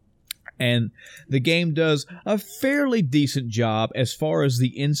 And the game does a fairly decent job as far as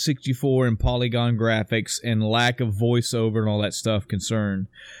the N64 and polygon graphics and lack of voiceover and all that stuff concerned,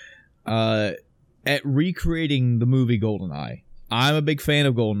 at recreating the movie GoldenEye. I'm a big fan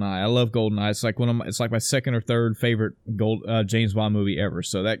of GoldenEye. I love GoldenEye. It's like my second or third favorite James Bond movie ever.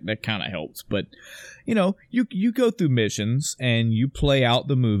 So that kind of helps. But you go through missions and you play out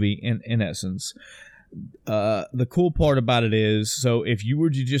the movie in essence. The cool part about it is, so if you were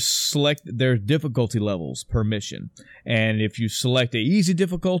to just select, there's difficulty levels per mission, and if you select a easy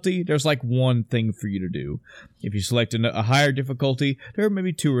difficulty, there's like one thing for you to do. If you select a higher difficulty, there are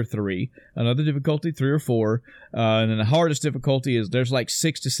maybe 2 or 3. Another difficulty, 3 or 4, and then the hardest difficulty is there's like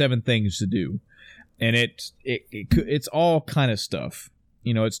 6 to 7 things to do, and it's all kind of stuff.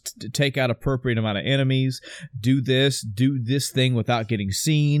 It's to take out appropriate amount of enemies, do this thing without getting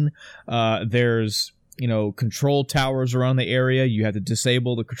seen. There's control towers around the area. You have to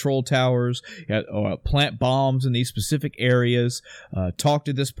disable the control towers. You have to plant bombs in these specific areas. Talk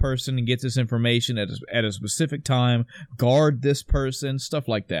to this person and get this information at a specific time. Guard this person. Stuff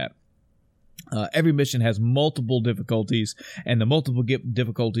like that. Every mission has multiple difficulties, and the multiple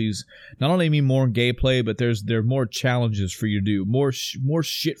difficulties not only mean more gameplay, but there are more challenges for you to do, more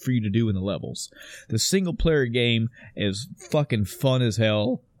shit for you to do in the levels. The single player game is fucking fun as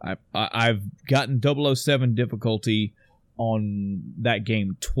hell. I've gotten 007 difficulty on that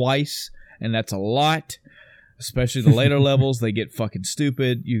game twice, and that's a lot. Especially the later levels, they get fucking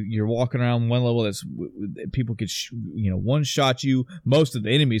stupid. You're walking around one level that's people could one shot you. Most of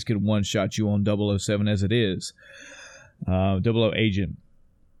the enemies could one shot you on 007 as it is. 00 Agent.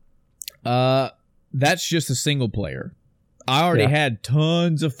 That's just a single player. I already had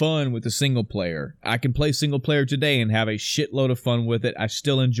tons of fun with the single player. I can play single player today and have a shitload of fun with it. I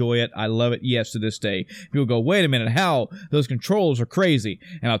still enjoy it. I love it, yes, to this day. People go, wait a minute, how? Those controls are crazy.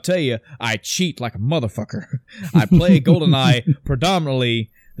 And I'll tell you, I cheat like a motherfucker. I play GoldenEye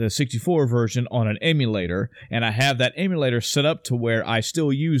predominantly, the 64 version, on an emulator, and I have that emulator set up to where I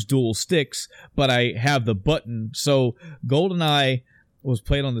still use dual sticks, but I have the button. So GoldenEye was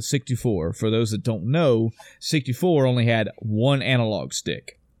played on the 64. For those that don't know, 64 only had one analog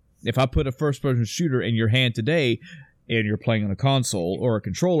stick. If I put a first-person shooter in your hand today and you're playing on a console or a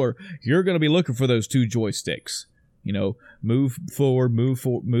controller, you're going to be looking for those two joysticks. You know, move forward,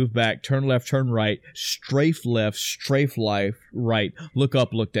 move back, turn left, turn right, strafe left, strafe right, look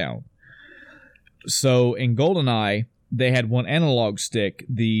up, look down. So in GoldenEye, they had one analog stick.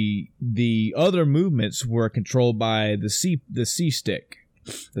 The other movements were controlled by the C stick,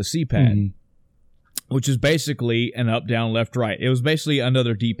 the C-pad, which is basically an up, down, left, right. It was basically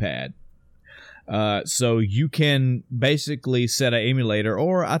another D-pad. So you can basically set an emulator,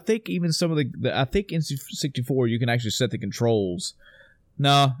 or I think even some of I think in 64 you can actually set the controls.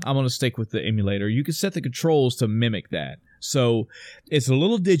 No, I'm going to stick with the emulator. You can set the controls to mimic that. So it's a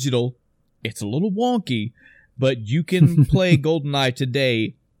little digital, it's a little wonky, but you can play GoldenEye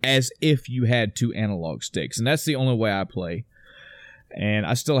today as if you had two analog sticks, and that's the only way I play. And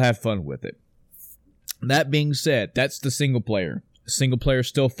I still have fun with it. That being said, that's the single player. Single player is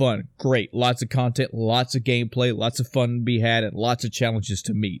still fun. Great. Lots of content, lots of gameplay, lots of fun to be had, and lots of challenges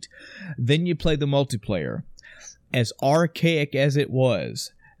to meet. Then you play the multiplayer. As archaic as it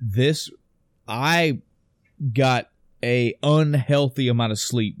was, I got a unhealthy amount of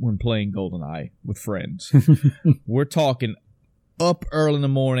sleep when playing GoldenEye with friends. We're talking up early in the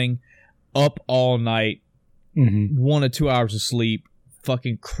morning, up all night, 1 or 2 hours of sleep,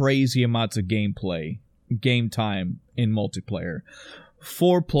 fucking crazy amounts of game time in multiplayer.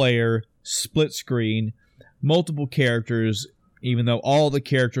 4-player, split screen, multiple characters, even though all the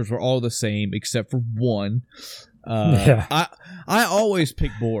characters were all the same except for one. I always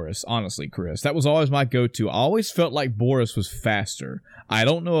picked Boris, honestly, Chris. That was always my go-to. I always felt like Boris was faster. I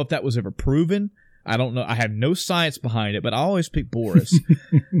don't know if that was ever proven. I don't know. I have no science behind it, but I always pick Boris.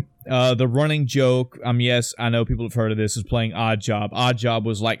 The running joke, yes, I know people have heard of this, is playing Oddjob. Oddjob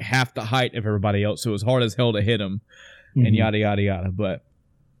was like half the height of everybody else, so it was hard as hell to hit him, and yada, yada, yada. But,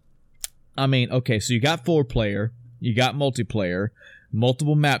 I mean, okay, so you got 4-player, you got multiplayer,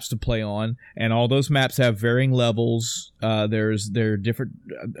 multiple maps to play on, and all those maps have varying levels. There are different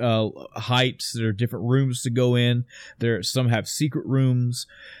heights, there are different rooms to go in. Some have secret rooms.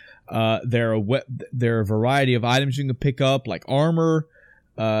 There are a variety of items you can pick up, like armor.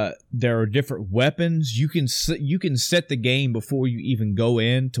 There are different weapons. You can set the game before you even go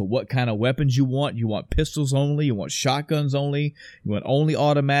in to what kind of weapons you want. You want pistols only. You want shotguns only. You want only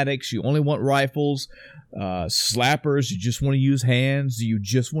automatics. You only want rifles. Slappers. You just want to use hands. Do you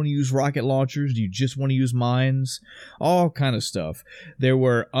just want to use rocket launchers? Do you just want to use mines? All kind of stuff. There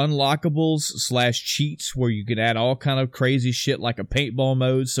were unlockables / cheats where you could add all kind of crazy shit like a paintball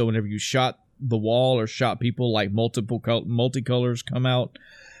mode. So whenever you shot the wall or shot people, like multicolors come out.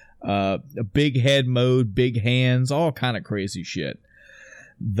 A big head mode, big hands, all kind of crazy shit.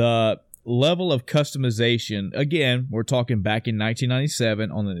 The level of customization, again, we're talking back in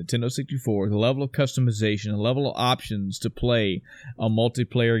 1997 on the Nintendo 64, the level of customization, the level of options to play a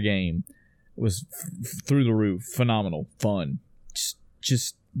multiplayer game was through the roof. Phenomenal. Fun.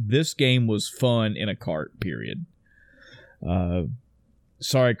 Just this game was fun in a cart, period.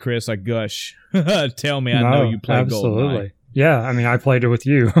 Sorry, Chris, I gush. Tell me, I know you played GoldenEye. Yeah, I mean, I played it with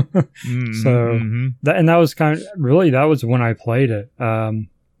you. That was that was when I played it.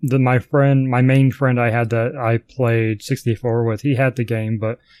 My main friend I had that I played 64 with, he had the game,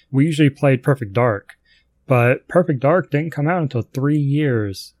 but we usually played Perfect Dark. But Perfect Dark didn't come out until 3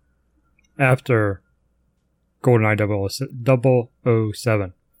 years after GoldenEye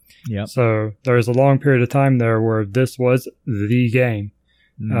 007. Yeah. So there was a long period of time there where this was the game.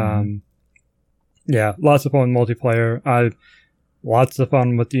 Yeah, lots of fun multiplayer. Lots of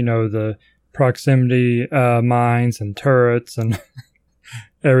fun with, the proximity mines and turrets and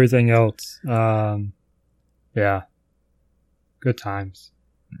everything else. Yeah. Good times.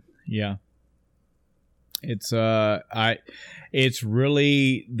 Yeah. It's it's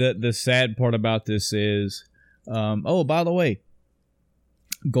really the sad part about this is by the way,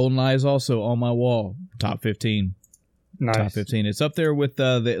 GoldenEye is also on my wall, top 15. Nice. Top 15. It's up there with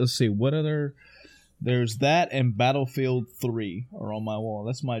let's see, what other. There's that and Battlefield 3 are on my wall.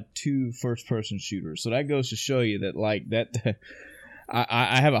 That's my 2 first-person shooters. So that goes to show you that, like, that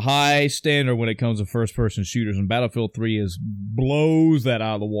I have a high standard when it comes to first-person shooters, and Battlefield 3 blows that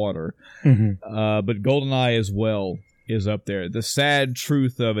out of the water. But GoldenEye as well is up there. The sad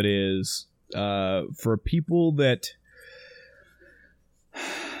truth of it is, for people that...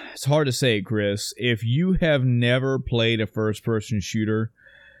 It's hard to say, Chris. If you have never played a first-person shooter,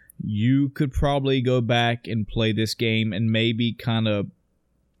 you could probably go back and play this game and maybe kind of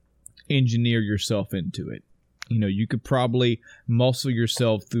engineer yourself into it. you could probably muscle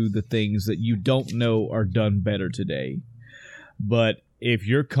yourself through the things that you don't know are done better today. But if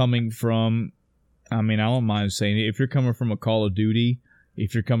you're coming from, I don't mind saying it, if you're coming from a Call of Duty,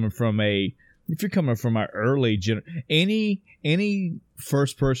 if you're coming from our early any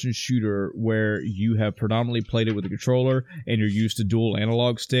first-person shooter where you have predominantly played it with a controller and you're used to dual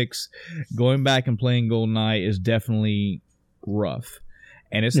analog sticks, going back and playing GoldenEye is definitely rough.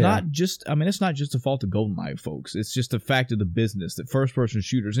 And it's not just a fault of GoldenEye, folks. It's just a fact of the business that first-person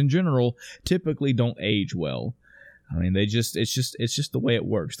shooters in general typically don't age well. It's just the way it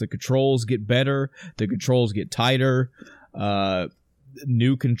works. The controls get better, the controls get tighter,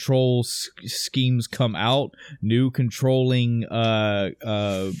 new control schemes come out, new controlling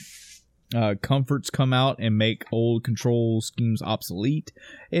comforts come out and make old control schemes obsolete.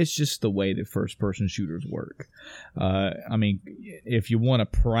 It's just the way that first-person shooters work. If you want a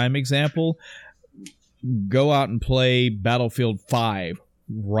prime example, go out and play Battlefield 5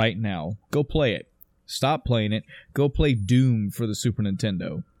 right now. Go play it. Stop playing it. Go play Doom for the Super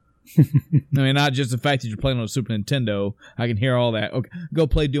Nintendo. Not just the fact that you're playing on a Super Nintendo. I can hear all that. Okay, go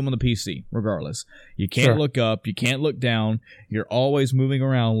play Doom on the PC, regardless. You can't look up. You can't look down. You're always moving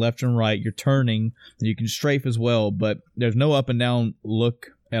around left and right. You're turning. You can strafe as well, but there's no up and down look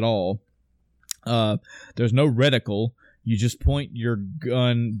at all. There's no reticle. You just point your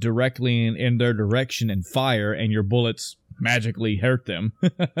gun directly in their direction and fire, and your bullets magically hurt them.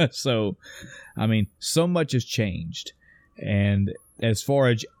 So much has changed. And as far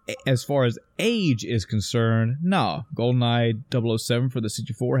as age is concerned, GoldenEye 007 for the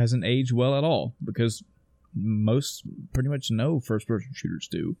 64 hasn't aged well at all, because most pretty much no first-person shooters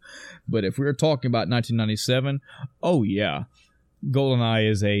do. But if we were talking about 1997, oh yeah, GoldenEye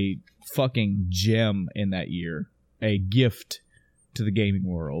is a fucking gem in that year, a gift to the gaming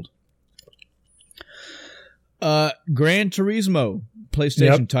world. Gran Turismo,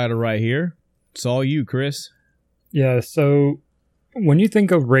 PlayStation title right here. It's all you, Chris. Yeah, so when you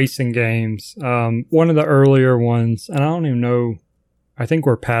think of racing games, one of the earlier ones, and I don't even know, I think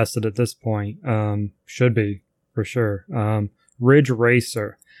we're past it at this point, should be, for sure, Ridge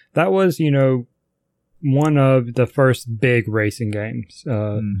Racer. That was, one of the first big racing games,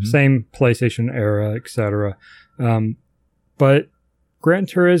 same PlayStation era, etc. But Gran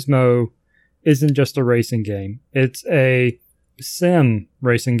Turismo isn't just a racing game. It's a sim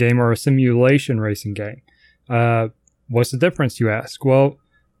racing game or a simulation racing game. What's the difference, you ask? Well,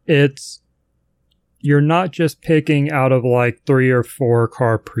 you're not just picking out of like 3 or 4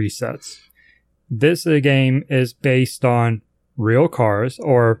 car presets. This game is based on real cars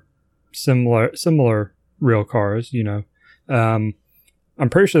or similar real cars, I'm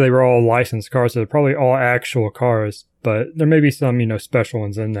pretty sure they were all licensed cars, so they're probably all actual cars, but there may be some, special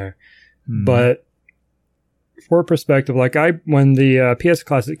ones in there. But for perspective, when the PS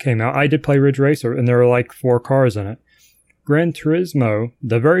Classic came out, I did play Ridge Racer, and there were like 4 cars in it. Gran Turismo,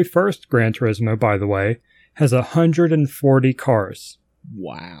 the very first Gran Turismo, by the way, has 140 cars.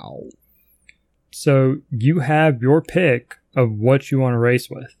 Wow. So you have your pick of what you want to race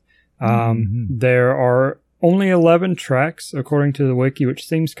with. There are only 11 tracks, according to the wiki, which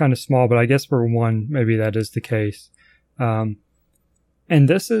seems kind of small, but I guess for one, maybe that is the case. And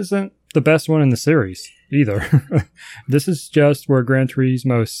this isn't the best one in the series either. This is just where Gran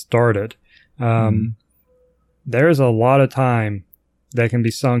Turismo started. There's a lot of time that can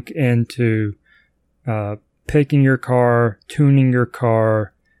be sunk into picking your car, tuning your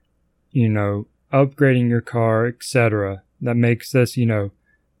car, upgrading your car, etc. That makes this,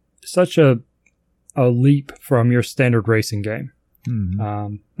 such a leap from your standard racing game.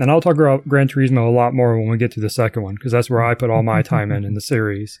 And I'll talk about Gran Turismo a lot more when we get to the second one, because that's where I put all my time in the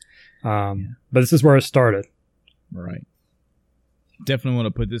series. But this is where it started. Right. Definitely want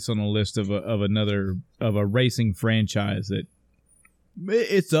to put this on a list of a racing franchise that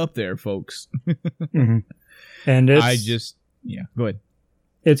it's up there, folks. And it's go ahead.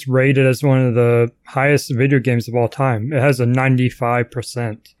 It's rated as one of the highest video games of all time. It has a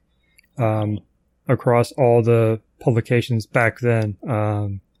 95% across all the publications back then.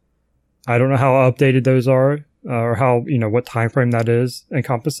 I don't know how updated those are, or how, what time frame that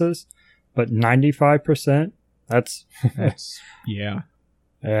encompasses, but 95%, that's yeah.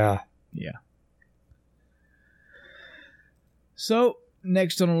 So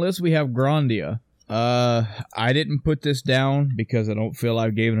next on the list we have Grandia. I didn't put this down because I don't feel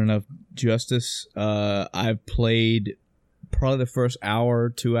I've given enough justice. I've played probably the first hour,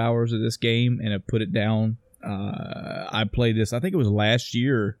 2 hours of this game, and I put it down. I played this, I think it was last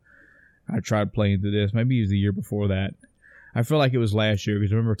year I tried playing through this. Maybe it was the year before that. I feel like it was last year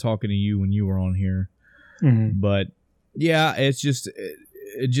because I remember talking to you when you were on here. But yeah, it's just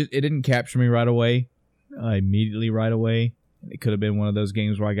it didn't capture me right away, immediately right away. It could have been one of those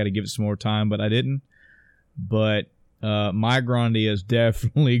games where I got to give it some more time, but I didn't. But my Grandia is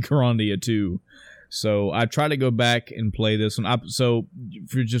definitely Grandia 2. So I try to go back and play this one. So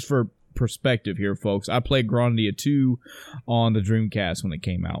for perspective here, folks, I played Grandia 2 on the Dreamcast when it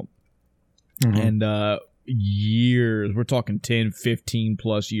came out. And years, we're talking 10, 15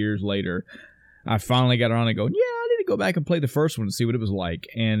 plus years later, I finally got around and go, yeah, I need to go back and play the first one to see what it was like.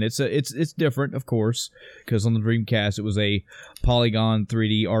 And it's different, of course, because on the Dreamcast it was a polygon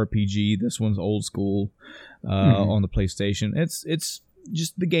 3D RPG. This one's old school on the PlayStation. It's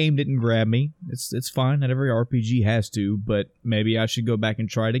just the game didn't grab me. It's fine. Not every RPG has to, but maybe I should go back and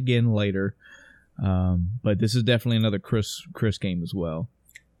try it again later. But this is definitely another Chris game as well.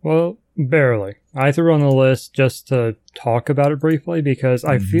 Well, barely. I threw on the list just to talk about it briefly because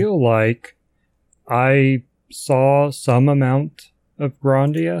I feel like I saw some amount of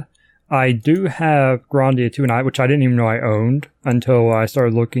Grandia. I do have Grandia 2, which I didn't even know I owned until I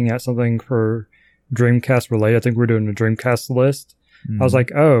started looking at something for Dreamcast related. I think we're doing a Dreamcast list. I was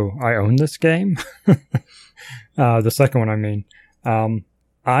like, oh, I own this game? The second one, I mean.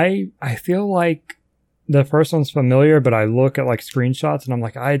 I feel like the first one's familiar, but I look at like screenshots and I'm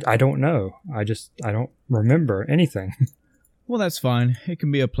like, I don't know. I don't remember anything. Well, that's fine. It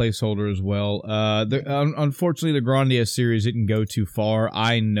can be a placeholder as well. Unfortunately, the Grandia series didn't go too far.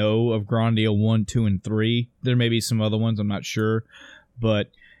 I know of Grandia 1, 2, and 3. There may be some other ones, I'm not sure.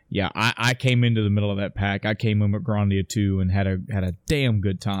 But yeah, I came into the middle of that pack. I came in with Grandia 2 and had a damn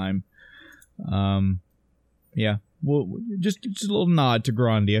good time. Yeah, well, just a little nod to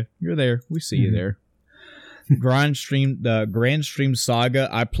Grandia. You're there. We see you there. The Grand Stream Saga,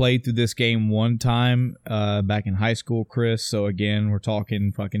 I played through this game one time back in high school, Chris. So again, we're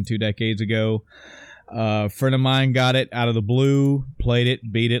talking fucking 2 decades ago. A friend of mine got it out of the blue, played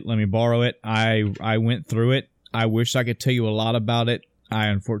it, beat it, let me borrow it. I went through it. I wish I could tell you a lot about it. I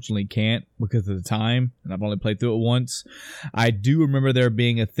unfortunately can't because of the time, and I've only played through it once. I do remember there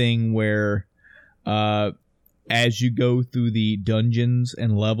being a thing where as you go through the dungeons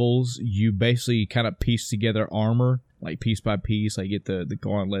and levels, you basically kind of piece together armor, like piece by piece. Like get the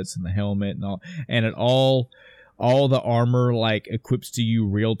gauntlets and the helmet and all, and all the armor like equips to you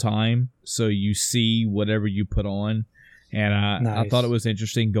real time, so you see whatever you put on. And I thought it was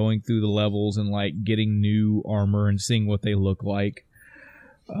interesting going through the levels and like getting new armor and seeing what they look like.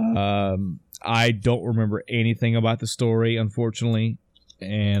 I don't remember anything about the story, unfortunately.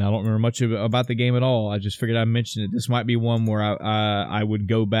 And I don't remember much about the game at all. I just figured I'd mention it. This might be one where I would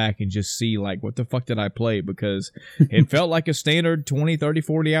go back and just see, like, what the fuck did I play? Because it felt like a standard 20, 30,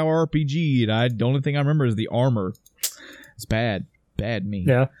 40-hour RPG. And the only thing I remember is the armor. It's bad. Bad me.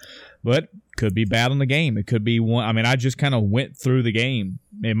 Yeah. But could be bad on the game. It could be one. I mean, I just kind of went through the game.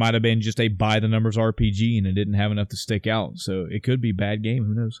 It might have been just a by-the-numbers RPG and it didn't have enough to stick out. So it could be a bad game.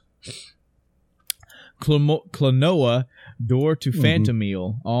 Who knows? Klonoa Door to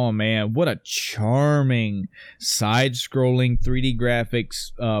Phantomile. Oh man, what a charming side-scrolling 3D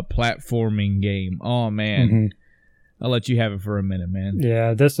graphics platforming game. Oh man, I'll let you have it for a minute, man.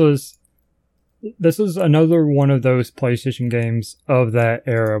 Yeah, this is another one of those PlayStation games of that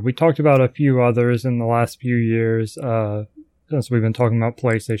era. We talked about a few others in the last few years since we've been talking about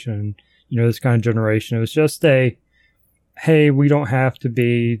PlayStation. You know, this kind of generation. It was just hey, we don't have to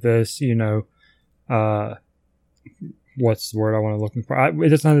be this, what's the word I want to looking for? It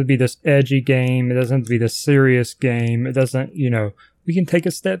doesn't have to be this edgy game. It doesn't have to be this serious game. It doesn't, we can take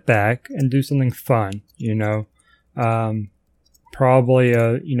a step back and do something fun, probably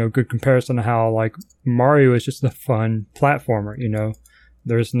a, good comparison to how like Mario is just a fun platformer,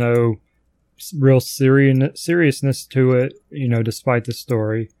 there's no real seriousness to it, despite the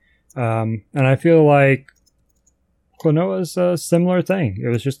story. And I feel like Klonoa is a similar thing. It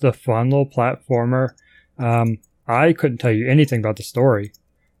was just a fun little platformer. I couldn't tell you anything about the story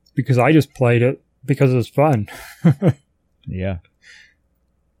because I just played it because it was fun. Yeah.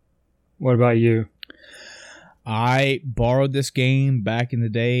 What about you? I borrowed this game back in the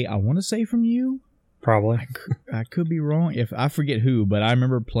day. I want to say from you. Probably. I could be wrong. If I forget who, but I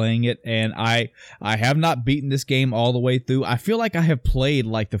remember playing it, and I have not beaten this game all the way through. I feel like I have played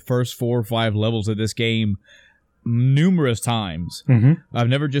like the first 4 or 5 levels of this game numerous times. I've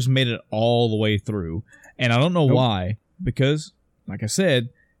never just made it all the way through, and I don't know why, because like I said,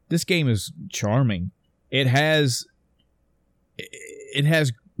 this game is charming. It has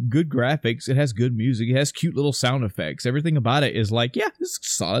good graphics, it has good music, it has cute little sound effects. Everything about it is like, yeah, this is a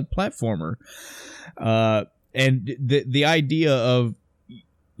solid platformer. And the idea of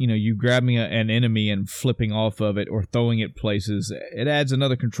you grabbing an enemy and flipping off of it or throwing it places. It adds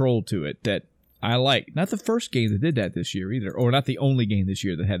another control to it that I like. Not the first game that did that this year either, or not the only game this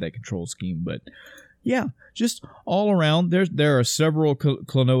year that had that control scheme, but yeah, just all around. There are several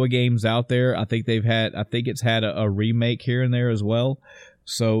Klonoa games out there. I think it's had a remake here and there as well.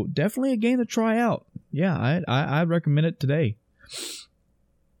 So definitely a game to try out. Yeah, I'd recommend it today.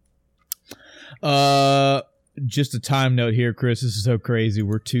 Just a time note here, Chris. This is so crazy.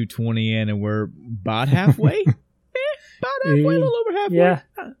 We're 2:20 in, and we're about halfway. About halfway, a little over halfway. Yeah,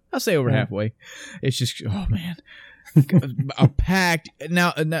 I'll say over halfway. It's just, oh man, a packed.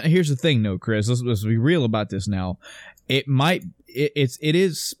 Now, here's the thing, though, Chris. Let's be real about this now. It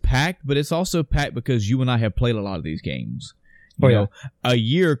is packed, but it's also packed because you and I have played a lot of these games. You know, a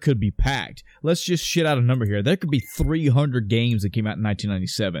year could be packed. Let's just shit out a number here. There could be 300 games that came out in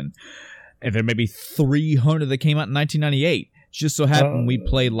 1997. And there may be 300 that came out in 1998. It's just so happened we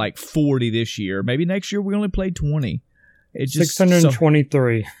played like 40 this year. Maybe next year we only played 20. It's just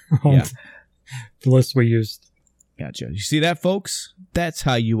 623 on the list we used. Gotcha. You see that, folks? That's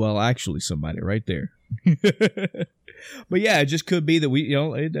how you are actually somebody right there. But yeah, it just could be that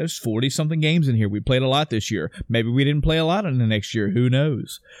there's 40-something games in here. We played a lot this year. Maybe we didn't play a lot in the next year. Who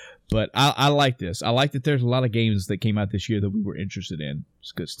knows? But I like this. I like that there's a lot of games that came out this year that we were interested in.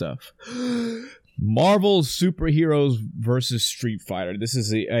 It's good stuff. Marvel's Superheroes versus Street Fighter. This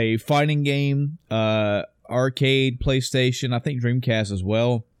is a fighting game, arcade, PlayStation, I think Dreamcast as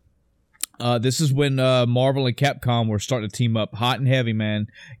well. This is when Marvel and Capcom were starting to team up hot and heavy, man.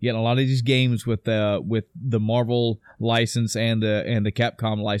 Getting a lot of these games with the Marvel license and the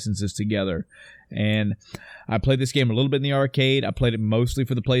Capcom licenses together. And I played this game a little bit in the arcade. I played it mostly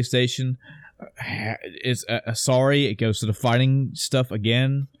for the PlayStation. It's sorry, it goes to the fighting stuff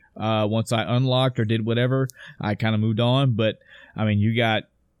again. Once I unlocked or did whatever, I kind of moved on. But I mean,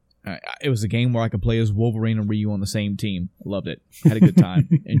 it was a game where I could play as Wolverine and Ryu on the same team. Loved it. Had a good time.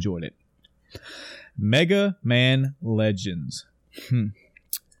 Enjoyed it. Mega Man Legends.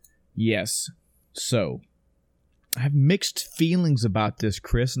 Yes. So, I have mixed feelings about this,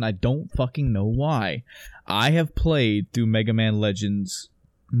 Chris, and I don't fucking know why. I have played through Mega Man Legends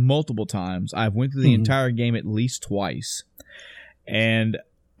multiple times. I've went through the entire game at least twice. And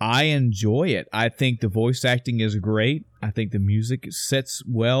I enjoy it. I think the voice acting is great. I think the music sets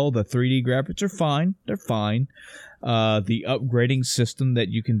well. The 3D graphics are fine. They're fine. The upgrading system that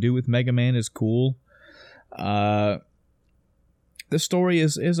you can do with Mega Man is cool. The story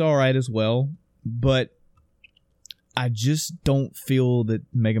is all right as well, but I just don't feel that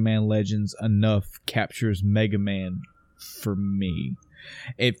Mega Man Legends enough captures Mega Man for me.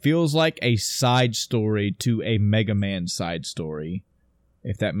 It feels like a side story to a Mega Man side story,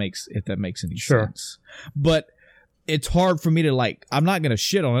 if that makes any sense. But it's hard for me to I'm not going to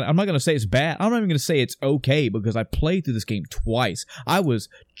shit on it. I'm not going to say it's bad. I'm not even going to say it's okay because I played through this game twice. I was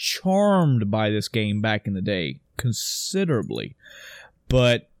charmed by this game back in the day considerably.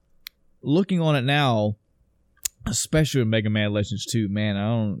 But looking on it now, especially with Mega Man Legends 2, man,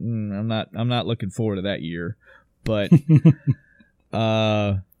 I'm not looking forward to that year. But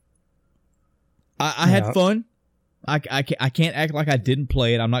I had fun. I can't act like I didn't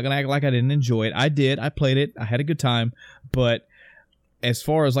play it. I'm not going to act like I didn't enjoy it. I did. I played it. I had a good time. But as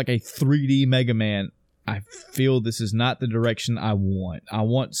far as like a 3D Mega Man, I feel this is not the direction I want. I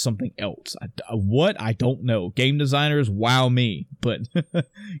want something else. What? I don't know. Game designers, wow me. But,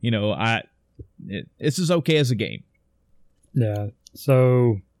 this is okay as a game. Yeah.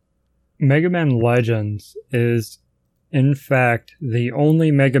 So, Mega Man Legends is, in fact, the only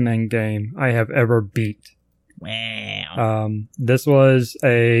Mega Man game I have ever beat. Wow. This was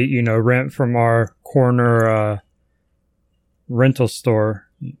a, rent from our corner rental store.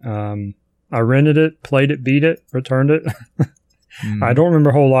 I rented it, played it, beat it, returned it. I don't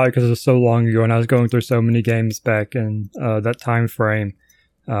remember a whole lot because it was so long ago and I was going through so many games back in that time frame.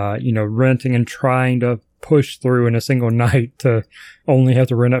 Renting and trying to push through in a single night to only have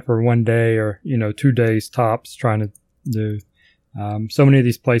to rent it for 1 day or, 2 days tops, trying to do. So many of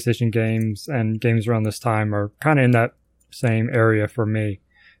these PlayStation games and games around this time are kind of in that same area for me.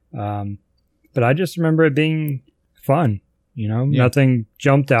 But I just remember it being fun. Nothing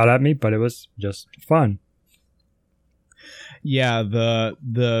jumped out at me, but it was just fun. Yeah,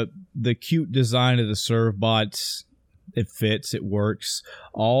 the cute design of the serve bots, it fits, it works.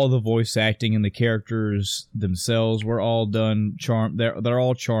 All the voice acting and the characters themselves were all done they're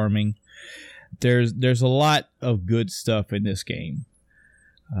all charming. There's a lot of good stuff in this game.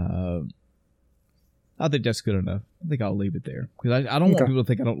 I think that's good enough. I think I'll leave it there because I don't want people to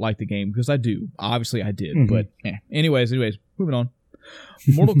think I don't like the game because I do. Obviously, I did. But anyways, moving on.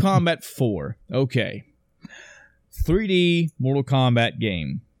 Mortal Kombat 4. Okay. 3D Mortal Kombat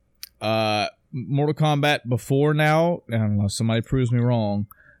game. Mortal Kombat before now, unless somebody proves me wrong,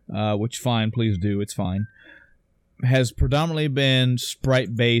 which fine, please do, it's fine, has predominantly been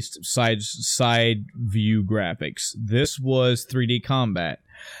sprite-based side view graphics. This was 3D combat.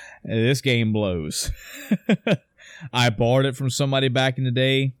 This game blows. I borrowed it from somebody back in the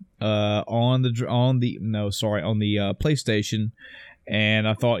day on the PlayStation, and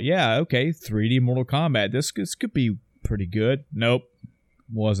I thought, yeah, okay, 3D Mortal Kombat. This could be pretty good. Nope,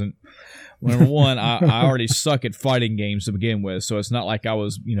 wasn't. Number one, I already suck at fighting games to begin with, so it's not like I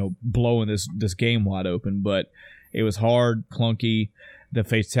was, blowing this game wide open, but it was hard, clunky. The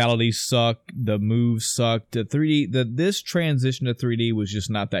fatalities sucked. The moves sucked. The 3D, this transition to 3D was just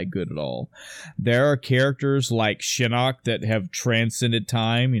not that good at all. There are characters like Shinnok that have transcended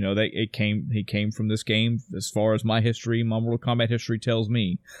time. He came from this game as far as my Mortal Kombat history tells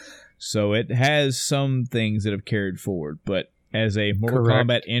me. So it has some things that have carried forward, but as a Mortal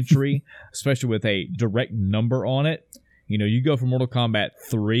Kombat entry, especially with a direct number on it, you go from Mortal Kombat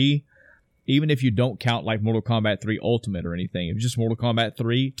 3. Even if you don't count like Mortal Kombat 3 Ultimate or anything, if it's just Mortal Kombat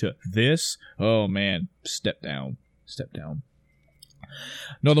 3 to this, oh man, step down.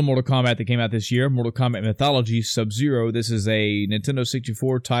 Another Mortal Kombat that came out this year, Mortal Kombat Mythology Sub-Zero. This is a Nintendo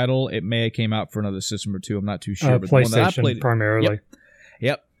 64 title. It may have came out for another system or two. I'm not too sure. But PlayStation, the one that I played primarily.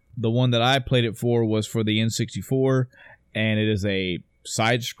 Yep. The one that I played it for was for the N64, and it is a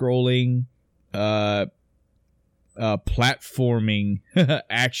side-scrolling platforming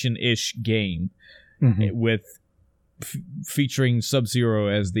action-ish game with featuring Sub-Zero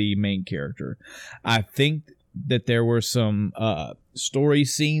as the main character. I think that there were some story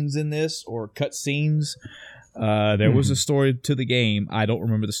scenes in this, or cut scenes. There was a story to the game. I don't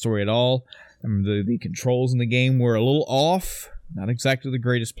remember the story at all. I remember the controls in the game were a little off. Not exactly the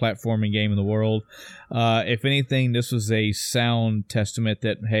greatest platforming game in the world. If anything, this was a sound testament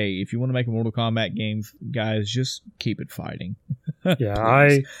that, hey, if you want to make a Mortal Kombat game, guys, just keep it fighting.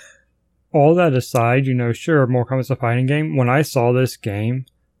 Yeah, all that aside, sure, Mortal Kombat's a fighting game. When I saw this game,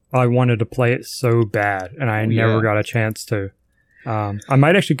 I wanted to play it so bad, and I never got a chance to. I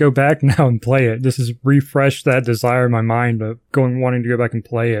might actually go back now and play it. This has refreshed that desire in my mind of wanting to go back and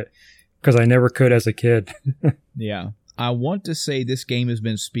play it, because I never could as a kid. Yeah. I want to say this game has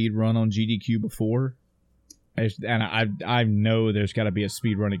been speedrun on GDQ before, and I know there's got to be a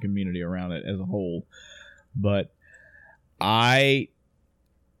speedrunning community around it as a whole, but being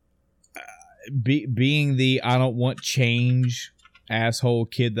the I don't want change asshole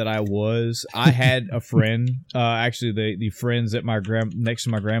kid that I was, I had a friend, actually the friends at next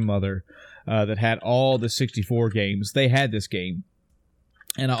to my grandmother, that had all the 64 games. They had this game,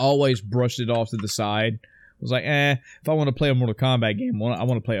 and I always brushed it off to the side. Was like, if I want to play a Mortal Kombat game, I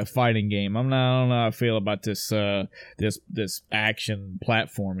want to play a fighting game. I don't know how I feel about this action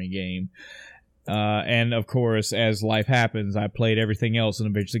platforming game. And of course, as life happens, I played everything else and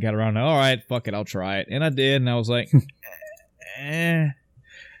eventually got around to, all right, fuck it, I'll try it. And I did, and I was like,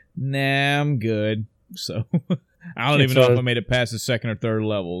 nah, I'm good. So I don't even know if I made it past the second or third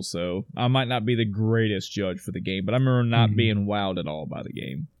level, so I might not be the greatest judge for the game, but I remember not being wowed at all by the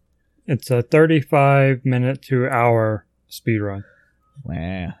game. It's a 35-minute to hour speedrun.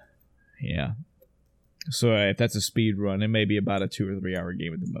 Wow. Yeah. So if that's a speed run, it may be about a 2 or 3 hour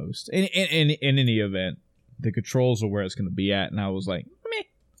game at the most. In any event, the controls are where it's going to be at, and I was like,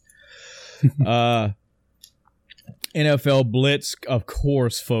 meh. NFL Blitz, of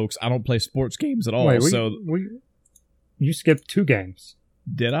course, folks. I don't play sports games at all. You skipped 2 games.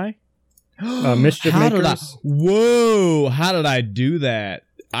 Did I? Mischief Makers. How did I do that?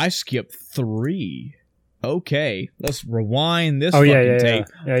 I skipped 3. Okay, let's rewind this tape.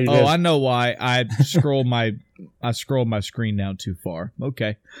 Yeah, you did. I know why. I scrolled my screen down too far.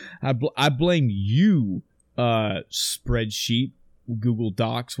 Okay, I blame you, spreadsheet, Google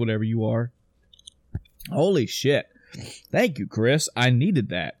Docs, whatever you are. Holy shit! Thank you, Chris. I needed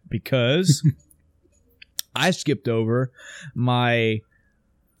that because I skipped over my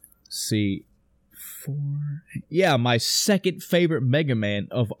my second favorite Mega Man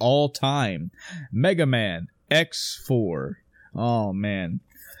of all time, Mega Man X4. Oh man,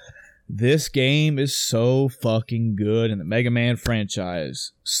 this game is so fucking good in the Mega Man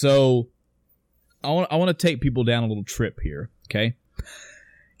franchise. So I want to take people down a little trip here. Okay,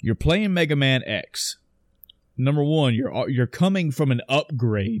 you're playing Mega Man X. Number one, you're coming from an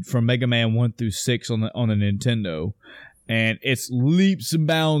upgrade from Mega Man 1 through 6 on the Nintendo. And it's leaps and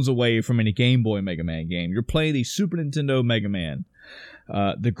bounds away from any Game Boy Mega Man game. You're playing the Super Nintendo Mega Man.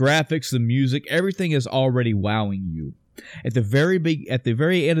 The graphics, the music, everything is already wowing you. At the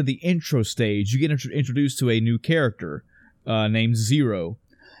very end of the intro stage, you get introduced to a new character named Zero.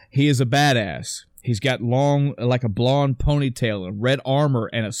 He is a badass. He's got long, like a blonde ponytail and red armor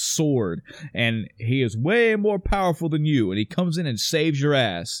and a sword, and he is way more powerful than you, and he comes in and saves your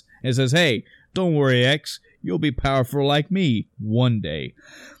ass and says, hey, don't worry, X, you'll be powerful like me one day.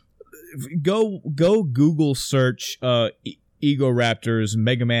 Go Google search Egoraptor's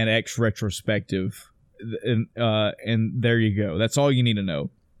Mega Man X retrospective, and there you go. That's all you need to know.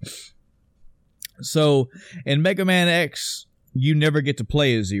 So, in Mega Man X, you never get to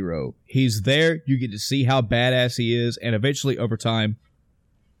play as Zero. He's there, you get to see how badass he is, and eventually, over time,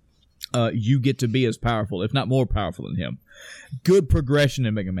 you get to be as powerful, if not more powerful than him. Good progression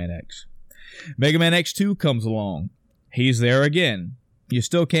in Mega Man X. Mega Man X2 comes along. He's there again. You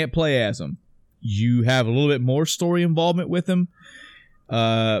still can't play as him. You have a little bit more story involvement with him,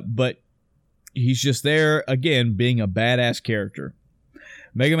 but he's just there, again, being a badass character.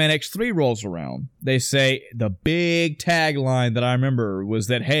 Mega Man X3 rolls around. They say the big tagline that I remember was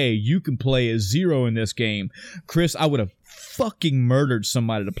that, hey, you can play as Zero in this game. Chris, I would have fucking murdered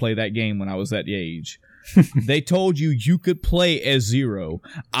somebody to play that game when I was that age. They told you could play as Zero.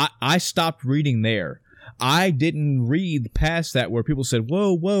 I stopped reading there. I didn't read past that where people said,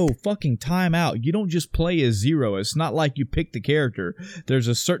 whoa, fucking time out. You don't just play as Zero. It's not like you pick the character. There's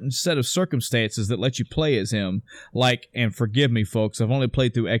a certain set of circumstances that let you play as him. Like, and forgive me, folks, I've only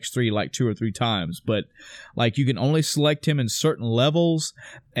played through X3 like 2 or 3 times, but like you can only select him in certain levels,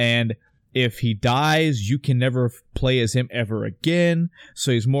 and if he dies, you can never play as him ever again.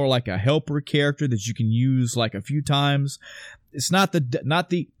 So he's more like a helper character that you can use like a few times. It's not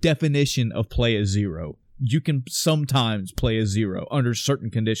the definition of play as Zero. You can sometimes play as Zero under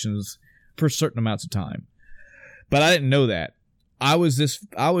certain conditions for certain amounts of time. But I didn't know that. I was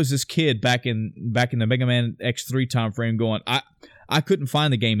this kid back in the Mega Man X3 time frame going, I couldn't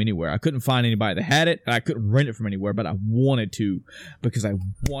find the game anywhere. I couldn't find anybody that had it. I couldn't rent it from anywhere, but I wanted to because I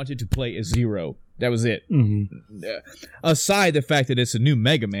wanted to play as Zero. That was it. Mm-hmm. Aside the fact that it's a new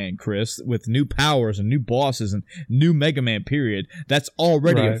Mega Man, Chris, with new powers and new bosses and new Mega Man period, that's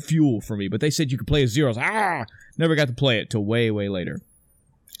already a fuel for me. But they said you could play as Zero. Never got to play it till way, way later.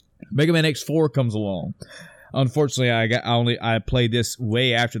 Mega Man X4 comes along. Unfortunately, I played this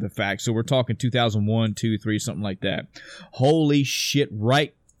way after the fact, so we're talking 2001, 2, 3, something like that. Holy shit,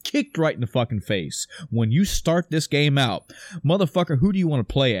 kicked right in the fucking face. When you start this game out, motherfucker, who do you want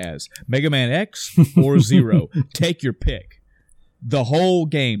to play as? Mega Man X or Zero? Take your pick. The whole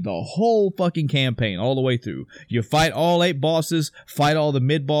game, the whole fucking campaign, all the way through. You fight all 8 bosses, fight all the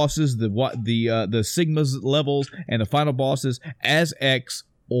mid bosses, the Sigma's levels, and the final bosses as X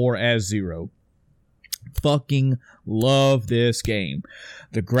or as Zero. Fucking love this game.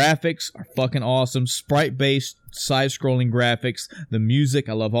 The graphics are fucking awesome. Sprite-based, side-scrolling graphics. The music,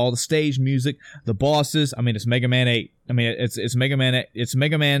 I love all the stage music. The bosses, I mean, it's Mega Man 8. I mean, it's Mega Man. It's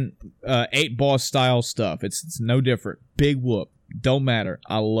Mega Man 8 boss style stuff. It's no different. Big whoop. Don't matter.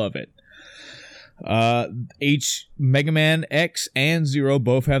 I love it. Each Mega Man X and Zero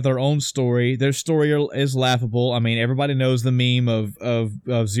both have their own story. Their story is laughable. I mean, everybody knows the meme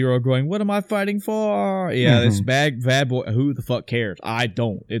of Zero going, "What am I fighting for?" Yeah, this bad boy. Who the fuck cares? I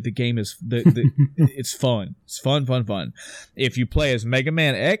don't. The game is it's fun. It's fun. If you play as Mega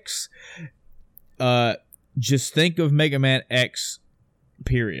Man X, just think of Mega Man X.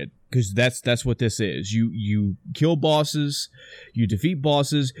 Period. Because that's what this is. You kill bosses, you defeat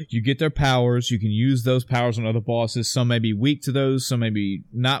bosses, you get their powers, you can use those powers on other bosses. Some may be weak to those, some may be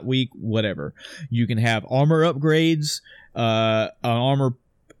not weak, whatever. You can have armor upgrades. An armor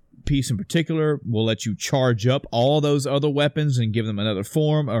piece in particular will let you charge up all those other weapons and give them another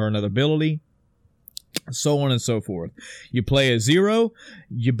form or another ability. So on and so forth. You play as Zero,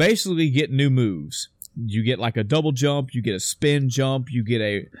 you basically get new moves. You get like a double jump, you get a spin jump, you get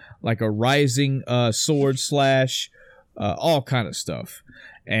a rising sword slash, all kind of stuff,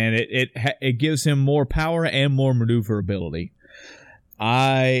 and it gives him more power and more maneuverability.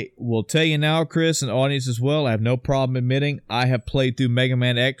 I will tell you now, Chris, and audience as well, I have no problem admitting I have played through Mega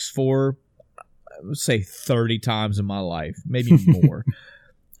Man X for, let's say, 30 times in my life, maybe more.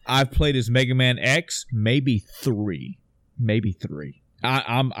 I've played as Mega Man X maybe 3.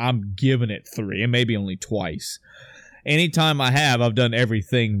 I'm giving it 3, and maybe only twice. Anytime I have, I've done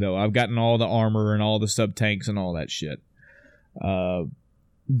everything, though. I've gotten all the armor and all the sub-tanks and all that shit.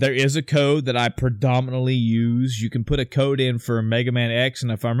 There is a code that I predominantly use. You can put a code in for Mega Man X,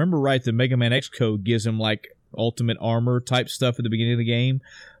 and if I remember right, the Mega Man X code gives him, like, ultimate armor type stuff at the beginning of the game.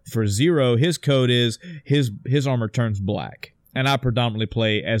 For Zero, his code is his armor turns black, and I predominantly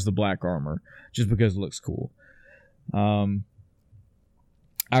play as the black armor, just because it looks cool. I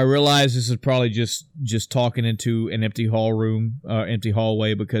realize this is probably just talking into an empty empty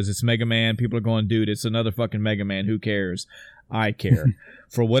hallway because it's Mega Man. People are going, dude, it's another fucking Mega Man. Who cares? I care.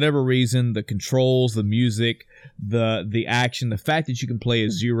 For whatever reason, the controls, the music, the action, the fact that you can play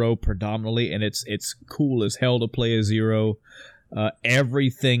as Zero predominantly, and it's cool as hell to play as Zero.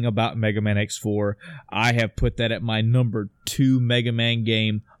 Everything about Mega Man X4, I have put that at my number 2 Mega Man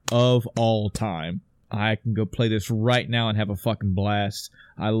game of all time. I can go play this right now and have a fucking blast.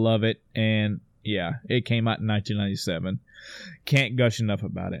 I love it. And yeah, it came out in 1997. Can't gush enough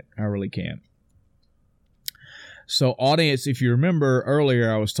about it. I really can't. So audience, if you remember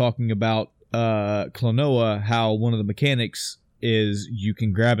earlier, I was talking about Klonoa, how one of the mechanics is you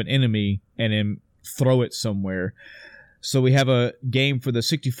can grab an enemy and then throw it somewhere. So we have a game for the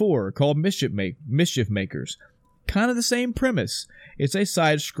 64 called Mischief Makers. Kind of the same premise. It's a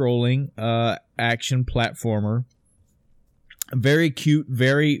side-scrolling action platformer. Very cute,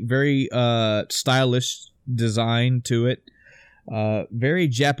 very stylish design to it. Very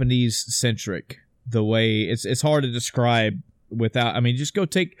Japanese-centric. The way it's hard to describe without. I mean, just go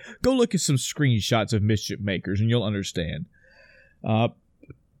look at some screenshots of Mischief Makers and you'll understand.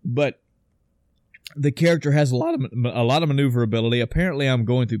 But the character has a lot of maneuverability. Apparently, I'm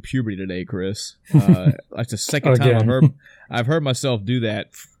going through puberty today, Chris. That's the second time I've heard myself do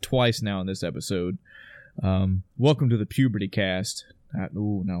that twice now in this episode. Welcome to the Puberty Cast. No,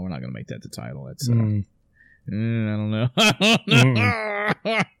 we're not going to make that the title. That's I don't know.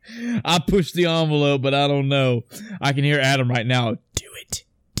 I pushed the envelope, but I don't know. I can hear Adam right now. Do it.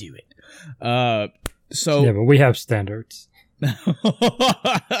 So yeah, but we have standards.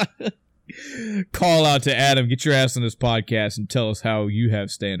 Call out to Adam, get your ass on this podcast and tell us how you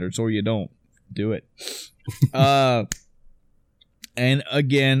have standards, or you don't. Do it. And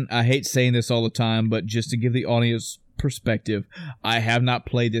again, I hate saying this all the time, but just to give the audience perspective, I have not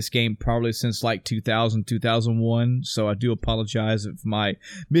played this game probably since like 2000, 2001, so I do apologize if my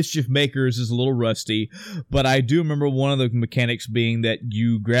Mischief Makers is a little rusty, but I do remember one of the mechanics being that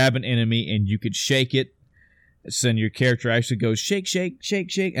you grab an enemy and you could shake it. So then your character actually goes shake, shake,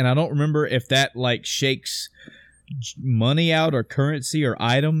 shake, shake. And I don't remember if that like shakes money out or currency or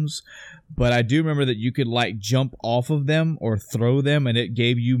items, but I do remember that you could like jump off of them or throw them, and it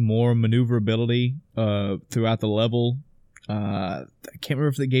gave you more maneuverability throughout the level. I can't remember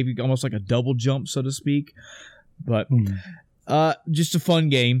if they gave you almost like a double jump, so to speak. But just a fun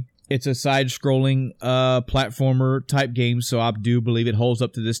game. It's a side-scrolling platformer type game, so I do believe it holds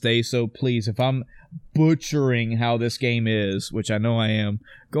up to this day. So please, if I'm butchering how this game is, which I know I am,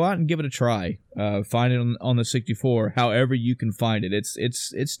 go out and give it a try. Find it on the 64, however you can find it.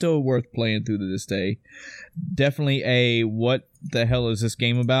 It's still worth playing through to this day. Definitely a what the hell is this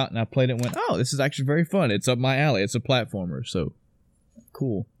game about? And I played it and went, oh, this is actually very fun. It's up my alley. It's a platformer, so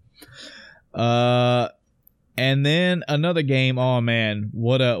cool. And then another game, oh man,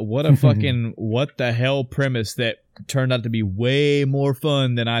 what a fucking what the hell premise that turned out to be way more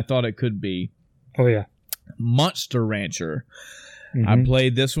fun than I thought it could be. Oh yeah. Monster Rancher. I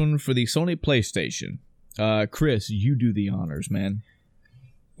played this one for the Sony PlayStation. Chris, you do the honors, man.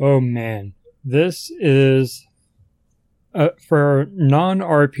 Oh man. This is for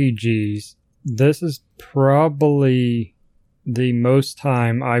non-RPGs, this is probably the most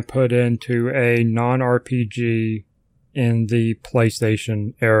time I put into a non-RPG in the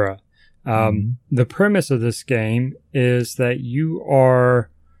PlayStation era. The premise of this game is that you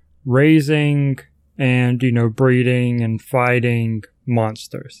are raising and, breeding and fighting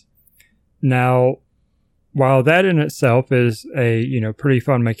monsters. Now, while that in itself is a, pretty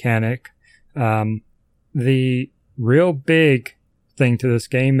fun mechanic, the real big thing to this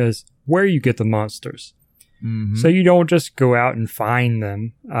game is where you get the monsters. So you don't just go out and find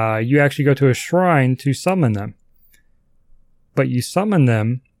them. You actually go to a shrine to summon them. But you summon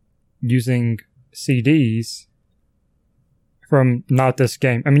them using CDs from not this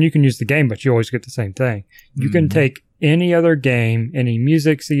game. I mean, you can use the game, but you always get the same thing. You can take any other game, any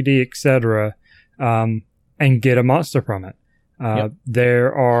music, CD, etc., and get a monster from it.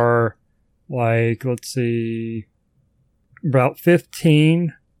 There are, let's see, about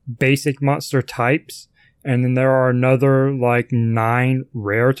 15 basic monster types. And then there are another 9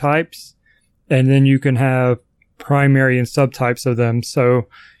 rare types. And then you can have primary and subtypes of them. So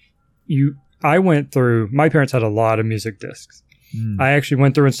I went through, my parents had a lot of music discs. I actually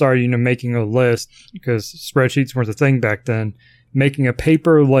went through and started, making a list, because spreadsheets weren't a thing back then, making a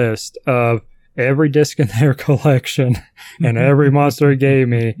paper list of every disc in their collection and every monster it gave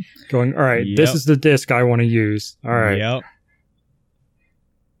me, going, all right, this is the disc I want to use. All right. Yep.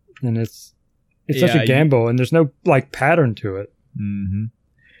 And it's it's such a gamble, and there's no like pattern to it. Mm-hmm.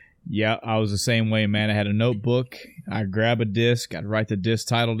 Yeah, I was the same way, man. I had a notebook. I'd grab a disc. I'd write the disc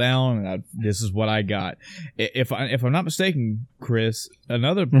title down, and this is what I got. If I'm not mistaken, Chris,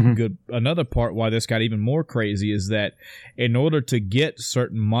 another part why this got even more crazy is that in order to get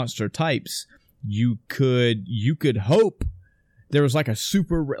certain monster types, you could hope there was like a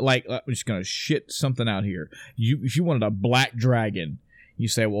super like I'm just gonna shit something out here. If you wanted a black dragon. You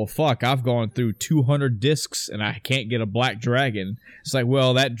say, well, fuck, I've gone through 200 discs and I can't get a black dragon. It's like,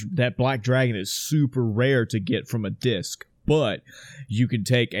 well, that black dragon is super rare to get from a disc. But you can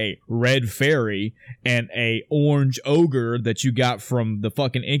take a red fairy and a orange ogre that you got from the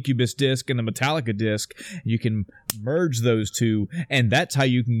fucking Incubus disc and the Metallica disc. You can merge those two, and that's how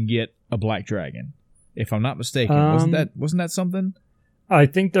you can get a black dragon. If I'm not mistaken. Wasn't that something? I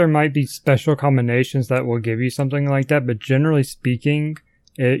think there might be special combinations that will give you something like that, but generally speaking,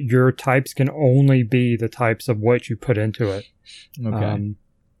 your types can only be the types of what you put into it. Okay.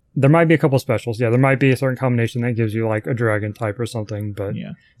 There might be a couple specials. Yeah, there might be a certain combination that gives you like a dragon type or something, but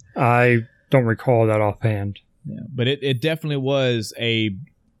yeah. I don't recall that offhand. Yeah, but it definitely was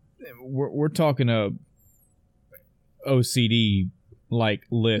we're talking a OCD like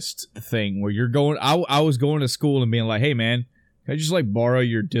list thing where you're going. I was going to school and being like, hey man, can I just like borrow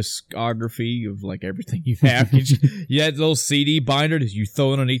your discography of like everything you have? You had a little CD binder that you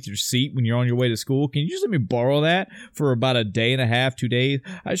throw underneath your seat when you're on your way to school. Can you just let me borrow that for about a day and a half, 2 days?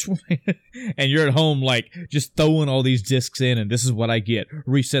 I just want and you're at home like just throwing all these discs in, and this is what I get.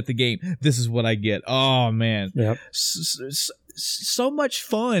 Reset the game. This is what I get. Oh man, yep. So much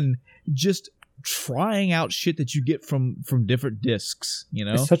fun just trying out shit that you get from different discs. You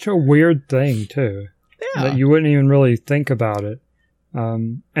know, it's such a weird thing too. Yeah. That you wouldn't even really think about it.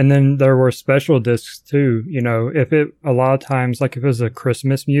 And then there were special discs too. You know, a lot of times, like if it was a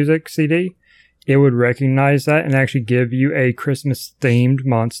Christmas music CD, it would recognize that and actually give you a Christmas themed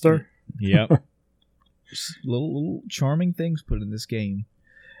monster. Yep. little charming things put in this game.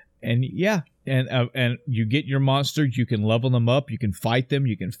 And yeah, and you get your monsters, you can level them up, you can fight them,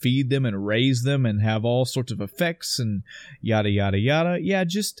 you can feed them and raise them and have all sorts of effects and yada, yada, yada. Yeah,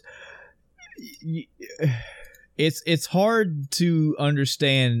 just... It's hard to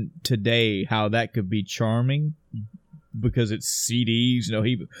understand today how that could be charming because it's CDs, you know,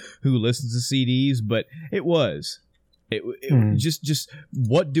 who listens to CDs, but it was just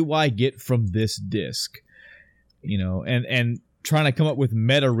what do I get from this disc, you know, and trying to come up with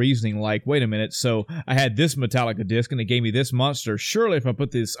meta reasoning like, wait a minute, so I had this Metallica disc and it gave me this monster. Surely if I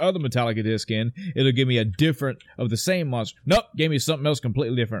put this other Metallica disc in, it'll give me a different of the same monster. Nope, gave me something else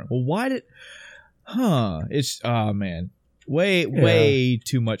completely different. Well, why did... It's... Oh, man. Way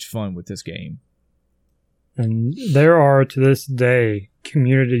too much fun with this game. And there are, to this day,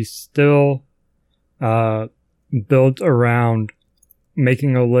 communities still built around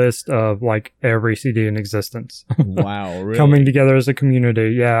making a list of like every CD in existence. Wow, really? Coming together as a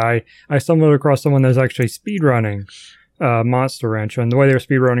community. Yeah, I stumbled across someone that's actually speedrunning Monster Rancher, and the way they were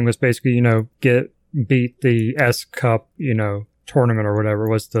speedrunning was basically, you know, beat the S Cup, you know, tournament or whatever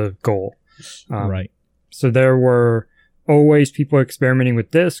was the goal. Right. So there were always people experimenting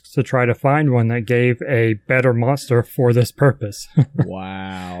with discs to try to find one that gave a better monster for this purpose.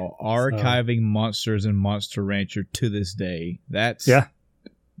 Wow. Archiving monsters in Monster Rancher to this day. That's... Yeah.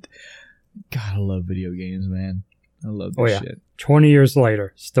 God, I love video games, man. I love this shit. 20 years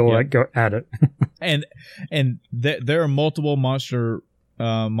later, still go at it. and there are multiple Monster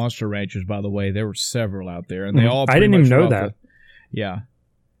Ranchers, by the way. There were several out there, and they all... I didn't even know that. Yeah.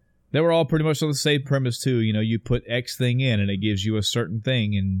 They were all pretty much on the same premise, too. You know, you put X thing in, and it gives you a certain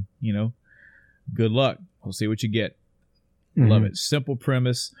thing, and, you know, good luck. We'll see what you get. Love it. Simple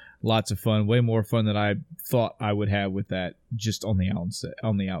premise, lots of fun. Way more fun than I thought I would have with that just on the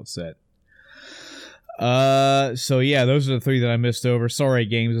outset. So, yeah, those are the three that I missed over. Sorry,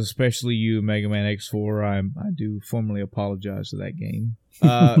 games, especially you, Mega Man X4. I do formally apologize for that game.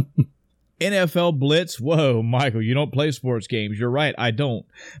 NFL Blitz. Whoa, Michael, you don't play sports games. You're right, I don't.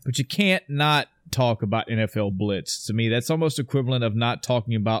 But you can't not talk about NFL Blitz. To me, that's almost equivalent of not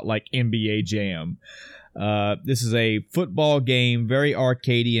talking about like NBA Jam. This is a football game, very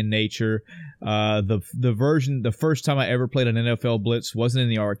arcadey in nature. The first time I ever played an NFL Blitz wasn't in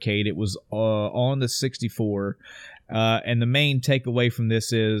the arcade. It was on the 64. And the main takeaway from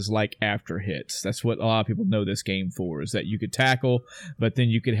this is like after hits. That's what a lot of people know this game for, is that you could tackle, but then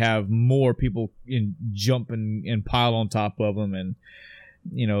you could have more people jump and pile on top of them. And,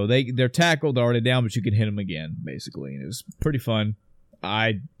 you know, they're tackled, they're already down, but you can hit them again, basically. And it was pretty fun.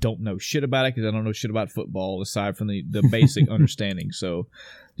 I don't know shit about it because I don't know shit about football aside from the basic understanding. So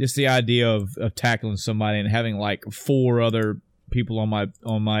just the idea of tackling somebody and having like 4 other people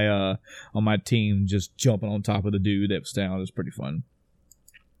on my team just jumping on top of the dude that was down is pretty fun.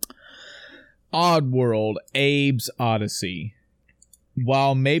 Oddworld, Abe's Odyssey.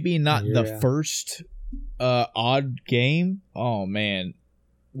 While maybe not the first odd game, oh man,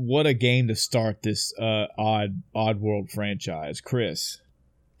 what a game to start this Oddworld franchise. Chris,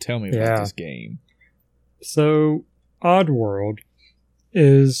 tell me about this game. So Oddworld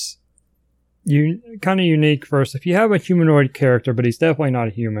is kind of unique. First, if you have a humanoid character, but he's definitely not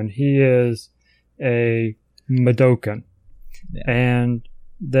a human, he is a Madokan, and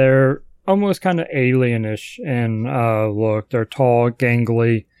they're almost kind of alienish in look. They're tall,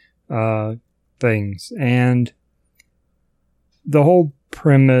 gangly things, and the whole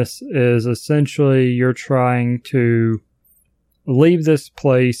premise is essentially you're trying to leave this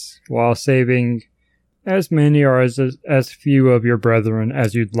place while saving as many or as few of your brethren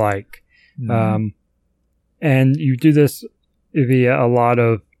as you'd like. And you do this via a lot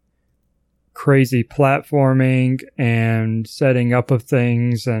of crazy platforming and setting up of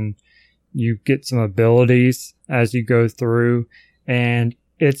things, and you get some abilities as you go through, and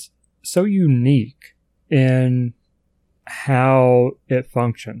it's so unique in how it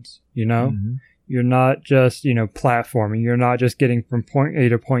functions, you know? Mm-hmm. You're not just, platforming. You're not just getting from point A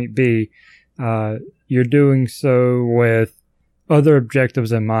to point B. You're doing so with other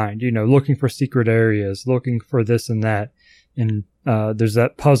objectives in mind, looking for secret areas, looking for this and that. And there's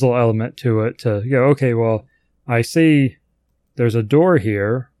that puzzle element to it to go, okay, well, I see there's a door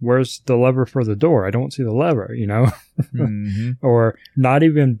here. Where's the lever for the door? I don't see the lever, mm-hmm. Or not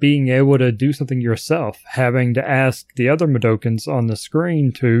even being able to do something yourself, having to ask the other Madokans on the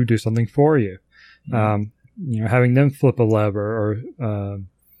screen to do something for you. Mm-hmm. Having them flip a lever or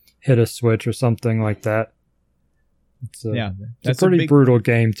hit a switch or something like that. It's a pretty brutal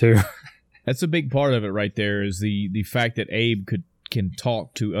game too. That's a big part of it right there, is the fact that Abe can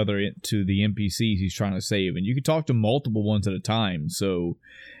talk to the NPCs he's trying to save, and you can talk to multiple ones at a time. So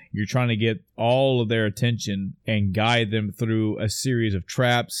you're trying to get all of their attention and guide them through a series of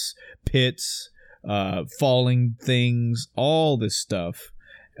traps, pits, falling things, all this stuff,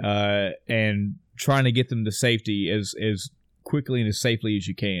 and trying to get them to safety as quickly and as safely as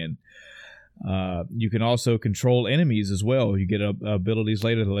you can. You can also control enemies as well. You get abilities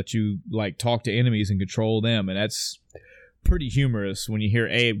later that let you talk to enemies and control them, and that's pretty humorous when you hear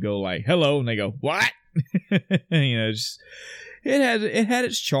Abe go like "hello" and they go "what?" It had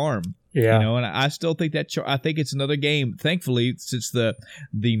its charm. Yeah, and I still think that I think it's another game. Thankfully, since the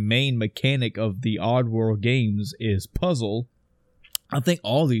main mechanic of the Oddworld games is puzzle, I think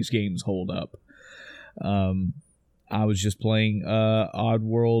all these games hold up. I was just playing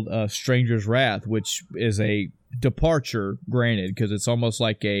Oddworld Stranger's Wrath, which is a departure, granted, because it's almost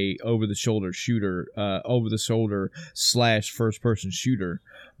like a over-the-shoulder shooter, / first-person shooter.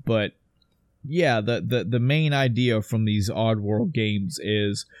 But yeah, the main idea from these Oddworld games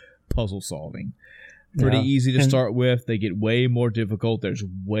is puzzle solving. Pretty easy to start with. They get way more difficult. There's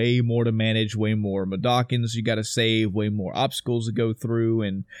way more to manage, way more Madokans you got to save, way more obstacles to go through,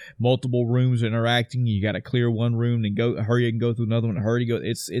 and multiple rooms interacting. You got to clear one room and hurry and go through another one. Hurry to go.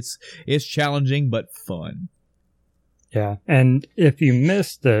 It's challenging but fun. Yeah, and if you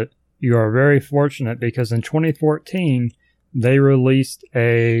missed it, you are very fortunate, because in 2014 they released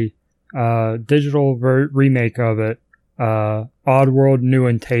a digital remake of it, Oddworld New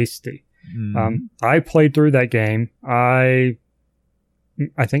and Tasty. I played through that game. I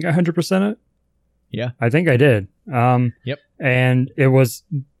think I 100% it. Yeah. I think I did. Yep. And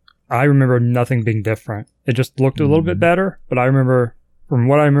I remember nothing being different. It just looked a little bit better, but from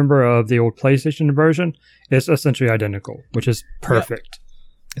what I remember of the old PlayStation version, it's essentially identical, which is perfect.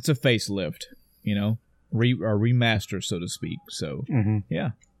 Yep. It's a facelift, a remaster, so to speak. So,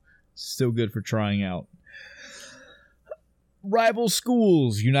 yeah, still good for trying out. Rival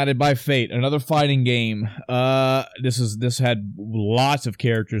Schools, United by Fate, another fighting game. This had lots of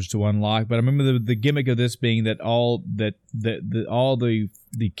characters to unlock, but I remember the gimmick of this being that all the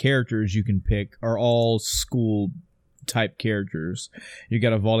characters you can pick are all school type characters. You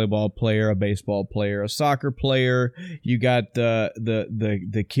got a volleyball player, a baseball player, a soccer player. You got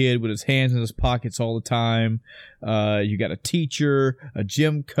the kid with his hands in his pockets all the time. You got a teacher, a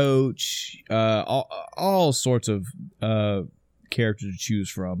gym coach, all sorts of characters to choose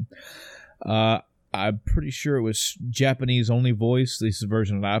from. I'm pretty sure it was Japanese only voice. This is the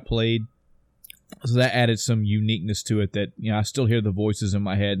version that I played. So that added some uniqueness to it that, I still hear the voices in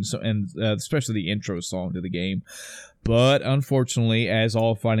my head, and especially the intro song to the game. But unfortunately, as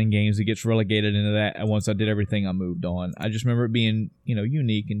all fighting games, it gets relegated into that. And once I did everything, I moved on. I just remember it being,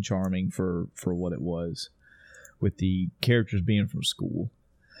 unique and charming for what it was, with the characters being from school.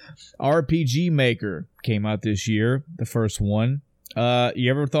 RPG Maker came out this year, the first one. You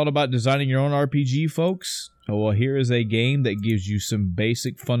ever thought about designing your own RPG, folks? Well, here is a game that gives you some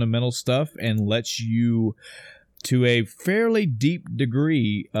basic fundamental stuff and lets you, to a fairly deep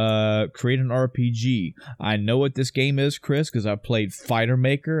degree, create an RPG. I know what this game is, Chris, because I played Fighter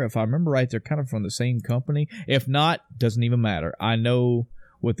Maker. If I remember right, they're kind of from the same company. If not, doesn't even matter. I know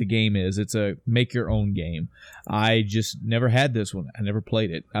what the game is. It's a make-your-own game. I just never had this one. I never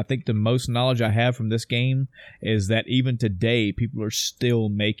played it. I think the most knowledge I have from this game is that even today, people are still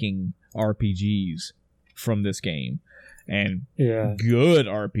making RPGs from this game. And good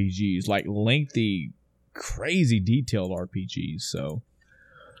RPGs, like lengthy, crazy detailed RPGs. So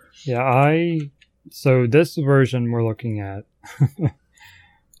this version we're looking at,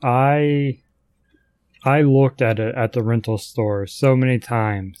 I looked at it at the rental store so many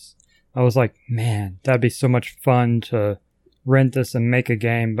times. I was like, man, that'd be so much fun to rent this and make a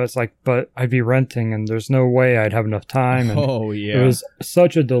game. But it's like, but I'd be renting and there's no way I'd have enough time. And it was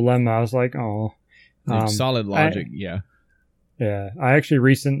such a dilemma. I was like, solid logic. Yeah. I actually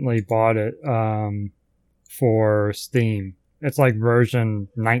recently bought it for Steam. It's like version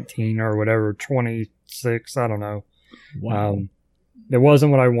 19 or whatever, 26. I don't know. Wow. It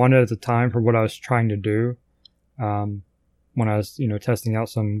wasn't what I wanted at the time for what I was trying to do when I was, testing out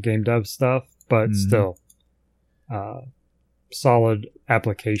some game dev stuff, but still, solid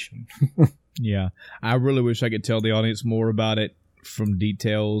application. Yeah. I really wish I could tell the audience more about it from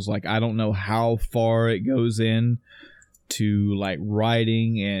details. Like, I don't know how far it goes in to like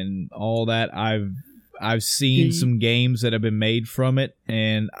writing and all that. I've seen some games that have been made from it,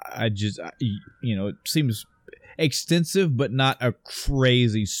 and it seems extensive, but not a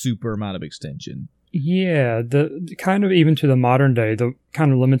crazy super amount of extension. Yeah, the kind of, even to the modern day, the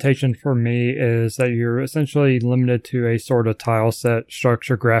kind of limitation for me is that you're essentially limited to a sort of tile set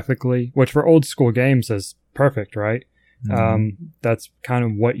structure graphically, which for old school games is perfect, right? That's kind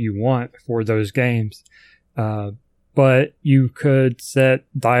of what you want for those games. But you could set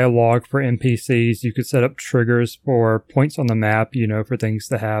dialogue for NPCs. You could set up triggers for points on the map, for things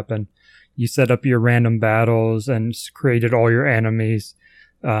to happen. You set up your random battles and created all your enemies.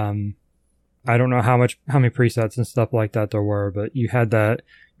 I don't know how many presets and stuff like that there were, but you had that.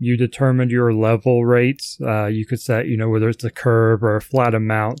 You determined your level rates. You could set, whether it's a curve or a flat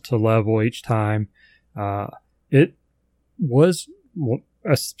amount to level each time. It was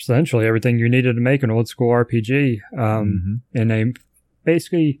essentially everything you needed to make an old school RPG, in a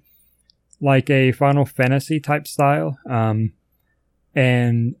basically like a Final Fantasy type style.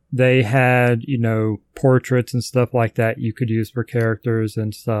 And they had, portraits and stuff like that you could use for characters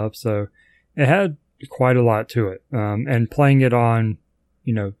and stuff. So it had quite a lot to it. And playing it on,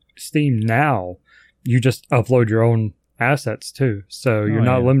 Steam now, you just upload your own assets too. So you're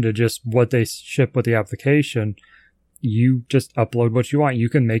not limited to just what they ship with the application. You just upload what you want. You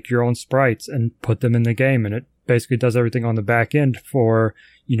can make your own sprites and put them in the game, and it basically does everything on the back end for,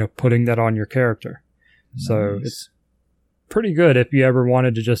 putting that on your character. Nice. So it's pretty good if you ever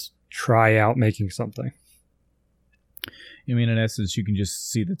wanted to just try out making something. I mean, in essence, you can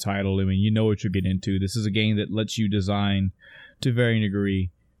just see the title. I mean, you know what you're getting into. This is a game that lets you design, to varying degree,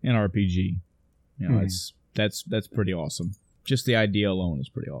 an RPG. That's pretty awesome. Just the idea alone is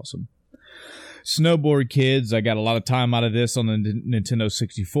pretty awesome. Snowboard Kids, I got a lot of time out of this on the Nintendo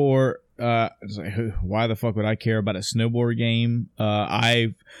 64. It's like, why the fuck would I care about a snowboard game?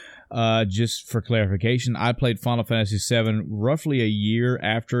 Just for clarification, I played Final Fantasy VII roughly a year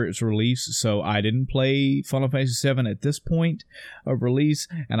after its release, so I didn't play Final Fantasy VII at this point of release,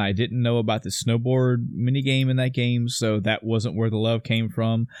 and I didn't know about the snowboard minigame in that game, so that wasn't where the love came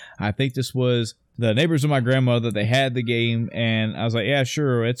from. I think this was the neighbors of my grandmother. They had the game, and I was like, yeah,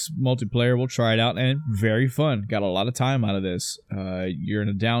 sure, it's multiplayer, we'll try it out, and very fun. Got a lot of time out of this. You're in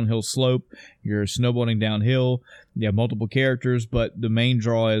a downhill slope, you're snowboarding downhill, you have multiple characters, but the main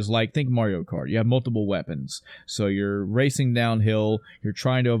draw is like, think Mario Kart. You have multiple weapons, so you're racing downhill, you're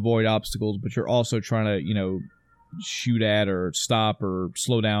trying to avoid obstacles, but you're also trying to, shoot at or stop or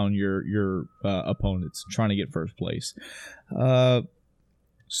slow down your opponents, trying to get first place.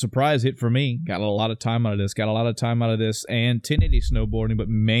 Surprise hit for me. Got a lot of time out of this. And 1080 snowboarding, but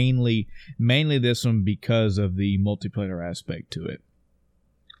mainly this one because of the multiplayer aspect to it.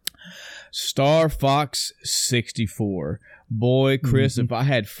 Star Fox 64. Boy, Chris, if I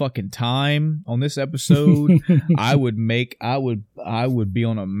had fucking time on this episode, I would be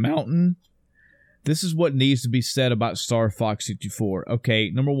on a mountain This is what needs to be said about Star Fox 64. Okay,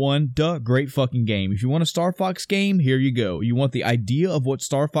 number one, great fucking game. If you want a Star Fox game, here you go. You want the idea of what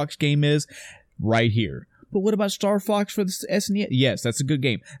Star Fox game is, right here. But what about Star Fox for the SNES? Yes, that's a good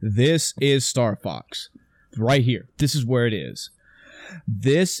game. This is Star Fox. Right here. This is where it is.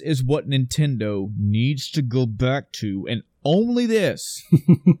 This is what Nintendo needs to go back to, and only this.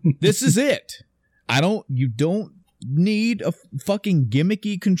 This is it. You don't need a fucking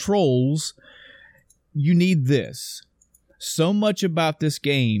gimmicky controls. You need this. So much about this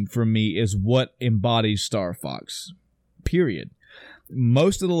game for me is what embodies Star Fox. Period.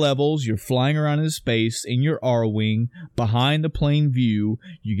 Most of the levels, you're flying around in space in your R-Wing behind the plane view.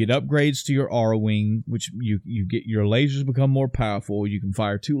 You get upgrades to your R-Wing, which you get your lasers become more powerful. You can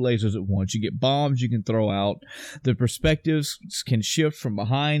fire 2 lasers at once. You get bombs you can throw out. The perspectives can shift from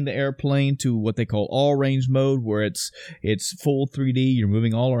behind the airplane to what they call all-range mode, where it's full 3D. You're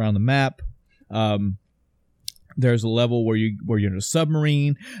moving all around the map. There's a level where you're in a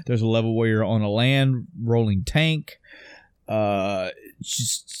submarine. There's a level where you're on a land rolling tank.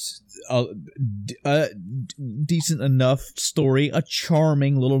 Just a decent enough story, a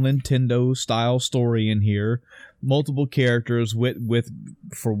charming little Nintendo style story in here. Multiple characters with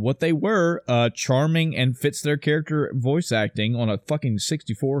for what they were, charming and fits their character voice acting on a fucking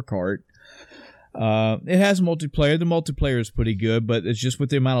 64 cart. It has multiplayer. The multiplayer is pretty good, but it's just with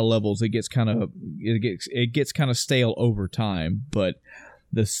the amount of levels, it gets kind of stale over time. But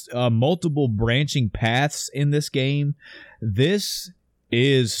the multiple branching paths in this game, this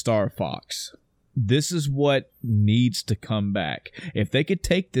is Star Fox. This is what needs to come back. If they could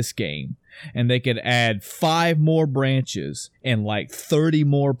take this game and they could add 5 more branches and like 30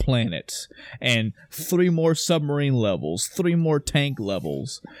 more planets and 3 more submarine levels, 3 more tank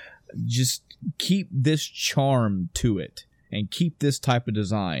levels, just keep this charm to it and keep this type of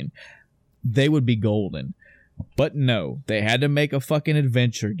design, they would be golden. But no, they had to make a fucking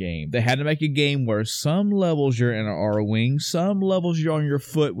adventure game. They had to make a game where some levels you're in an R-Wing, some levels you're on your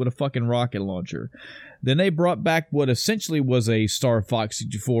foot with a fucking rocket launcher. Then they brought back what essentially was a Star Fox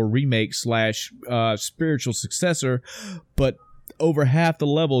 64 remake / spiritual successor, but over half the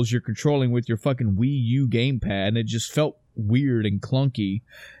levels you're controlling with your fucking Wii U gamepad, and it just felt weird and clunky.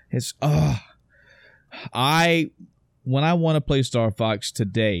 It's when I want to play Star Fox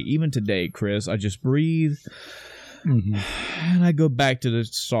today, even today, Chris, I just breathe, and I go back to the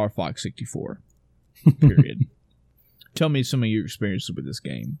Star Fox 64. Period. Tell me some of your experiences with this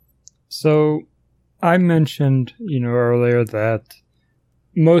game. So, I mentioned, earlier that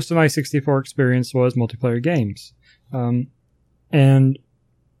most of my 64 experience was multiplayer games, and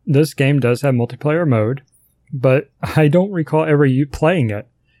this game does have multiplayer mode, but I don't recall ever playing it.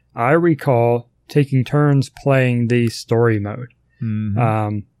 I recall taking turns playing the story mode.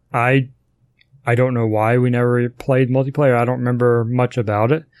 I don't know why we never played multiplayer. I don't remember much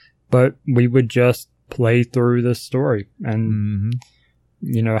about it, but we would just play through the story and,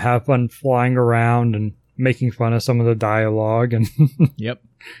 have fun flying around and making fun of some of the dialogue and, yep,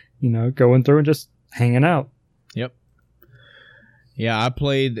 going through and just hanging out. Yep. Yeah, I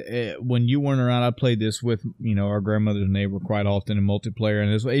played, when you weren't around, I played this with, our grandmother's neighbor quite often in multiplayer.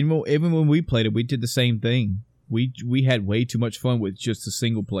 And even when we played it, we did the same thing. We had way too much fun with just the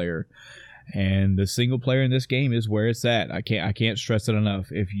single player. And the single player in this game is where it's at. I can't stress it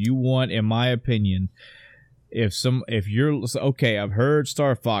enough. If you want, in my opinion, if you're, okay, I've heard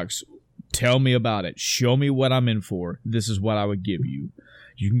Star Fox, tell me about it. Show me what I'm in for. This is what I would give you.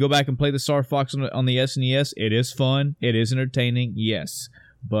 You can go back and play the Star Fox on the SNES. It is fun. It is entertaining. Yes.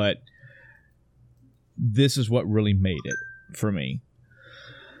 But this is what really made it for me.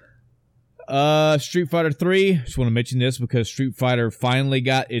 Street Fighter 3. Just want to mention this because Street Fighter finally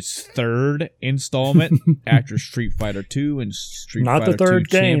got its 3rd installment after Street Fighter 2 and Street Fighter 2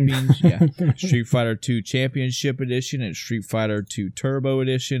 Champions. Yeah. Street Fighter 2 Championship Edition and Street Fighter 2 Turbo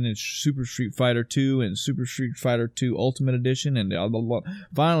Edition and Super Street Fighter 2 and Super Street Fighter 2 Ultimate Edition and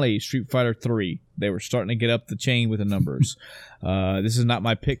finally Street Fighter 3. They were starting to get up the chain with the numbers. This is not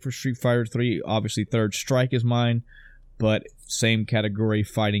my pick for Street Fighter 3. Obviously, Third Strike is mine. But same category,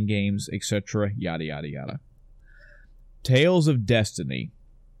 fighting games, etc., yada, yada, yada. Tales of Destiny.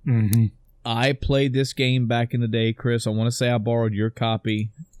 I played this game back in the day, Chris. I want to say I borrowed your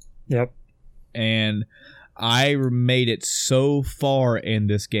copy. Yep. And I made it so far in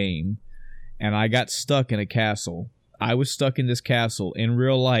this game, and I got stuck in a castle. I was stuck in this castle in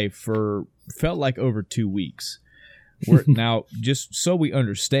real life for, felt like over 2 weeks. Now, just so we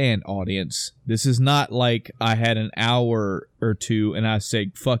understand, audience, this is not like I had an hour or two and I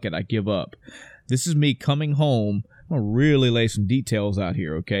said, fuck it, I give up. This is me coming home. I'm going to really lay some details out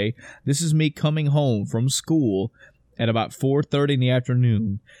here, okay? This is me coming home from school at about 4:30 in the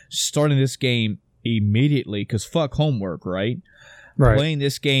afternoon, starting this game immediately, because fuck homework, right? Playing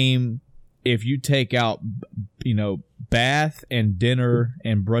this game, if you take out, bath and dinner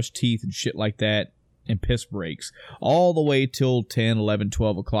and brush teeth and shit like that and piss breaks, all the way till 10, 11,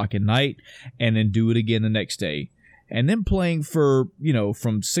 12 o'clock at night, and then do it again the next day. And then playing for,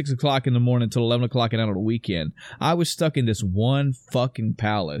 from 6 o'clock in the morning till 11 o'clock at night on the weekend. I was stuck in this one fucking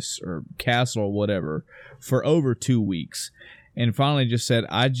palace or castle or whatever for over 2 weeks. And finally just said,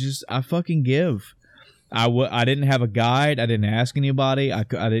 I fucking give. I didn't have a guide. I didn't ask anybody. I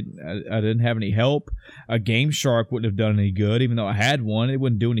didn't have any help. A Game Shark wouldn't have done any good, even though I had one. It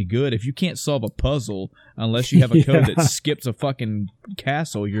wouldn't do any good. If you can't solve a puzzle unless you have a code that skips a fucking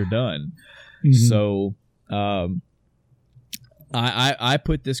castle, you're done. Mm-hmm. So, I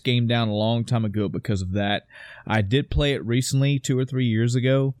put this game down a long time ago because of that. I did play it recently, 2 or 3 years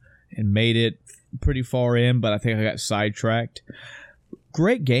ago, and made it pretty far in, but I think I got sidetracked.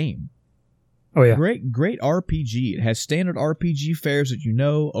 Great game. Oh yeah, great RPG. It has standard RPG fares that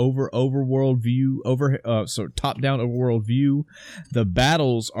overworld view, top-down overworld view. The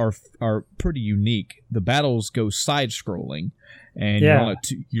battles are pretty unique. The battles go side-scrolling, and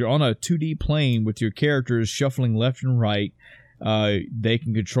you're on a 2D plane with your characters shuffling left and right. They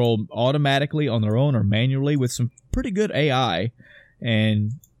can control automatically on their own or manually with some pretty good AI,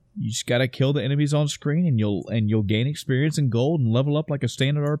 and you just gotta kill the enemies on screen, and you'll gain experience and gold and level up like a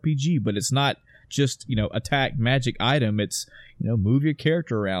standard RPG. But it's not just attack magic item. It's move your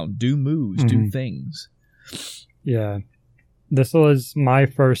character around, do moves, do things. Yeah, this was my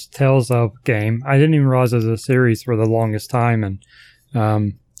first Tales of game. I didn't even realize it was a series for the longest time,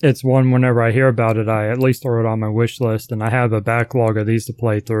 and it's one whenever I hear about it, I at least throw it on my wish list, and I have a backlog of these to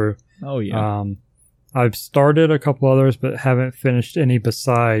play through. Oh yeah. I've started a couple others, but haven't finished any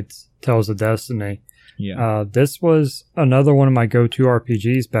besides Tales of Destiny. Yeah. This was another one of my go-to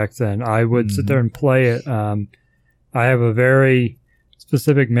RPGs back then. I would sit there and play it. I have a very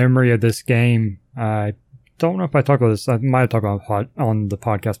specific memory of this game. I don't know if I talked about this. I might have talked about it on the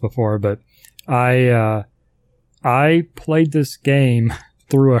podcast before, but I played this game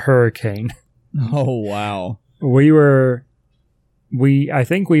through a hurricane. Oh, wow. I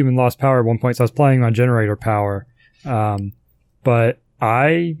think we even lost power at one point, so I was playing on generator power. But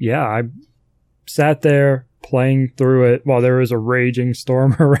I sat there playing through it while there was a raging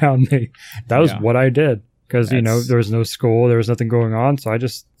storm around me. That was what I did. Because, there was no school, there was nothing going on, so I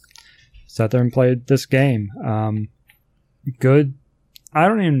just sat there and played this game. Good. I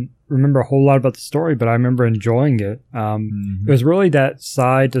don't even remember a whole lot about the story, but I remember enjoying it. It was really that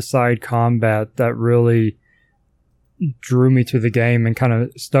side-to-side combat that really drew me to the game and kind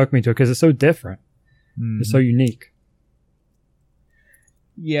of stuck me to it because it's so different. It's so unique.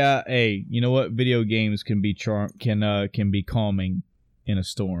 Yeah, hey, you know what? Video games can be can be calming in a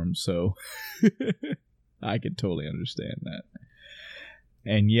storm, so I can totally understand that.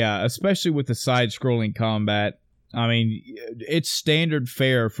 And yeah, especially with the side-scrolling combat. I mean, it's standard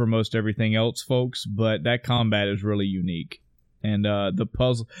fare for most everything else, folks, but that combat is really unique. And the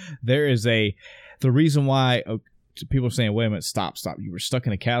puzzle, the reason why people are saying, wait a minute, stop, you were stuck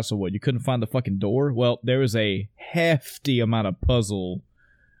in a castle, what, you couldn't find the fucking door? Well, there is a hefty amount of puzzles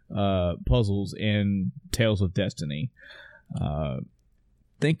in Tales of Destiny.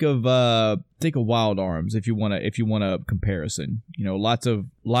 Think of Wild Arms if you want a comparison. Lots of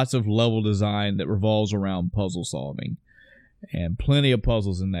level design that revolves around puzzle solving, and plenty of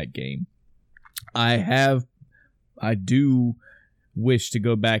puzzles in that game. I do wish to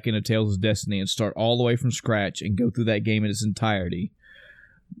go back into Tales of Destiny and start all the way from scratch and go through that game in its entirety.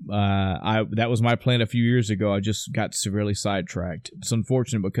 That was my plan a few years ago. I just got severely sidetracked. It's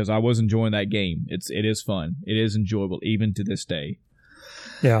unfortunate because I was enjoying that game. It is fun. It is enjoyable even to this day.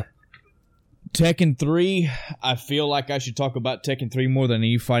 Yeah. Tekken 3, I feel like I should talk about Tekken 3 more than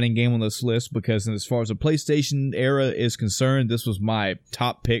any fighting game on this list because as far as the PlayStation era is concerned, this was my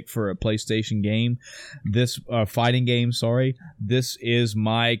top pick for a PlayStation game. This fighting game, sorry. This is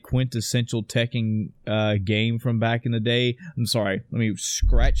my quintessential Tekken game from back in the day. I'm sorry, let me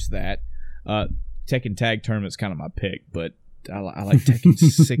scratch that. Tekken Tag Tournament's kind of my pick, but I like Tekken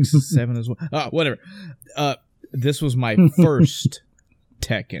 6 and 7 as well. Whatever. This was my first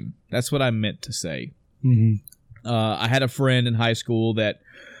Tekken. That's what I meant to say. I had a friend in high school that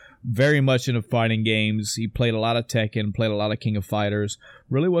very much into fighting games. He played a lot of Tekken, played a lot of King of Fighters.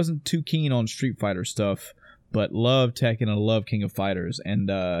 Really wasn't too keen on Street Fighter stuff, but love Tekken and love King of Fighters. And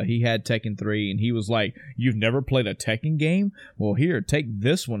he had Tekken 3, and he was like, "You've never played a Tekken game? Well, here, take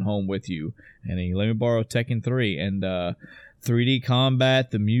this one home with you." And he let me borrow Tekken 3. And 3D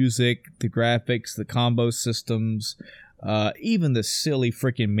combat, the music, the graphics, the combo systems, even the silly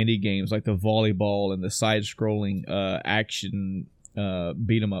freaking mini games like the volleyball and the side-scrolling action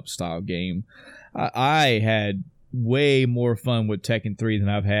beat-em-up style game. I had way more fun with Tekken 3 than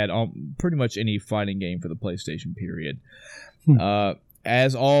I've had on pretty much any fighting game for the PlayStation period.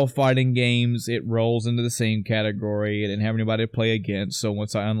 As all fighting games, it rolls into the same category. I didn't have anybody to play against, so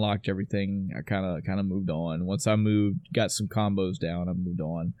once I unlocked everything, I kind of moved on. Once I got some combos down, I moved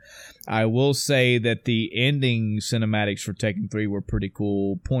on. I will say that the ending cinematics for Tekken 3 were pretty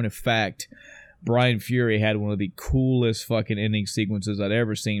cool. Point of fact, Brian Fury had one of the coolest fucking ending sequences I'd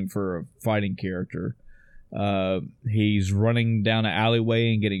ever seen for a fighting character. He's running down an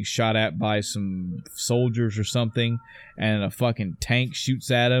alleyway and getting shot at by some soldiers or something, and a fucking tank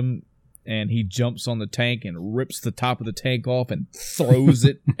shoots at him, and he jumps on the tank and rips the top of the tank off and throws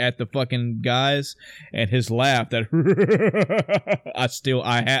it at the fucking guys. And his laugh, that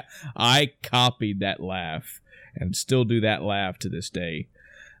I copied that laugh and still do that laugh to this day.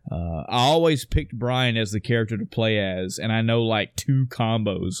 I always picked Brian as the character to play as, and I know like 2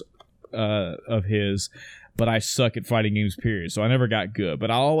 combos of his, but I suck at fighting games, period. So I never got good, but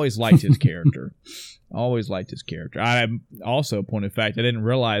I always liked his character. I also, point of fact, I didn't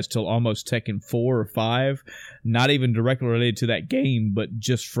realize till almost Tekken 4 or 5, not even directly related to that game, but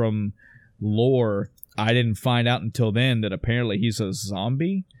just from lore, I didn't find out until then that apparently he's a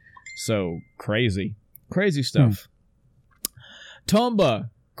zombie. So crazy stuff. Tomba,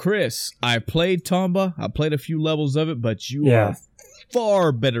 Chris, I played Tomba. I played a few levels of it, but you are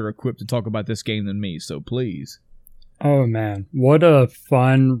far better equipped to talk about this game than me, so please. Oh man, what a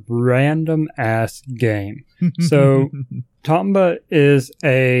fun random ass game. So Tomba is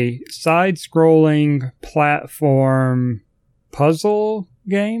a side-scrolling platform puzzle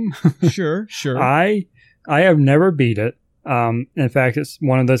game. Sure. I have never beat it. In fact, it's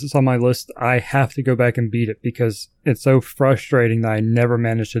one of those that's on my list. I have to go back and beat it because it's so frustrating that I never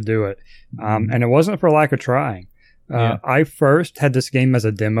managed to do it. And it wasn't for lack of trying. I first had this game as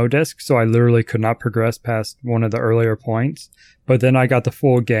a demo disc, so I literally could not progress past one of the earlier points. But then I got the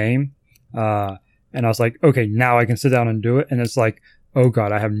full game, and I was like, okay, now I can sit down and do it. And it's like, oh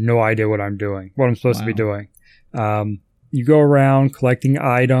god, I have no idea what I'm supposed to be doing. You go around collecting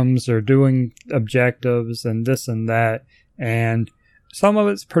items or doing objectives and this and that, and some of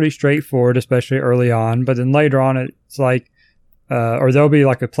it's pretty straightforward, especially early on. But then later on, it's like, or there'll be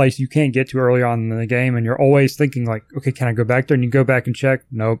like a place you can't get to early on in the game, and you're always thinking like, okay, can I go back there? And you go back and check.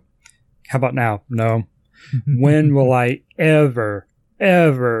 Nope. How about now? No. When will I ever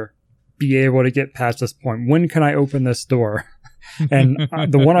be able to get past this point? When can I open this door? And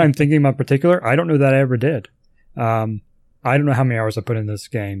the one I'm thinking about in particular, I don't know that I ever did. I don't know how many hours I put in this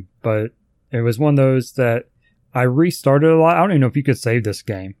game, but it was one of those that I restarted a lot. I don't even know if you could save this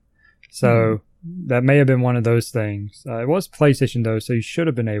game. So that may have been one of those things. It was PlayStation though, so you should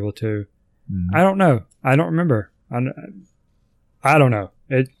have been able to. I don't know. I don't remember. I don't know.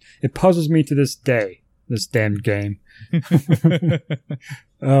 It puzzles me to this day, this damned game.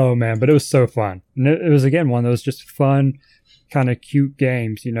 Oh man, but it was so fun. And it was again one of those just fun, kind of cute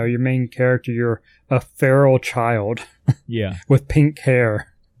games. You know, your main character, you're a feral child. Yeah. With pink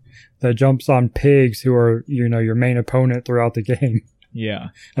hair that jumps on pigs who are, you know, your main opponent throughout the game. Yeah.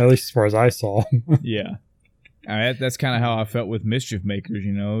 At least as far as I saw. Yeah. That's kind of how I felt with Mischief Makers,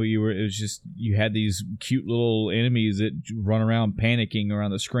 you know. You had these cute little enemies that run around panicking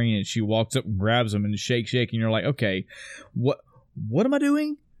around the screen, and she walks up and grabs them and shake, and you're like, okay, what am I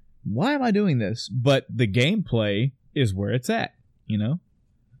doing? Why am I doing this? But the gameplay is where it's at, you know?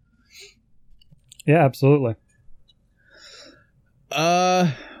 Yeah, absolutely.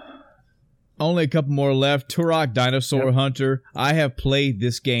 Only a couple more left. Turok Dinosaur Hunter. I have played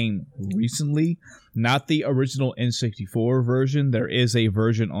this game recently. Not the original N64 version. There is a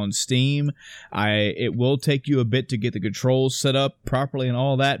version on Steam. It will take you a bit to get the controls set up properly and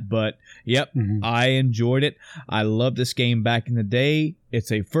all that, but I enjoyed it. I loved this game back in the day.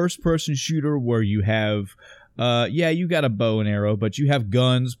 It's a first-person shooter where you have you got a bow and arrow, but you have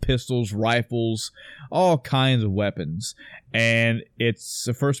guns, pistols, rifles, all kinds of weapons. And it's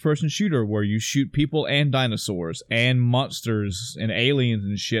a first-person shooter where you shoot people and dinosaurs and monsters and aliens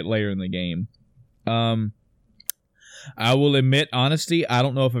and shit later in the game. I will admit, honesty, I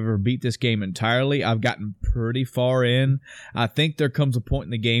don't know if I've ever beat this game entirely. I've gotten pretty far in. I think there comes a point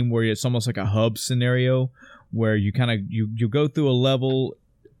in the game where it's almost like a hub scenario where you kind of you go through a level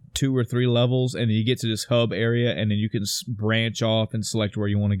 2 or 3 levels, and then you get to this hub area, and then you can branch off and select where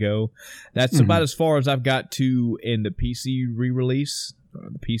you want to go. That's about as far as I've got to in the PC re-release,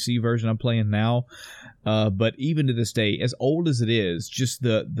 the PC version I'm playing now. But even to this day, as old as it is, just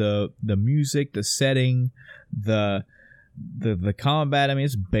the music, the setting, the combat, I mean,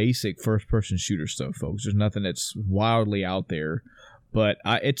 it's basic first-person shooter stuff, folks. There's nothing that's wildly out there. But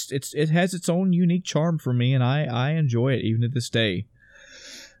it has its own unique charm for me, and I enjoy it even to this day.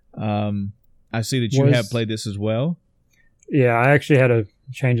 I see that you have played this as well. Yeah, I actually had to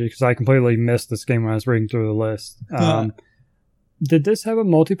change it because I completely missed this game when I was reading through the list. Did this have a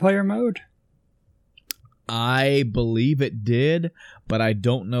multiplayer mode? I believe it did, but I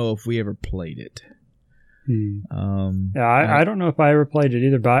don't know if we ever played it. I don't know if I ever played it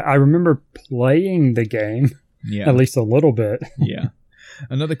either, but I remember playing the game. Yeah, at least a little bit. Yeah.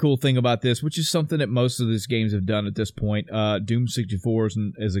 Another cool thing about this, which is something that most of these games have done at this point, Doom 64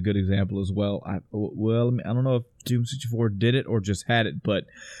 is a good example as well. I don't know if Doom 64 did it or just had it, but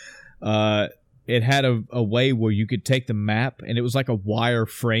it had a way where you could take the map, and it was like a wire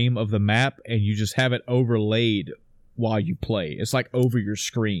frame of the map, and you just have it overlaid while you play. It's like over your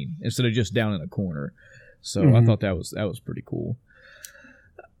screen instead of just down in a corner. So I thought that was pretty cool.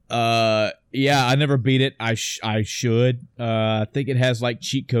 Yeah, I never beat it. I should. I think it has like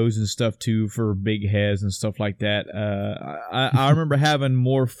cheat codes and stuff too for big heads and stuff like that. I remember having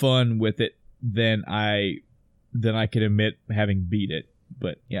more fun with it than I could admit having beat it.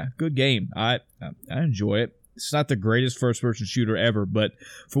 But yeah, good game. I enjoy it. It's not the greatest first-person shooter ever, but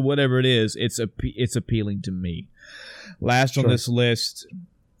for whatever it is, it's appealing to me. Last on this list,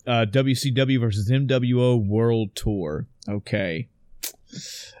 WCW versus MWO World Tour. Okay.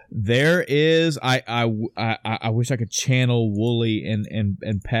 There is I wish I could channel Wooly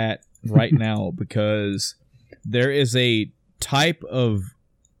and Pat right now, because there is a type of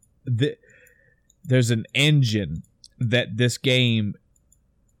there's an engine that this game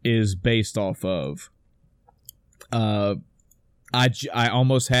is based off of. I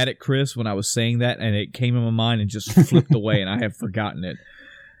almost had it, Chris, when I was saying that, and it came in my mind and just flipped away, and I have forgotten it.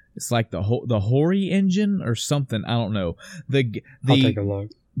 It's like the Hori engine or something. I don't know. I'll take a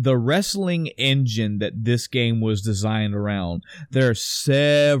look. The wrestling engine that this game was designed around. There are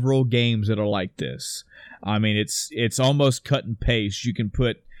several games that are like this. I mean, it's almost cut and paste. You can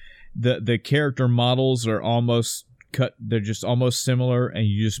put the character models are almost cut. They're just almost similar, and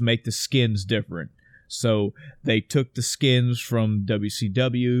you just make the skins different. So they took the skins from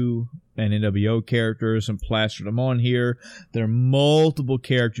WCW and NWO characters and plastered them on here. There are multiple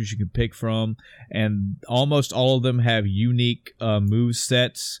characters you can pick from, and almost all of them have unique move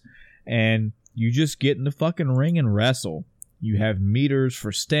sets, and you just get in the fucking ring and wrestle. You have meters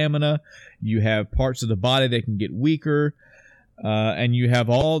for stamina, you have parts of the body that can get weaker, and you have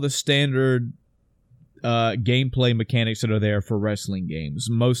all the standard gameplay mechanics that are there for wrestling games.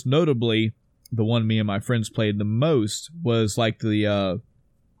 Most notably, the one me and my friends played the most was like the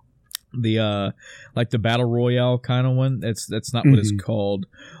battle royale kind of one. That's not what it's called.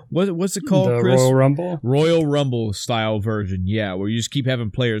 What's it called, Chris? Royal Rumble? Royal Rumble style version, yeah, where you just keep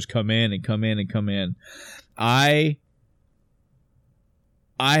having players come in and come in and come in. I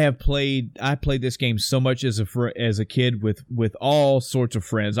played this game so much as a kid with all sorts of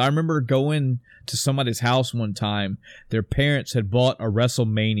friends. I remember going to somebody's house one time. Their parents had bought a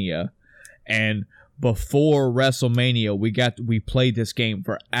WrestleMania, and before WrestleMania, we played this game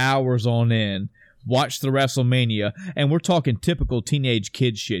for hours on end, watched the WrestleMania, and we're talking typical teenage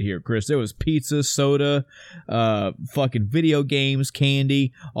kid shit here, Chris. There was pizza, soda, fucking video games,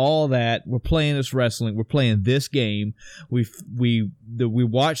 candy, all that. We're playing this wrestling. We're playing this game. We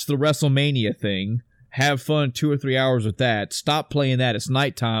watched the WrestleMania thing, have fun 2 or 3 hours with that, stop playing that, it's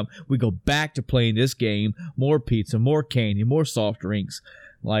nighttime, we go back to playing this game, more pizza, more candy, more soft drinks,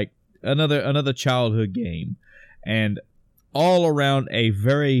 like another childhood game, and all around a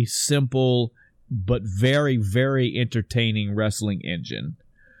very simple but very, very entertaining wrestling engine.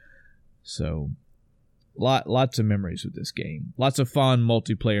 So lots of memories with this game, lots of fun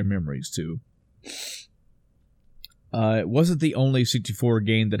multiplayer memories too. It wasn't the only 64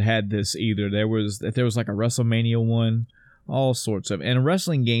 game that had this either. There was like a WrestleMania one, all sorts of, and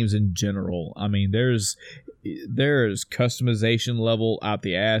wrestling games in general. I mean, there's customization level out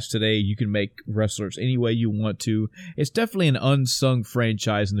the ass today. You can make wrestlers any way you want to. It's definitely an unsung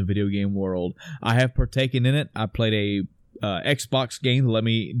franchise in the video game world. I have partaken in it. I played a Xbox game that let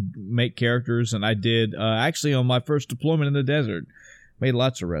me make characters, and I did actually on my first deployment in the desert. Made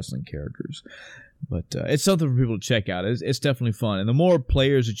lots of wrestling characters. But it's something for people to check out. It's definitely fun. And the more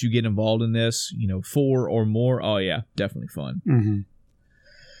players that you get involved in this, 4 or more, oh yeah, definitely fun.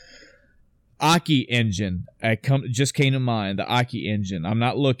 Aki engine. Just came to mind. The Aki engine. I'm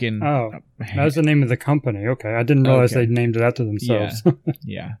not looking. Oh, that's the name of the company. Okay, I didn't realize they named it after themselves.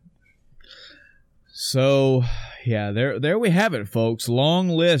 Yeah. So, yeah, there we have it, folks. Long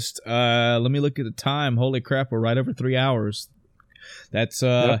list. Let me look at the time. Holy crap, we're right over 3 hours. That's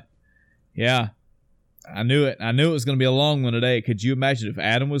yeah. I knew it. I knew it was going to be a long one today. Could you imagine if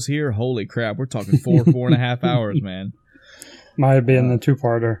Adam was here? Holy crap, we're talking 4.5 hours, man. Might have been the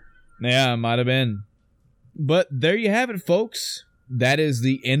two-parter. Yeah, it might have been. But there you have it, folks. That is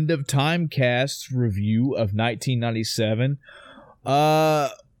the End of Time cast review of 1997.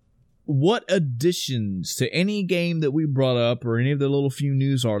 What additions to any game that we brought up or any of the little few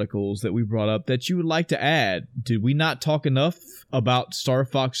news articles that we brought up that you would like to add? Did we not talk enough about Star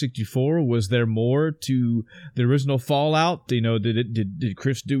Fox 64? Was there more to the original Fallout? Did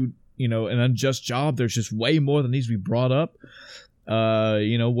Chris do, an unjust job? There's just way more that needs to be brought up.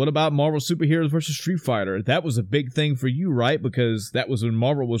 What about Marvel Superheroes versus Street Fighter? That was a big thing for you, right? Because that was when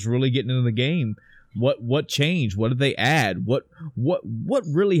Marvel was really getting into the game. What changed? What did they add? What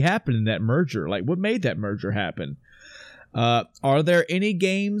really happened in that merger? Like, what made that merger happen? Are there any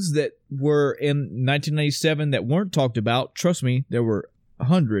games that were in 1997 that weren't talked about? Trust me, there were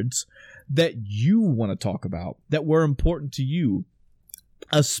hundreds that you want to talk about that were important to you.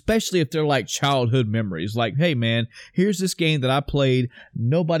 Especially if they're like childhood memories. Like, hey, man, here's this game that I played.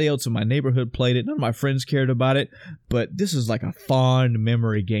 Nobody else in my neighborhood played it. None of my friends cared about it. But this is like a fond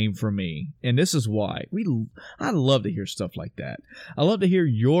memory game for me. And this is why. I love to hear stuff like that. I love to hear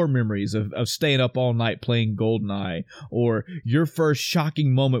your memories of staying up all night playing GoldenEye. Or your first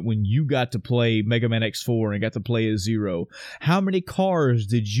shocking moment when you got to play Mega Man X4 and got to play as Zero. How many cars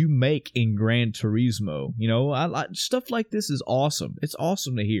did you make in Gran Turismo? Stuff like this is awesome. It's awesome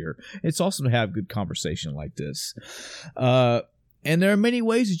to hear. It's awesome to have good conversation like this. And there are many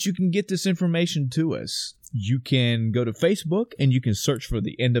ways that you can get this information to us. You can go to Facebook and you can search for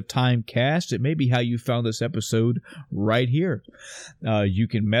the End of Time cast. It may be how you found this episode right here. You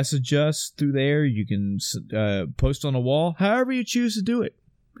can message us through there. You can post on a wall. However you choose to do it.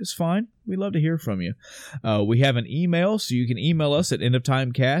 It's fine. We'd love to hear from you. We have an email, so you can email us at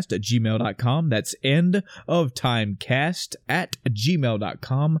endoftimecast@gmail.com. That's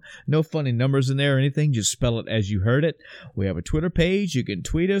endoftimecast@gmail.com. No funny numbers in there or anything. Just spell it as you heard it. We have a Twitter page. You can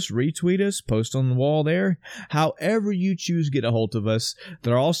tweet us, retweet us, post on the wall there. However you choose to get a hold of us.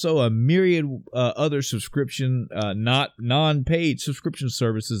 There are also a myriad other subscription, not non-paid subscription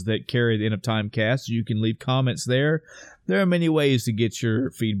services that carry the End of Time cast. You can leave comments there. There are many ways to get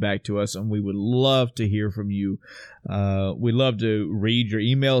your feedback to us, and we would love to hear from you. We'd love to read your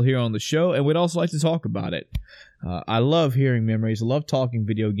email here on the show, and we'd also like to talk about it. I love hearing memories. I love talking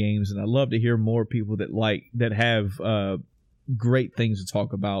video games, and I love to hear more people that have great things to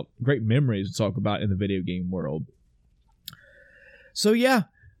talk about, great memories to talk about in the video game world. So yeah,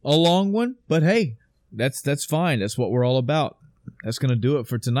 a long one, but hey, that's fine. That's what we're all about. That's going to do it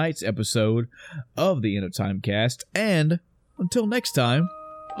for tonight's episode of the End of Time cast. And until next time,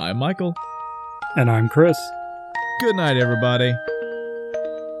 I'm Michael. And I'm Chris. Good night, everybody.